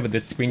I've discovered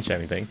this screen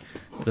sharing thing,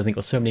 I think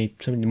there's so many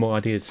more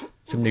ideas,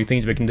 some new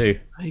things we can do.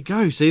 There you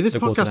go. See, this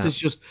podcast is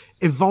just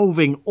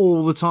evolving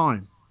all the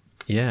time.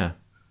 Yeah.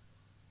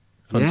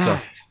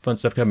 Fun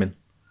stuff coming.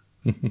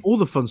 All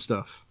the fun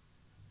stuff.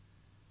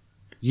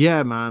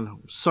 Yeah, man.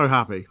 I'm so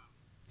happy.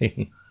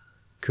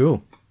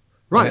 Cool.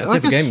 Right. That's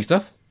it for gaming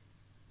stuff.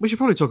 We should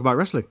probably talk about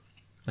wrestling.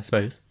 I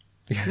suppose.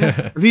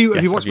 Yeah. Have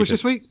you watched much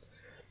this week?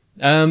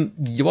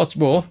 You watched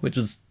Raw, which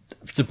was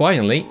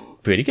surprisingly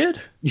pretty good.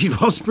 It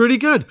was pretty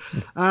good.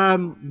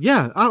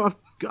 Yeah.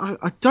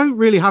 I don't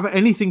really have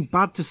anything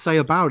bad to say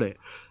about it.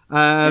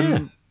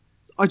 I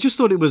just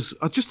thought it was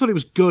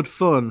good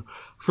fun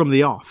from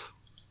the off.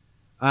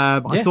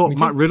 I thought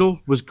Matt Riddle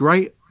was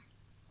great.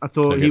 I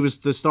thought he was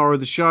the star of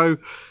the show.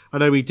 I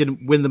know he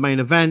didn't win the main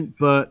event,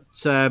 but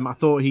I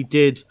thought he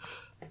did.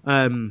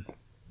 I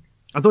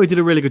thought he did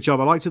a really good job.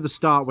 I liked at the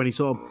start when he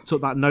sort of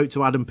took that note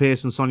to Adam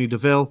Pearce and Sonya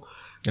Deville.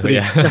 But he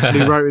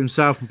definitely wrote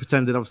himself and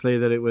pretended, obviously,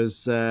 that it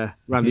was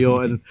Randy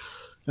Orton.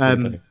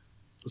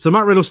 So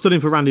Matt Riddle stood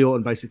in for Randy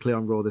Orton, basically,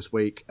 on Raw this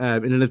week in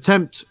an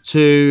attempt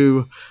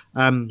to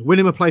win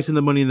him a place in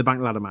the Money in the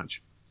Bank ladder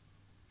match.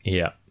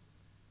 Yeah.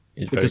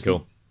 It's very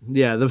cool.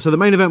 So the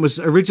main event was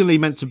originally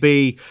meant to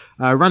be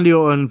Randy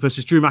Orton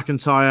versus Drew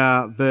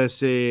McIntyre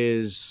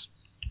versus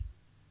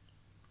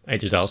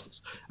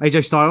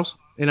AJ Styles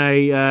in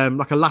a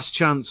like a last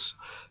chance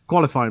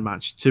qualifying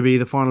match to be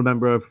the final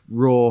member of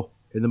Raw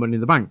in the Money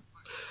in the Bank.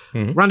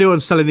 Randy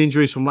Orton's selling the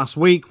injuries from last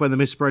week when the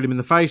Miz sprayed him in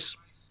the face.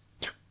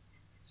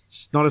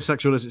 It's not as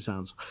sexual as it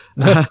sounds.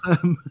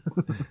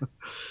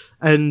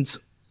 And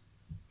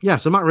yeah,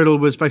 so Matt Riddle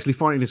was basically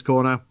fighting his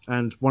corner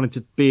and wanted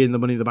to be in the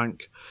Money in the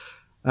Bank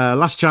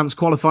last chance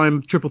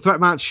qualifying triple threat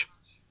match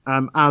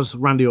as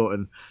Randy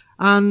Orton.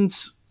 And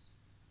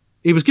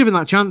he was given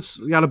that chance.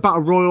 He had a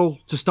Battle Royal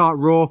to start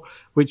Raw,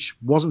 which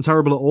wasn't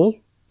terrible at all.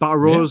 Battle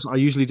Royals I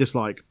usually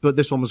dislike, but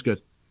this one was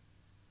good.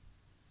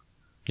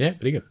 Yeah,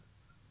 pretty good.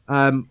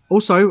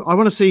 Also, I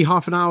want to see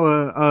half an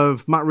hour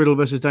of Matt Riddle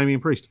versus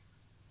Damian Priest.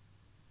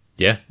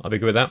 Yeah, I'll be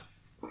good with that.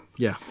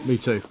 Yeah, me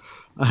too.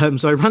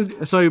 So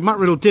Matt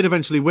Riddle did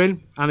eventually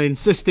win and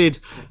insisted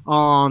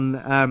on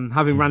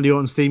having Randy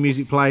Orton's theme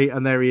music play,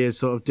 and there he is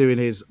sort of doing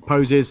his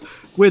poses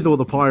with all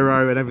the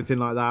pyro and everything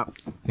like that.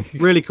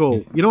 Really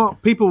cool. You know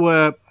what? People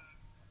were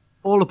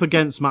all up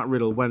against Matt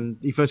Riddle when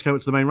he first came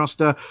up to the main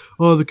roster.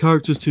 Oh, the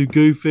character's too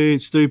goofy,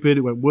 it's stupid,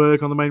 it won't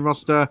work on the main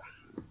roster.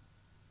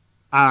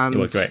 And it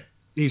was great.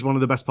 He's one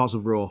of the best parts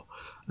of Raw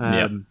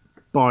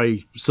by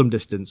some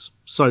distance.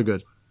 So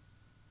good.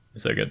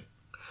 So good.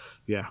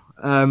 Yeah.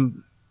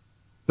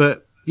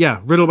 But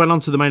yeah, Riddle went on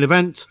to the main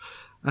event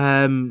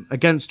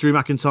against Drew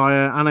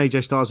McIntyre and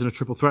AJ Styles in a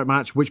triple threat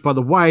match, which, by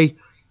the way,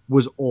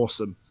 was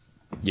awesome.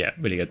 Yeah,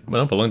 really good.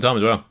 Went on for a long time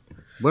as well.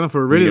 Went on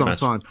for a really long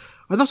time.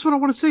 And that's what I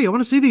want to see. I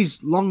want to see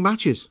these long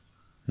matches.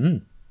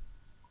 You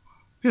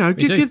know,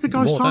 give the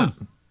guys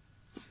time.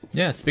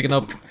 Yeah, speaking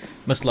of,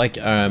 much like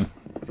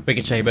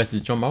Ricochet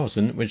versus John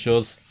Morrison, which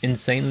was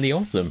insanely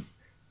awesome.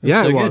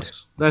 It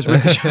was. There's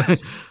Ricochet.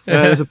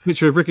 There's a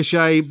picture of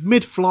Ricochet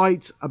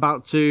mid-flight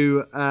about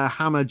to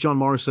hammer John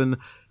Morrison,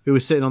 who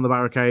was sitting on the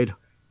barricade,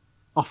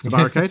 off the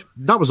barricade.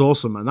 That was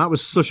awesome, man. That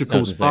was such a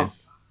cool spot.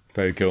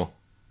 Very cool.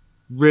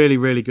 Really,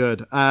 really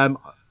good.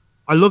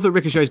 I love that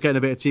Ricochet's getting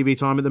a bit of TV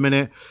time at the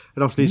minute,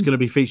 and obviously he's going to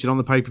be featured on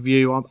the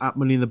pay-per-view at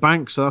Money in the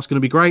Bank, so that's going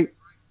to be great.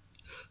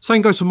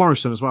 Same goes for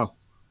Morrison as well.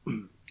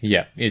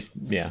 Yeah,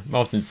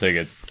 Morrison's so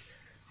good.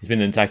 He's been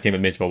in the tag team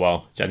with Miz for a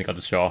while. He's only got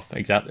to show off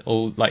exactly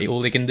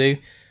all he can do.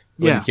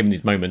 When he's given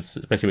these moments,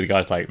 especially with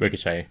guys like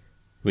Ricochet,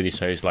 really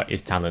shows like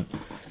his talent.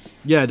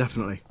 Yeah,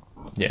 definitely.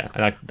 Yeah,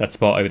 and that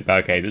spot over the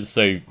barricade was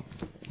so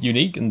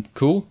unique and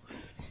cool.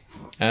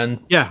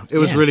 And yeah, it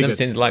was really never good.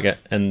 seen anything like it.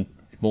 And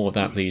more of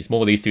that, please.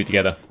 More of these two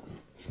together.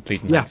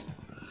 Please.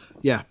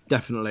 Yeah,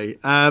 definitely.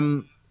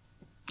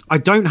 I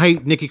don't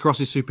hate Nikki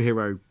Cross's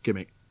superhero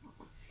gimmick.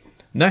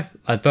 No,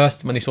 at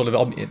first when he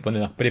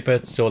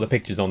first saw the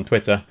pictures on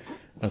Twitter,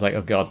 I was like,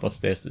 "Oh God, what's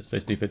this? It's so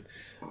stupid."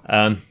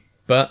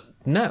 But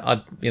no,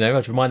 I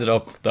was reminded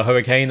of the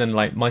Hurricane and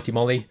like Mighty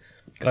Molly,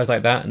 guys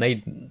like that, and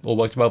they all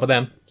worked well for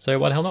them. So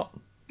why the hell not?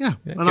 Yeah,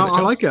 and I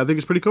like it. I think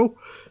it's pretty cool.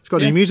 It's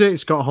got new music.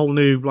 It's got a whole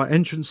new like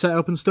entrance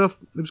setup and stuff.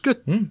 It was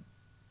good.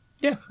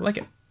 Yeah, I like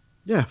it.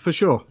 Yeah, for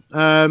sure.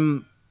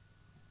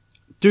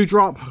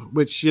 Doudrop,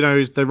 which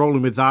they're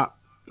rolling with that.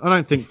 I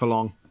don't think for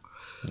long.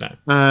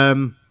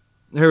 No.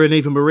 Her and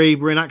Eva Marie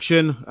were in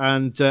action,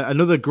 and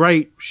another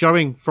great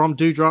showing from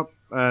Doudrop,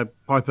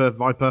 Piper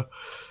Viper,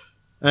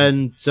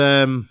 and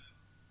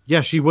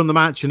she won the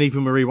match. And Eva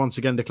Marie once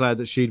again declared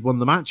that she'd won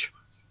the match.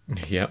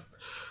 Yep.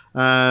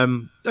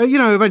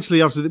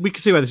 Eventually, obviously, we can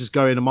see where this is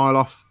going a mile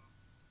off.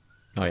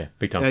 Oh yeah,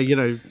 big time.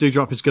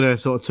 Doudrop is going to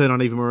sort of turn on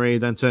Eva Marie,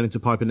 then turn into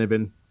Piper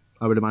Niven,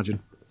 I would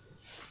imagine.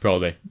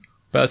 Probably,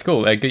 but that's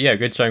cool.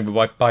 Good showing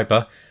for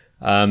Piper.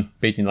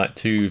 Beating like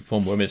two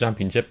former women's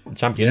champions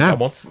at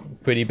once.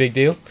 Pretty big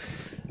deal.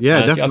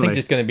 Yeah, definitely. I think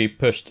it's going to be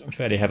pushed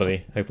fairly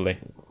heavily, hopefully.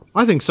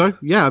 I think so.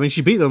 Yeah, I mean,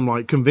 she beat them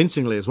like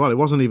convincingly as well. It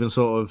wasn't even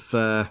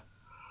wasn't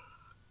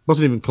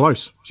even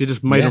close. She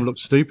just made them look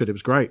stupid. It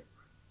was great.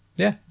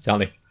 Yeah,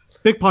 exactly.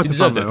 Big Piper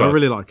fan, though. I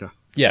really like her.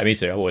 Yeah, me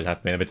too. I've always had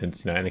ever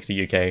since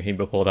NXT UK, even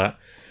before that.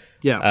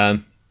 Yeah.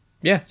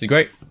 It's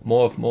great.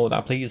 More of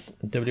that, please,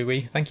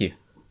 WWE. Thank you.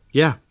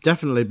 Yeah,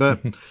 definitely.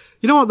 But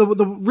you know what?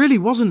 There really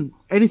wasn't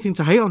anything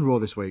to hate on Raw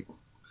this week.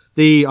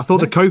 I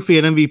thought the Kofi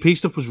and MVP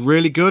stuff was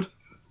really good.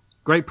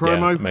 Great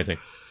promo. Yeah, amazing.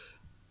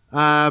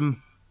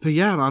 But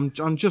yeah,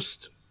 I'm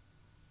just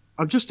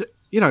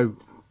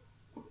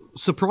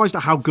surprised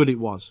at how good it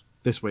was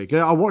this week.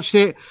 I watched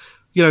it.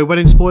 Went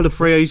in spoiler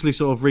free. I usually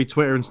sort of read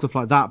Twitter and stuff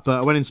like that,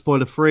 but I went in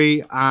spoiler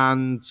free,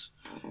 and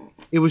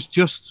it was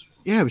just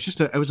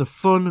it was a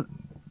fun,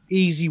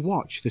 easy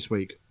watch this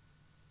week.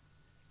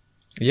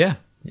 Yeah,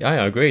 I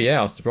agree. Yeah,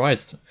 I was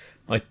surprised.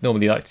 I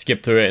normally like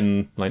skip through it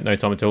in like no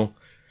time at all.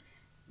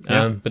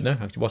 Yeah. But no,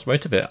 I actually watched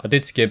most of it. I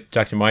did skip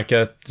Jackson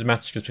Riker's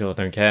match just because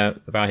I don't care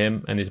about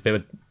him, and he's a bit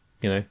of,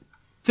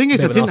 Thing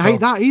is, I bit of didn't an hate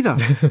that either.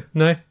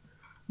 No.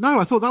 No,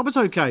 I thought that was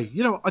okay.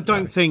 I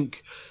don't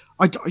think.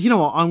 You know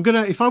what? I'm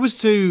gonna. If I was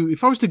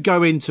to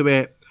go into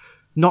it,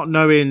 not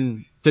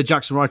knowing that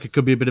Jackson Riker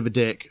could be a bit of a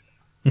dick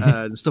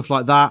and stuff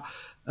like that,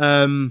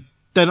 then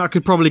I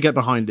could probably get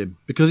behind him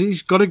because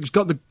he's got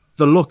the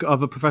look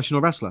of a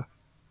professional wrestler.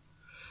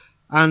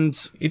 And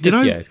He's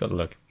got the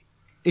look.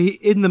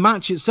 In the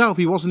match itself,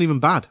 he wasn't even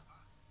bad.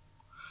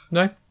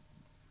 No.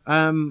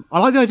 I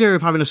like the idea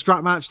of having a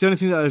strap match. The only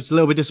thing that I was a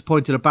little bit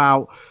disappointed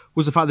about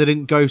was the fact they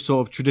didn't go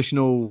sort of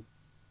traditional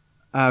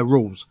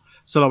rules.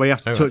 So like we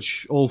have to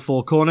touch all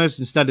four corners.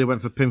 Instead, they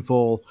went for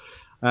pinfall,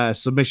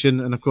 submission,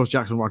 and of course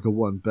Jackson Riker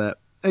won. But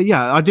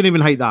yeah, I didn't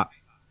even hate that.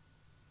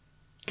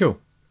 Cool.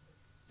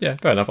 Yeah,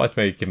 fair enough. I'd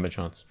maybe give him a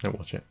chance. I'll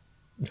watch it.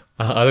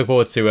 I look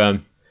forward to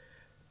him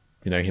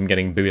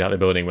getting booed out of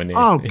the building when he.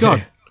 Oh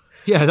god.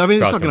 Yeah, I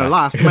mean, it's not going to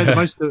last.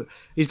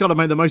 He's got to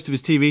make the most of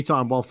his TV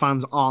time while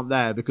fans aren't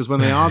there, because when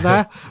they are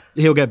there,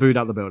 he'll get booed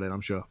out the building,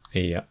 I'm sure.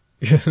 Yeah.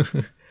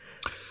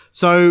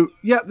 So,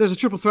 yeah, there's a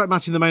triple threat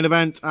match in the main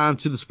event, and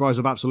to the surprise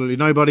of absolutely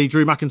nobody,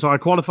 Drew McIntyre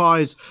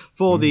qualifies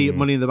for the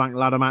Money in the Bank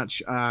ladder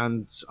match,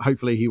 and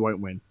hopefully he won't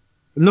win.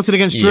 Nothing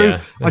against Drew,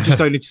 I just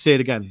don't need to see it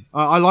again.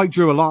 I like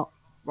Drew a lot,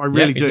 I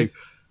really do.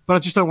 But I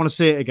just don't want to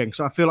see it again,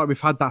 because I feel like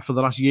we've had that for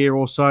the last year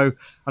or so,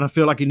 and I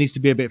feel like it needs to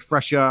be a bit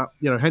fresher.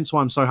 Hence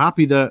why I'm so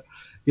happy that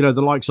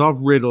the likes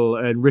of Riddle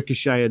and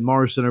Ricochet and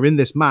Morrison are in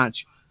this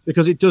match,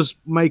 because it does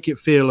make it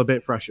feel a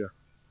bit fresher.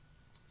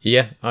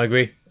 Yeah, I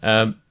agree.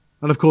 And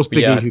of course,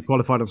 Big E, who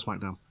qualified on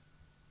SmackDown.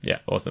 Yeah,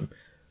 awesome.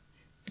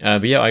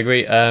 But yeah, I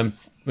agree.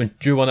 When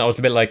Drew won it, I was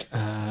a bit like,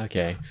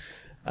 okay.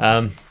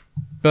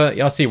 But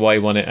yeah, I see why he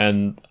won it,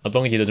 and as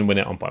long as he doesn't win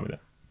it, I'm fine with it.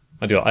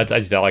 I do. I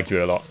just like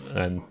Drew a lot,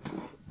 and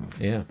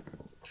yeah.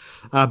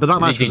 But that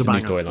match was a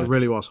banger. It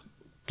really was.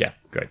 Yeah,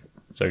 great.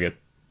 So good.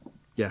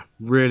 Yeah,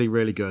 really,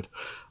 really good.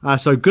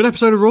 So good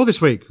episode of Raw this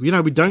week. We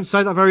don't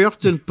say that very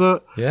often,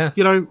 but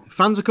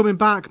fans are coming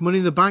back. Money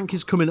in the Bank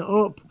is coming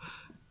up.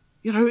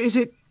 Is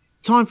it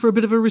time for a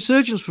bit of a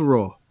resurgence for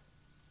Raw?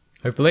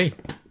 Hopefully.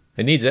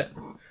 It needs it.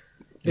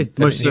 It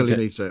most certainly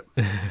needs it.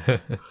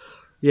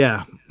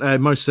 Yeah,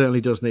 it most certainly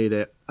does need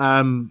it.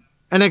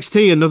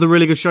 NXT, another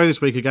really good show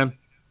this week again.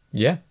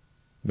 Yeah,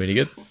 really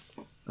good.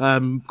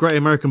 Great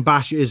American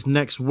Bash is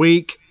next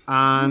week.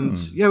 And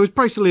it was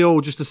basically all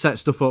just to set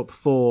stuff up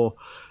for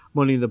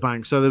Money in the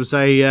Bank. So there was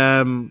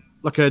a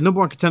number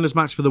one contenders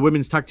match for the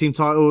women's tag team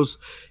titles.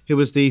 It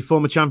was the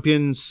former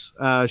champions,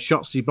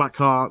 Shotzi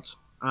Blackheart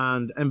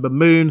and Ember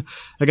Moon,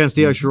 against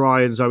Io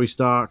Shirai and Zoe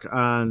Stark.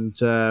 And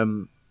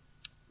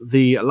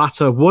the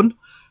latter won.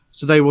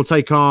 So they will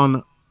take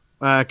on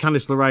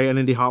Candice LeRae and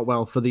Indy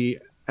Hartwell for the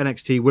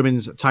NXT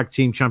Women's Tag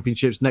Team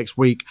Championships next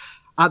week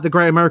at the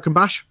Great American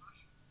Bash.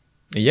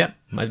 Yeah,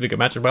 might be a good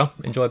match as well.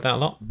 Enjoyed that a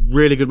lot.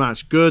 Really good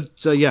match. Good.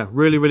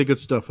 Really, really good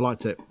stuff.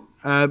 Liked it.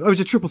 It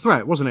was a triple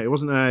threat, wasn't it? It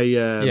wasn't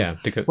a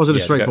wasn't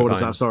as straightforward as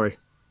that. Sorry.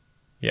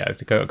 Yeah, it was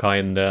Dakota Kai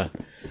and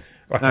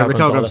Raquel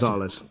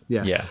Gonzalez.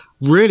 Yeah,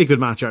 really good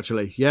match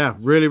actually. Yeah,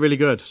 really, really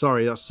good.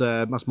 Sorry, that's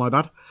my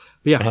bad.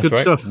 But yeah, good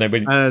stuff. So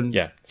good.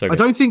 I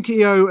don't think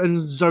Io and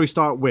Zoe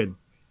Stark win.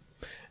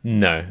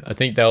 No, I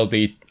think there'll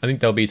be some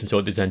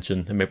sort of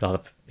dissension, and maybe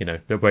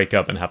they'll break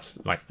up and have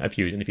like a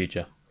feud in the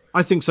future.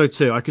 I think so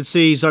too. I could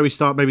see Zoe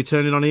Stark maybe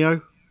turning on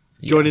Io,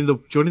 joining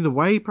the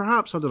way,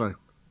 perhaps. I don't know.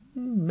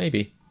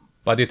 Maybe,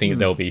 but I do think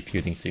they'll be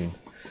feuding soon.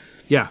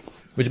 Yeah,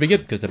 which would be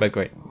good because they're both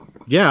great.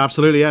 Yeah,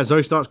 absolutely. Yeah,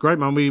 Zoe Stark's great,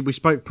 man. We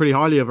spoke pretty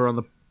highly of her on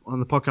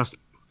the podcast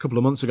a couple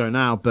of months ago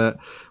now, but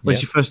when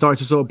she first started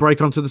to sort of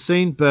break onto the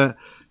scene. But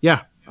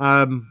yeah,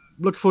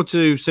 looking forward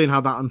to seeing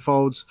how that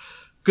unfolds.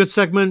 Good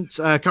segment.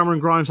 Cameron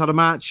Grimes had a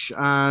match,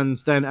 and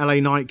then LA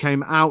Knight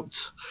came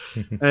out,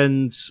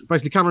 and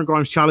basically Cameron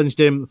Grimes challenged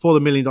him for the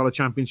 $1 Million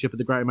Championship at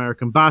the Great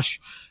American Bash.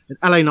 And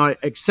LA Knight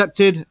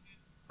accepted,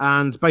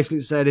 and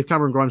basically said if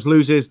Cameron Grimes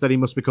loses, then he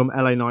must become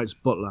LA Knight's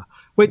butler,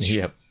 which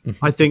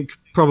I think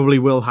probably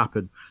will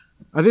happen.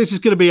 I think this is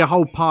going to be a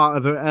whole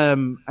part of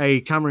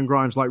a Cameron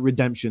Grimes like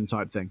redemption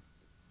type thing.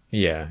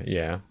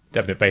 Yeah,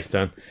 definitely based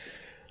on.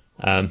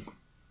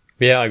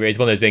 But yeah, I agree. It's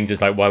one of those things. Just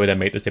like, why would they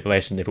make the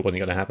stipulation if it wasn't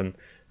going to happen,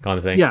 kind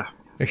of thing. Yeah.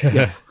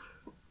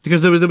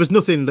 Because there was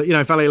nothing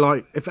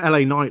that if LA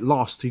Knight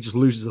lost, he just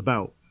loses the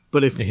belt.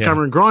 But if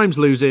Cameron Grimes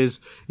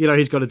loses,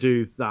 he's got to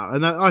do that,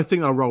 and I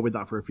think they'll roll with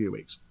that for a few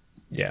weeks.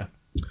 Yeah,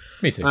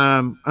 me too.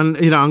 And I'm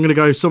going to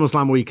go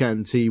SummerSlam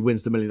weekend. He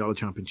wins the $1 Million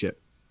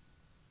Championship.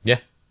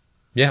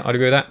 Yeah, I'd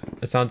agree with that.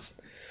 It sounds.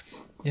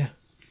 Yeah.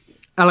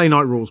 LA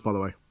Knight rules, by the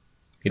way.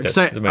 He does.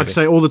 I could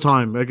say it all the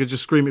time. I could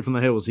just scream it from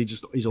the hills.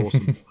 He's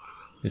awesome.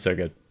 He's so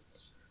good.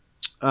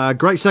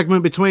 Great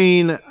segment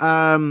between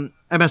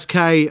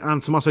MSK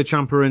and Tommaso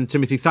Ciampa and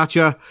Timothy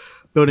Thatcher,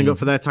 building up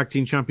for their tag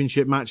team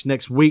championship match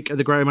next week at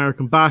the Great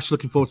American Bash.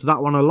 Looking forward to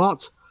that one a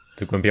lot.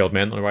 The grumpy old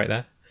men on the right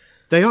there.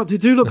 They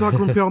do look like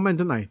grumpy old men,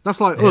 don't they?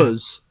 That's like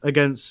us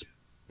against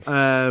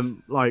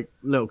like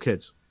little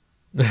kids.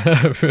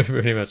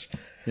 Pretty much.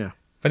 Yeah.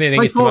 Funny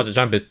thing is, Tommaso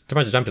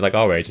Ciampa is like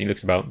our age, and he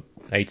looks about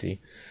 80.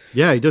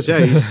 Yeah, he does.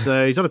 Yeah, he's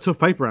had a tough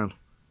paper round.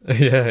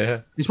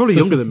 Yeah. He's probably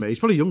younger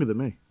than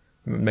me.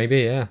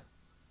 Maybe, yeah.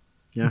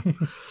 Yeah.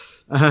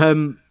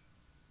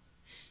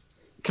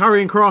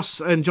 Karrion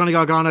Kross and Johnny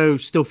Gargano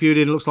still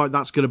feuding. It looks like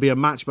that's going to be a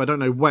match, but I don't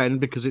know when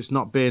because it's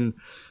not been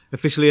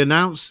officially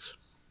announced.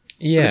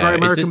 Yeah. For the Great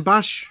American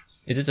Bash.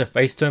 Is this a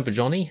face turn for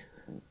Johnny?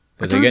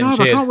 I don't know. I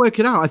can't work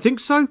it out. I think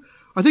so.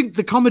 I think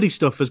the comedy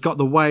stuff has got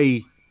the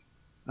way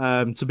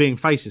to being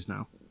faces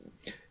now.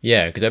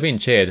 Yeah, because they're being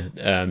cheered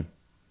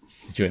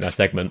during that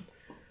segment.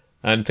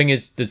 And the thing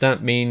is, does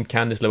that mean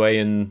Candice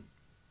LeRae and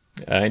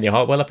India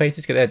Hartwell are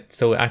faces? Because they're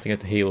still acting as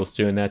the heels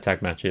during their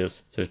tag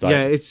matches. So it's like,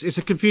 yeah, it's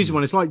a confusing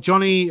one. It's like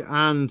Johnny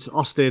and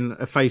Austin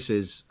are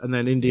faces, and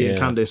then India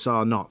and Candice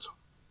are not.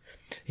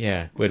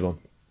 Yeah, weird one.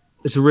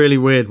 It's a really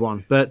weird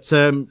one. But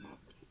I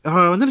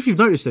don't know if you've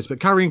noticed this, but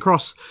Karrion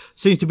Kross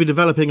seems to be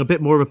developing a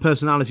bit more of a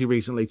personality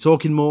recently,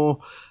 talking more,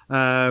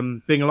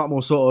 being a lot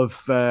more sort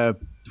of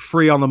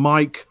free on the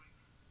mic.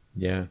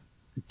 Yeah.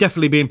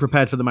 Definitely being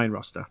prepared for the main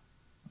roster.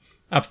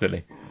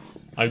 Absolutely.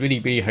 I really,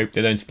 really hope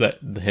they don't split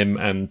him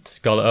and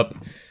Scarlett up.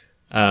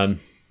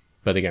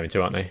 But they're going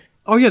to, aren't they?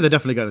 Oh, yeah, they're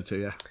definitely going to,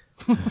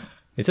 yeah.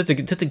 It's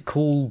such a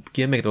cool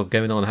gimmick that's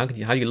going on. How do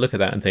you look at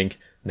that and think,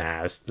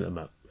 nah, split them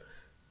up?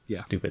 Yeah.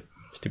 Stupid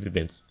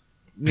Vince.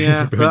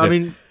 Yeah, but I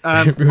mean,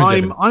 I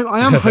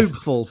am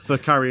hopeful for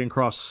Karrion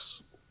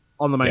Kross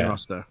on the main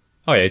roster.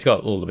 Oh yeah, he's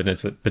got all the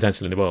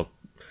potential in the world.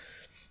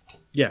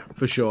 Yeah,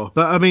 for sure.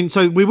 But I mean,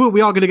 so we are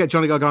going to get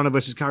Johnny Gargano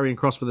versus Karrion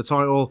Kross for the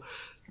title.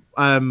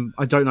 I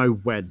don't know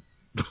when.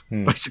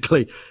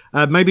 Basically,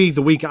 maybe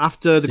the week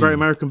after the Great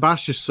American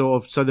Bash, just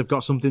sort of so they've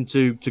got something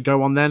to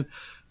go on then.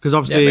 Because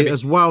obviously,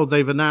 as well,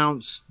 they've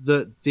announced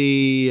that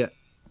the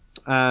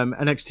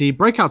NXT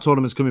Breakout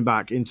Tournament's coming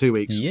back in 2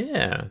 weeks.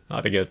 Yeah,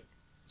 that'd be good.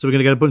 So we're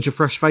going to get a bunch of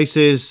fresh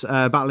faces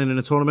battling in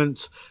a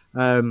tournament.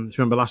 If you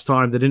remember last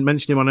time, they didn't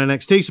mention him on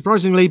NXT,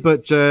 surprisingly,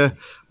 but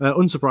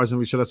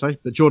unsurprisingly, should I say.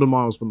 But Jordan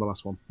Miles won the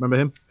last one. Remember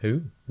him?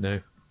 Who?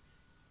 No.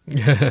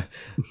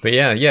 But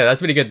yeah,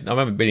 that's really good. I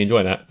remember really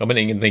enjoying that. I'm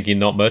thinking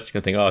not much. I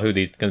think, who are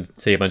these? Going to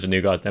see a bunch of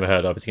new guys never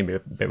heard of. It's going to be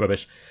a bit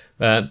rubbish.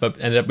 But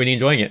ended up really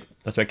enjoying it.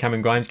 That's where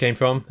Cameron Grimes came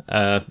from.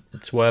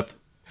 Swerve.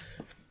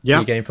 Yeah.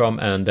 He came from.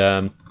 And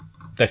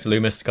Dexter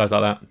Lumis, guys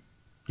like that.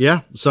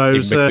 Yeah, so it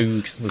was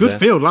a good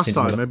field last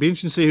time. It'd be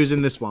interesting to see who's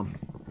in this one.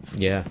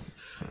 Yeah.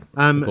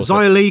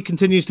 Xia Li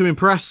continues to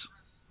impress.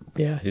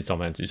 Yeah, it's on,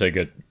 man. It's so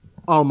good.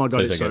 Oh my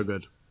god, it's so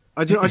good.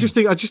 I just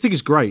think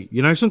it's great.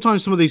 You know,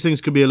 sometimes some of these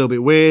things can be a little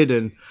bit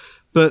weird,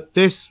 but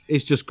this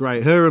is just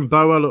great. Her and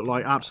Boa look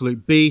like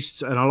absolute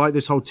beasts, and I like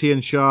this whole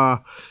Tian Sha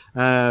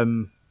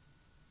gimmick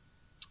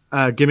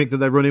that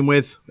they're running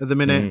with at the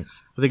minute.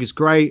 I think it's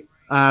great.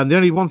 The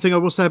only one thing I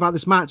will say about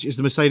this match is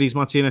the Mercedes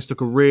Martinez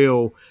took a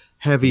real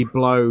heavy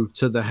blow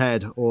to the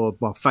head or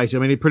face. I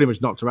mean, it pretty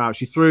much knocked her out.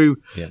 She threw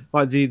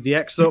like the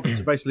X up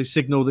to basically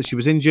signal that she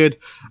was injured,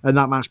 and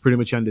that match pretty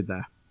much ended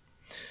there.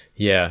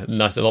 Yeah,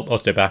 nice. I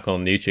watched it back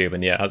on YouTube,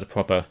 and had a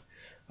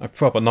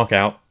proper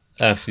knockout.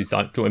 She's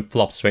like doing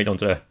flops straight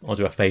onto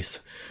her face.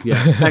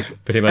 Yeah,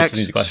 pretty much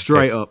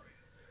straight up.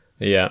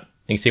 Yeah,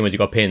 you can see when she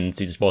got pinned,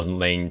 she just wasn't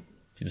laying.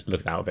 She just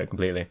looked out of it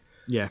completely.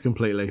 Yeah,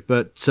 completely.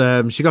 But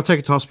she got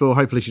taken to hospital.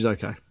 Hopefully, she's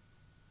okay.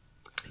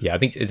 Yeah, I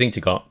think she's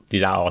out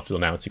of hospital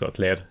now. She got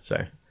cleared.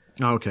 So.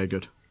 Oh, okay,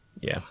 good.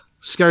 Yeah.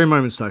 Scary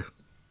moments though.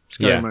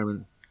 Scary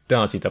moment.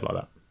 Don't see stuff like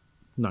that.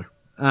 No.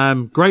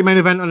 Great main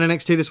event on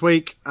NXT this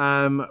week.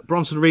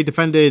 Bronson Reed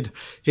defended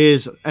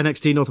his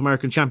NXT North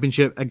American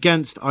Championship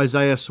against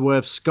Isaiah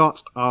Swerve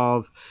Scott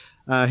of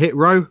Hit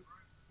Row,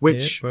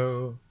 which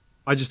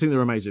I just think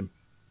they're amazing.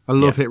 I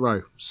love Hit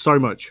Row so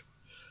much.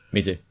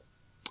 Me too.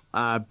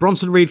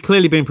 Bronson Reed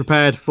clearly being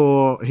prepared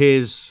for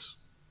his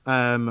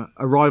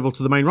arrival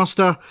to the main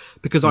roster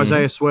because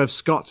Isaiah Swerve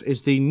Scott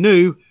is the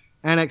new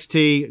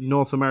NXT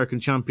North American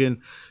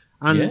champion.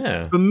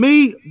 And for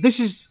me, this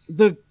is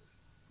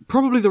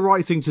probably the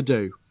right thing to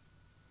do.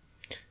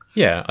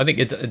 Yeah, I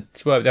think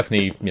Swerve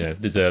definitely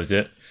deserves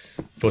it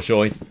for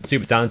sure. He's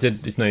super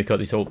talented. He's got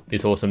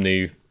this awesome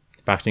new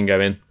faction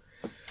going,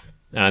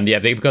 and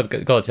they've got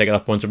to take it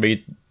off Bronson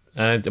Reed,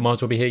 and it might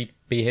as well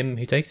be him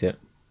who takes it.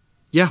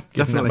 Yeah,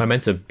 Give definitely. That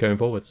momentum going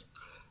forwards.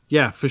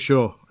 Yeah, for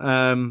sure.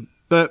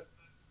 But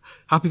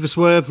happy for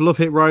Swerve. Love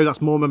Hit Row.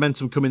 That's more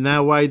momentum coming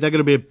their way. They're going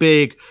to be a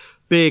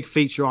big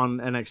feature on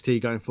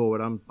NXT going forward.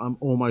 I'm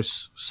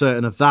almost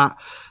certain of that.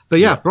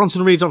 But yeah,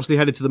 Bronson Reed's obviously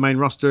headed to the main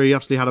roster. He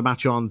obviously had a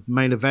match on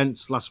main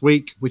events last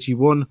week, which he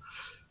won.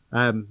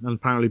 And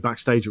apparently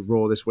backstage at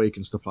Raw this week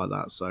and stuff like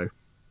that. So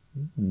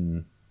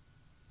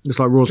looks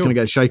like Raw's going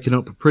to get shaken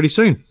up pretty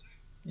soon.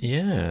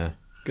 Yeah,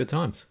 good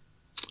times.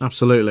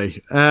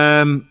 Absolutely.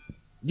 So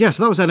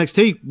that was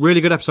NXT. Really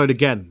good episode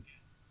again.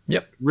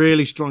 Yep.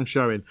 Really strong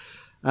showing.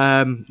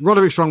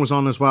 Roderick Strong was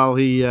on as well.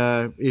 He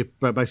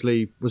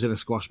basically was in a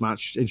squash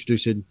match,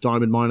 introducing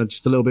Diamond Miner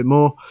just a little bit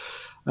more.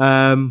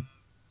 But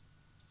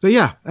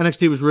yeah,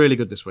 NXT was really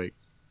good this week.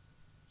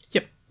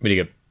 Yep, really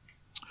good.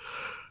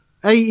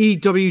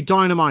 AEW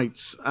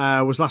Dynamite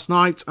was last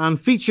night and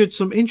featured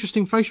some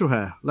interesting facial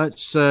hair.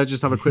 Let's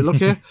just have a quick look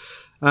here.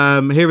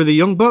 Here are the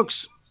Young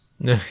Bucks.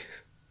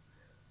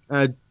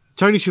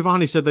 Tony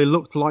Schiavone said they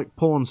looked like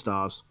porn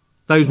stars.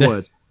 Those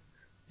words.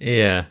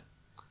 Yeah.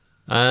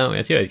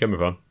 I see where he's coming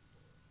from.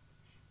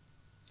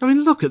 I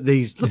mean, look at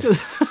these. Look at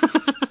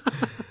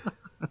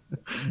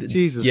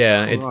Jesus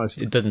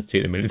Christ. It doesn't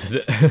suit them, really, does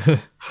it?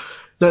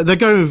 They're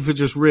going for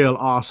just real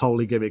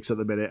arseholey gimmicks at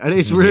the minute, and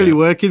it's really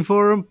working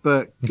for them,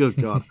 but good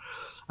God.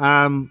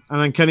 And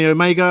then Kenny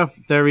Omega,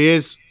 there he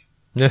is.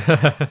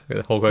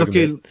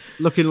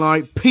 looking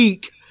like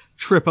peak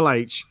Triple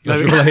H.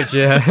 Triple H,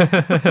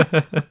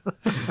 yeah.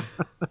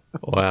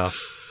 Wow.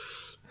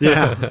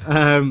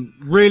 Yeah.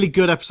 Really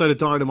good episode of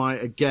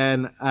Dynamite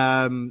again.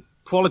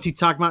 Quality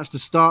tag match to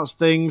start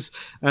things.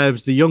 It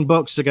was the Young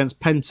Bucks against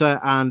Penta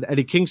and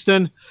Eddie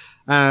Kingston.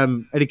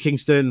 Eddie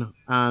Kingston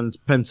and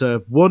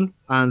Penta won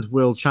and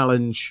will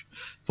challenge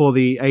for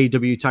the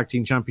AEW Tag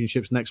Team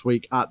Championships next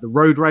week at the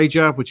Road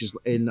Rager, which is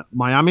in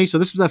Miami. So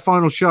this was their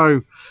final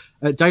show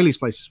at Daly's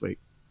place this week.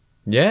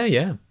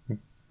 Yeah.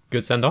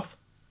 Good send-off.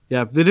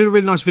 Yeah, they did a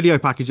really nice video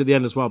package at the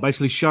end as well,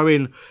 basically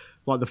showing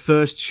like the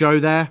first show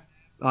there,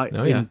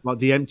 in like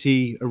the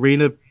empty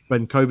arena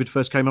when COVID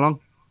first came along.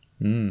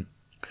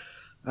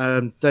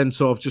 Then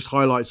sort of just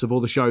highlights of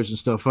all the shows and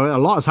stuff. A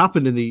lot has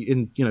happened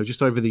in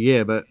just over the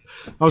year, but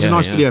that was a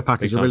nice video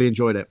package. I really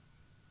enjoyed it.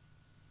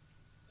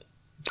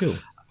 Cool.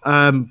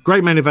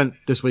 Great main event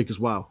this week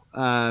as well.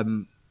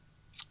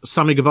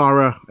 Sammy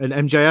Guevara and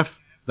MJF,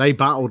 they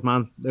battled,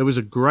 man. It was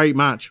a great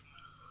match.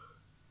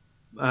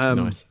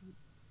 Nice.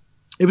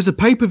 It was a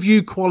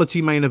pay-per-view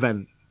quality main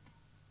event.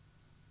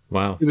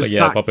 Wow.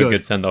 Proper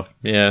good send-off.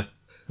 Yeah,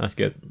 that's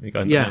good.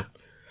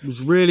 It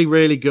was really,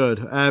 really good.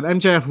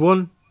 MJF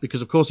won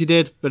because, of course, he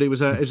did, but it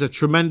was a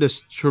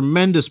tremendous,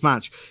 tremendous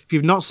match. If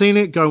you've not seen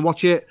it, go and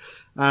watch it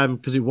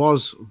because it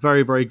was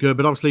very, very good.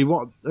 But obviously,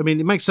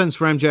 it makes sense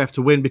for MJF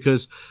to win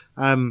because,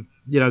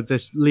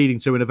 this leading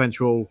to an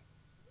eventual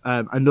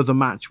another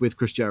match with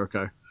Chris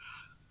Jericho.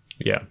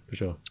 Yeah, for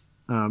sure.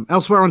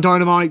 Elsewhere on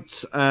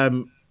Dynamite,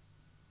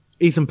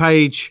 Ethan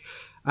Page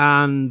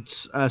and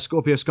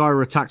Scorpio Sky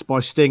were attacked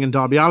by Sting and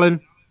Darby Allin.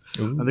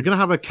 Ooh. And they're going to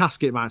have a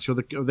casket match, or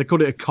they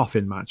called it a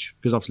coffin match,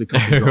 because obviously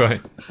coffin right.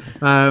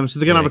 So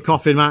they're going to have a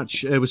coffin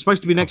match. It was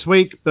supposed to be next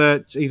week,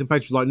 but Ethan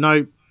Page was like,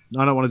 no,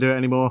 I don't want to do it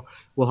anymore.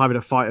 We'll have it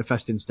at Fyter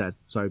Fest instead.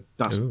 So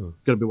that's going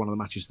to be one of the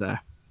matches there.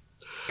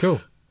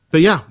 Cool.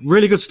 But yeah,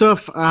 really good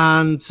stuff.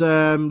 And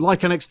like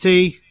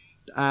NXT,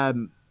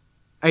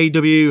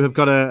 AEW have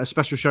got a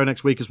special show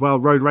next week as well,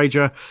 Road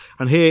Rager.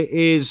 And here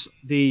is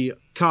the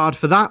card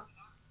for that.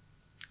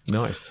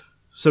 Nice.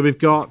 So we've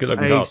got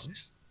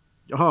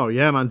Oh,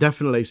 yeah, man,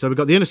 definitely. So we've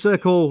got the Inner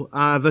Circle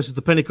versus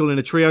the Pinnacle in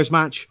a trios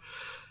match.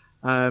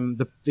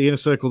 The Inner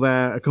Circle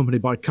there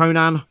accompanied by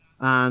Conan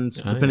and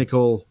the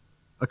Pinnacle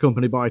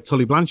accompanied by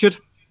Tully Blanchard.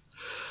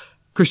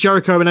 Chris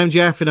Jericho and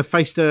MJF in a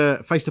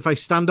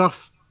face-to-face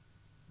standoff.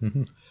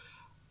 Mm-hmm.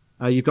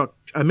 You've got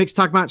a mixed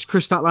tag match,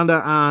 Chris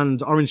Statlander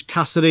and Orange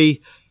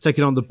Cassidy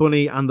taking on the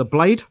Bunny and the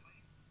Blade.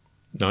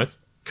 Nice.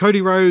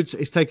 Cody Rhodes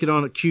is taking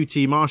on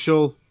QT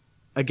Marshall,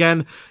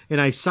 again, in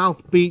a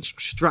South Beach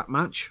strap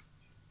match.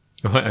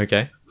 Right,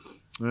 okay.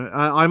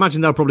 I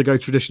imagine they'll probably go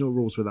traditional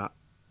rules with that.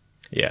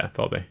 Yeah,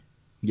 probably.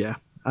 Yeah.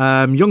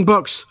 Young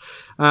Bucks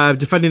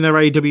defending their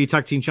AEW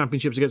Tag Team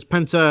Championships against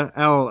Penta,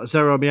 El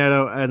Zero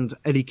Miedo, and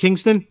Eddie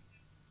Kingston.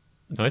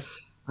 Nice.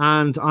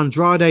 And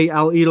Andrade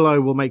El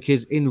Idolo will make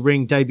his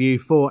in-ring debut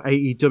for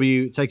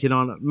AEW, taking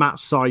on Matt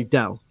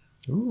Sydal.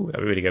 Ooh,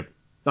 that'd be really good.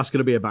 That's going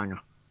to be a banger.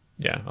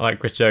 Yeah, I like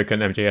Chris Jericho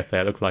and MJF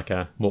there. Looks like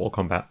a Mortal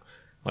Kombat.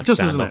 Like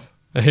just doesn't it?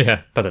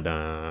 Yeah.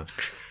 Da-da-da.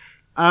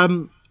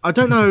 I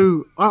don't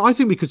know. I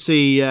think we could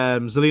see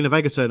Zelina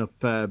Vega turn up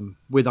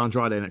with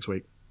Andrade next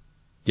week.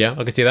 Yeah,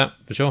 I could see that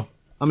for sure.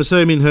 I'm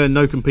assuming her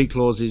no-compete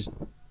clause is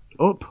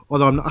up,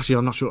 although I'm not sure.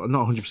 I'm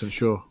not 100%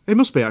 sure. It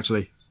must be,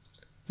 actually.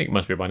 I think it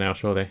must be by now,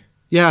 surely.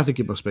 Yeah, I think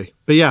it must be.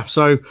 But yeah,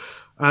 so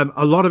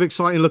a lot of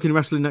exciting looking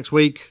wrestling next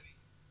week.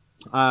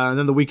 And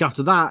then the week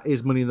after that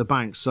is Money in the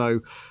Bank. So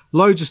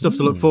loads of stuff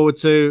to look forward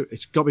to.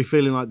 It's got me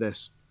feeling like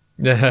this.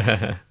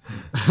 Nice.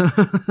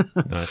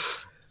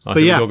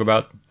 But yeah, talk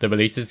about the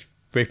releases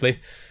briefly.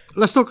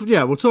 Let's talk.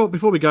 Yeah, we'll talk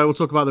before we go. We'll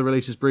talk about the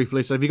releases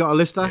briefly. So have you got a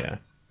list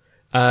there?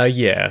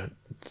 Yeah.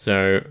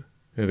 So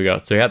who we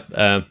got? So we had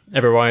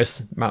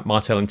Everrise, Matt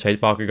Martell, and Tate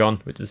Parker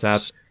gone, which is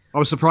sad. I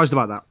was surprised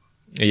about that.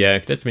 Yeah,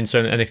 that's been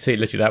shown at NXT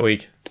literally that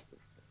week,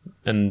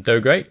 and they were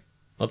great.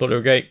 I thought they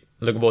were great.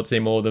 Looking forward to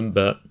seeing more of them,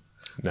 but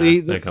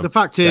the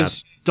fact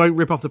is, don't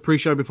rip off the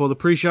pre-show before the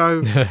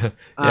pre-show. Yeah,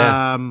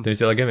 don't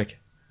steal a gimmick.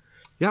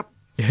 Yep.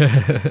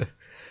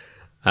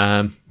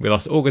 We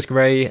lost August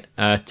Gray,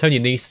 Tony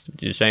Nese,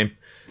 which is a shame.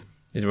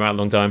 He's been around a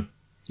long time.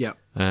 Yeah.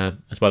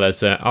 As well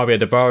as Aria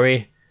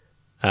Davari,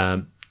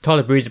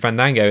 Tyler Breeze and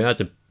Fandango.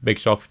 That's a big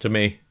shock to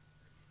me.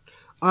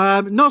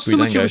 Not so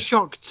much of a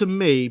shock to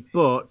me,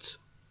 but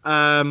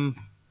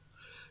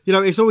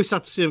it's always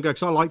sad to see them go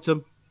because I liked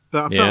them,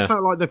 but I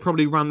felt like they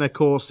probably ran their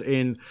course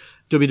in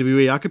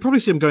WWE. I could probably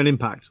see them going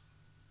Impact.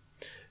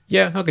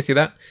 Yeah, I can see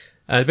that.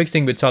 The big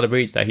thing with Tyler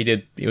Breeze that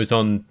he was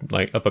on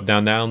like up,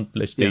 down,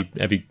 literally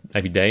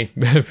every day,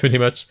 pretty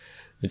much.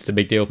 It's a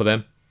big deal for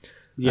them.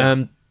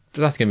 Yeah.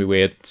 So that's gonna be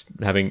weird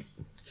having,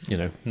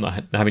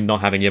 not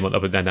having him on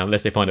up, down,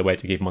 unless they find a way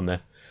to keep him on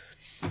there.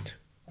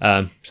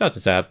 So that's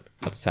a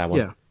sad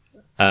one.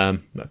 Yeah.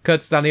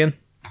 Kurt Stallion.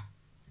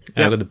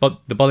 The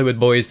Bollywood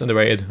boys,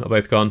 underrated, are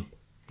both gone.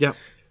 Yeah.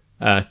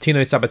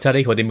 Tino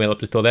Sabatelli, who I didn't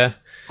realize was still there.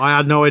 I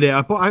had no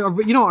idea. But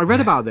I read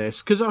about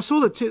this because I saw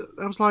that.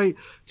 I was like,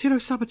 Tino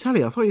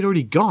Sabatelli. I thought he'd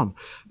already gone,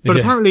 but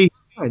apparently he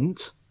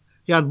went.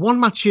 He had one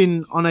match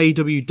on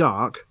AEW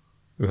Dark.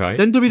 Right.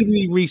 Then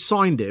WWE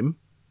re-signed him,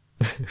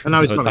 and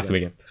now he's gone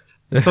again.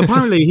 But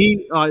apparently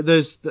he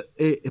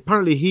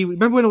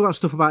remember when all that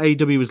stuff about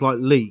AEW was like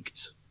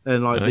leaked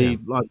and like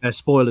their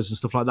spoilers and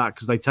stuff like that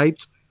because they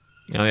taped.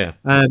 Oh yeah.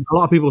 A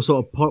lot of people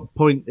sort of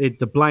pointed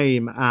the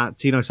blame at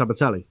Tino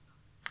Sabatelli.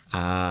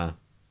 Ah,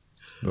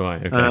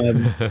 right.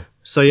 Okay.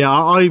 So yeah,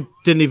 I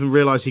didn't even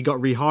realize he got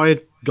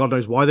rehired. God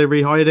knows why they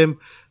rehired him.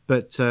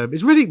 But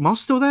is Riddick Moss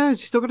still there?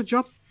 Has he still got a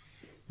job?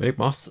 Riddick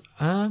Moss?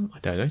 I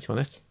don't know, to be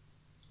honest.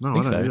 No,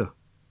 I don't either.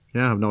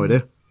 Yeah, I have no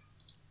idea.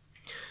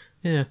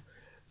 Yeah.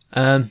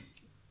 So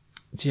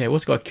yeah,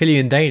 what's got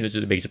Killian Dane, which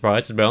is a big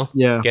surprise as well.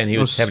 Yeah. Again, he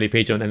was heavily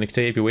featured on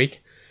NXT every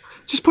week.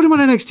 Just put him on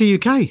NXT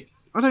UK.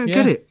 I don't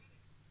get it.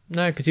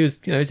 No, because he was,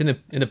 he's in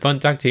a fun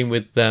tag team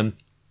with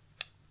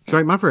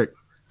Drake Maverick.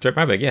 Drake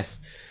Maverick, yes,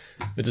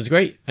 which is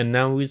great, and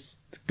now he's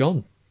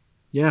gone.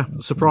 Yeah,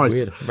 surprised.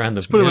 Weird,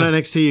 random. Just put him on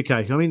NXT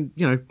UK. I mean,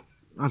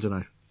 I don't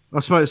know. I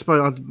suppose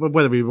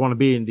whether we want to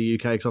be in the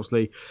UK, because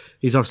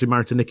he's obviously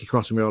married to Nikki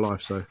Cross in real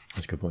life. So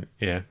that's a good point.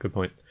 Yeah, good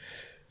point.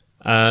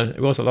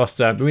 We also lost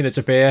Marina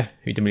Shafir,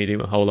 who didn't really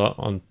do a whole lot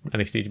on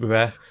NXT, to be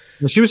fair.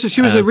 She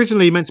was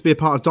originally meant to be a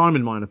part of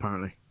Diamond Mine,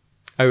 apparently.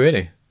 Oh,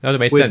 really? That would have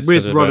made sense.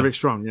 With Roderick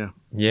Strong, yeah.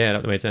 Yeah, that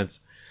would have made sense.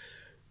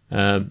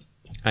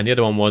 And the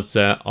other one was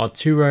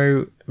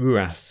Arturo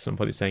Ruas. I'm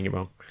probably saying it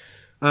wrong.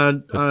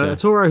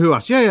 Arturo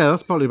Ruas. Yeah,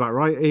 that's probably about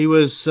right. He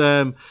was,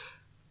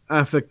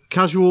 for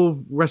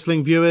casual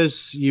wrestling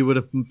viewers, you would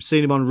have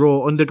seen him on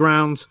Raw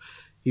Underground.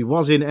 He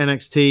was in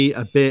NXT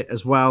a bit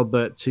as well,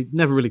 but he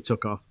never really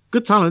took off.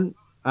 Good talent,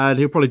 and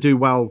he'll probably do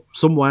well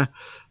somewhere.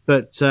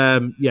 But,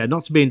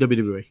 not to be in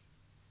WWE.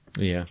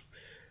 Yeah.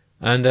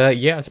 And,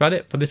 that's about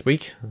it for this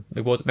week.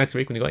 Look forward to next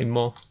week when you got even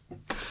more.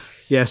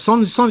 Yeah,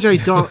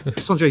 Sanjay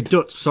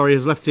Dutt,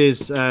 has left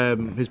his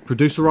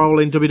producer role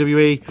in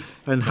WWE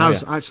and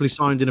has actually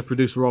signed in a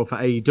producer role for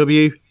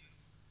AEW.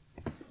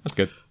 That's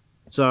good.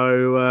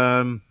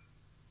 So,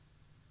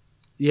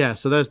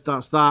 so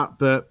that's that.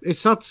 But it's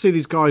sad to see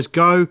these guys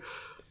go.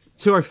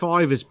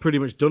 205 is pretty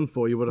much done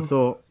for, you would have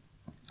thought.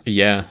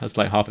 Yeah, that's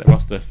like half of the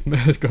roster.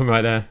 It's gone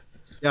right there.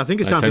 Yeah, I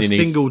think it's down to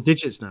single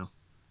digits now.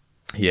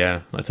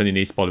 Yeah, like Tony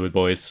Nese, Bollywood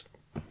Boys.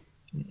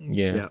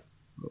 Yeah.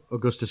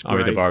 Augustus Gray.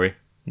 Ari Dabari.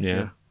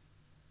 Yeah.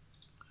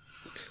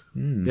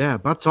 Yeah,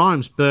 bad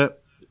times,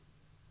 but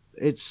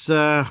it's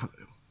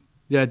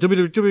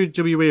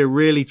WWE are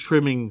really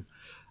trimming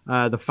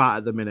the fat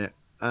at the minute,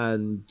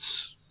 and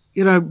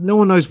no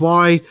one knows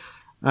why.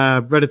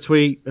 Read a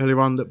tweet earlier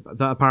on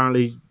that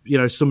apparently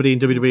somebody in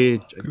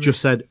WWE just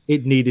said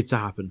it needed to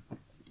happen.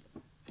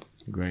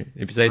 Great,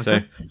 if you say so.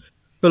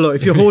 But look,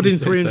 if you're hoarding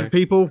 300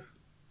 people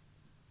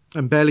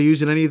and barely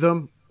using any of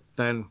them,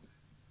 then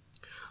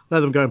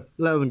let them go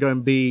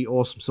and be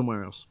awesome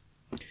somewhere else.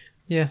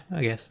 Yeah,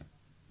 I guess.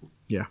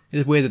 Yeah.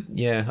 It's weird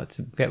that,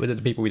 to get rid of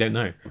the people we don't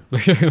know.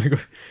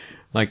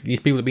 Like, these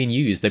people are being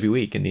used every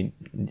week, and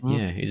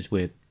it's just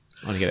weird.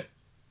 I don't get it.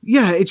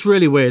 Yeah, it's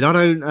really weird. I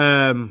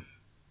don't,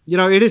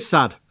 it is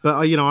sad, but,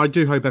 I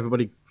do hope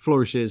everybody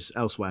flourishes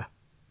elsewhere.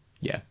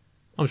 Yeah,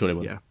 I'm sure they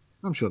will. Yeah,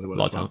 I'm sure they will. A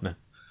lot of talent there.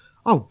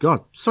 Oh,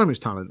 God, so much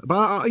talent. But,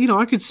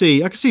 I could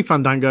see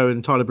Fandango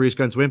and Tyler Breeze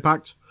going to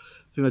Impact.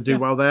 I think they'd do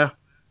well there.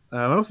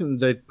 I don't think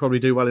they'd probably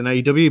do well in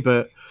AEW,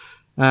 but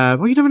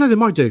you never know, they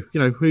might do.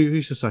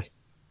 Who's to say?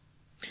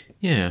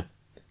 Yeah,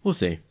 we'll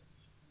see.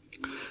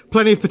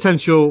 Plenty of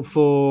potential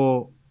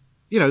for,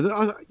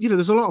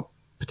 there's a lot of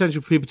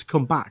potential for people to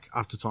come back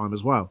after time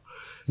as well.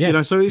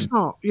 Yeah. So it's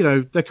not,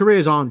 their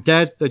careers aren't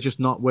dead. They're just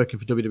not working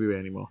for WWE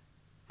anymore.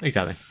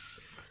 Exactly.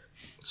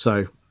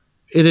 So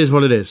it is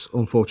what it is,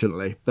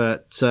 unfortunately.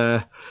 But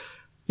the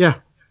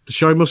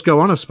show must go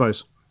on, I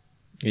suppose.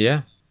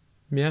 Yeah.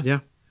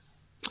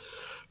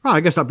 Right, I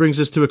guess that brings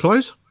us to a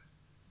close.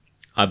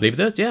 I believe it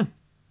does, yeah.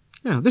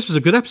 Yeah, this was a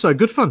good episode.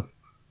 Good fun.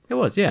 It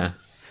was, yeah.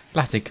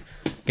 Classic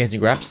Games and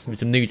Graps with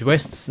some new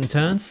twists and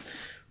turns.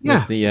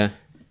 Yeah. With the,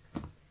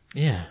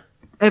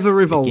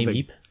 ever evolving. Game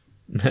Heap.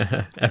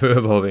 Ever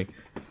evolving.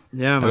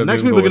 Yeah, man.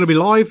 Next week we're going to be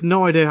live.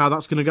 No idea how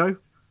that's going to go.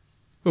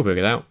 We'll figure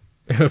it out.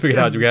 We'll figure it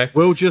out as we go.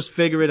 We'll just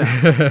figure it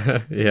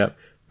out. Yeah.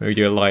 Maybe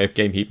do a live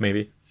Game Heap,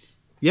 maybe.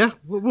 Yeah,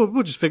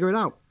 we'll just figure it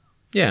out.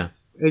 Yeah.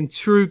 In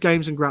true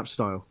Games and Graps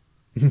style.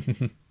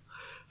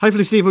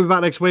 Hopefully Steve will be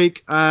back next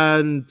week,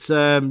 and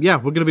we're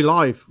going to be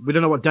live. We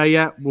don't know what day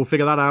yet. We'll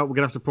figure that out. We're going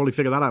to have to probably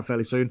figure that out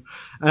fairly soon.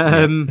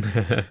 But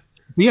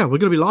we're going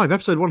to be live.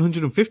 Episode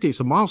 150. It's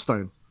a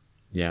milestone.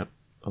 Yeah,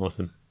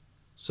 awesome.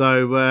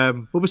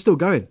 So, but we're still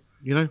going.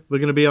 You know, we're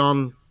going to be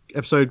on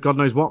episode God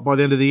knows what by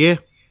the end of the year.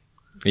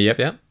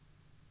 Yep.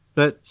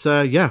 But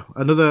yeah,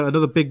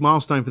 another big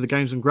milestone for the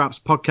Games and Graps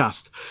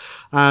podcast.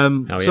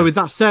 So with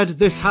that said,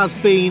 this has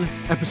been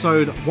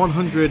episode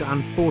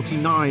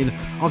 149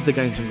 of the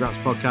Games and Graps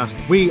podcast.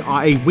 We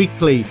are a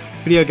weekly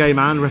video game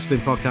and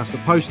wrestling podcast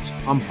that posts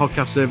on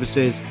podcast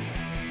services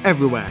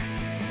everywhere.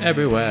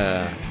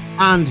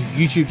 And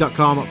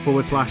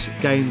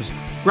youtube.com/Games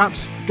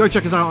Graps. Go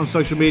check us out on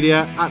social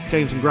media at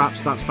Games and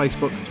Graps. That's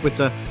Facebook,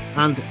 Twitter,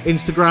 and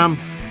Instagram,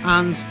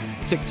 and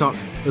TikTok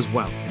as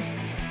well.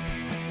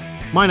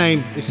 My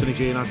name is Sonny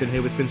G, and I've been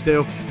here with Finn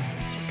Steele.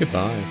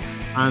 Goodbye.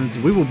 And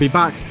we will be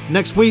back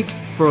next week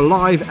for a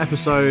live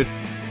episode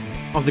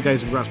of the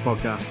Games and Graps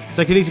podcast.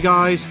 Take it easy,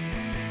 guys.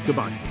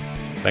 Goodbye.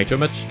 Thanks very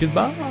much.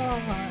 Goodbye.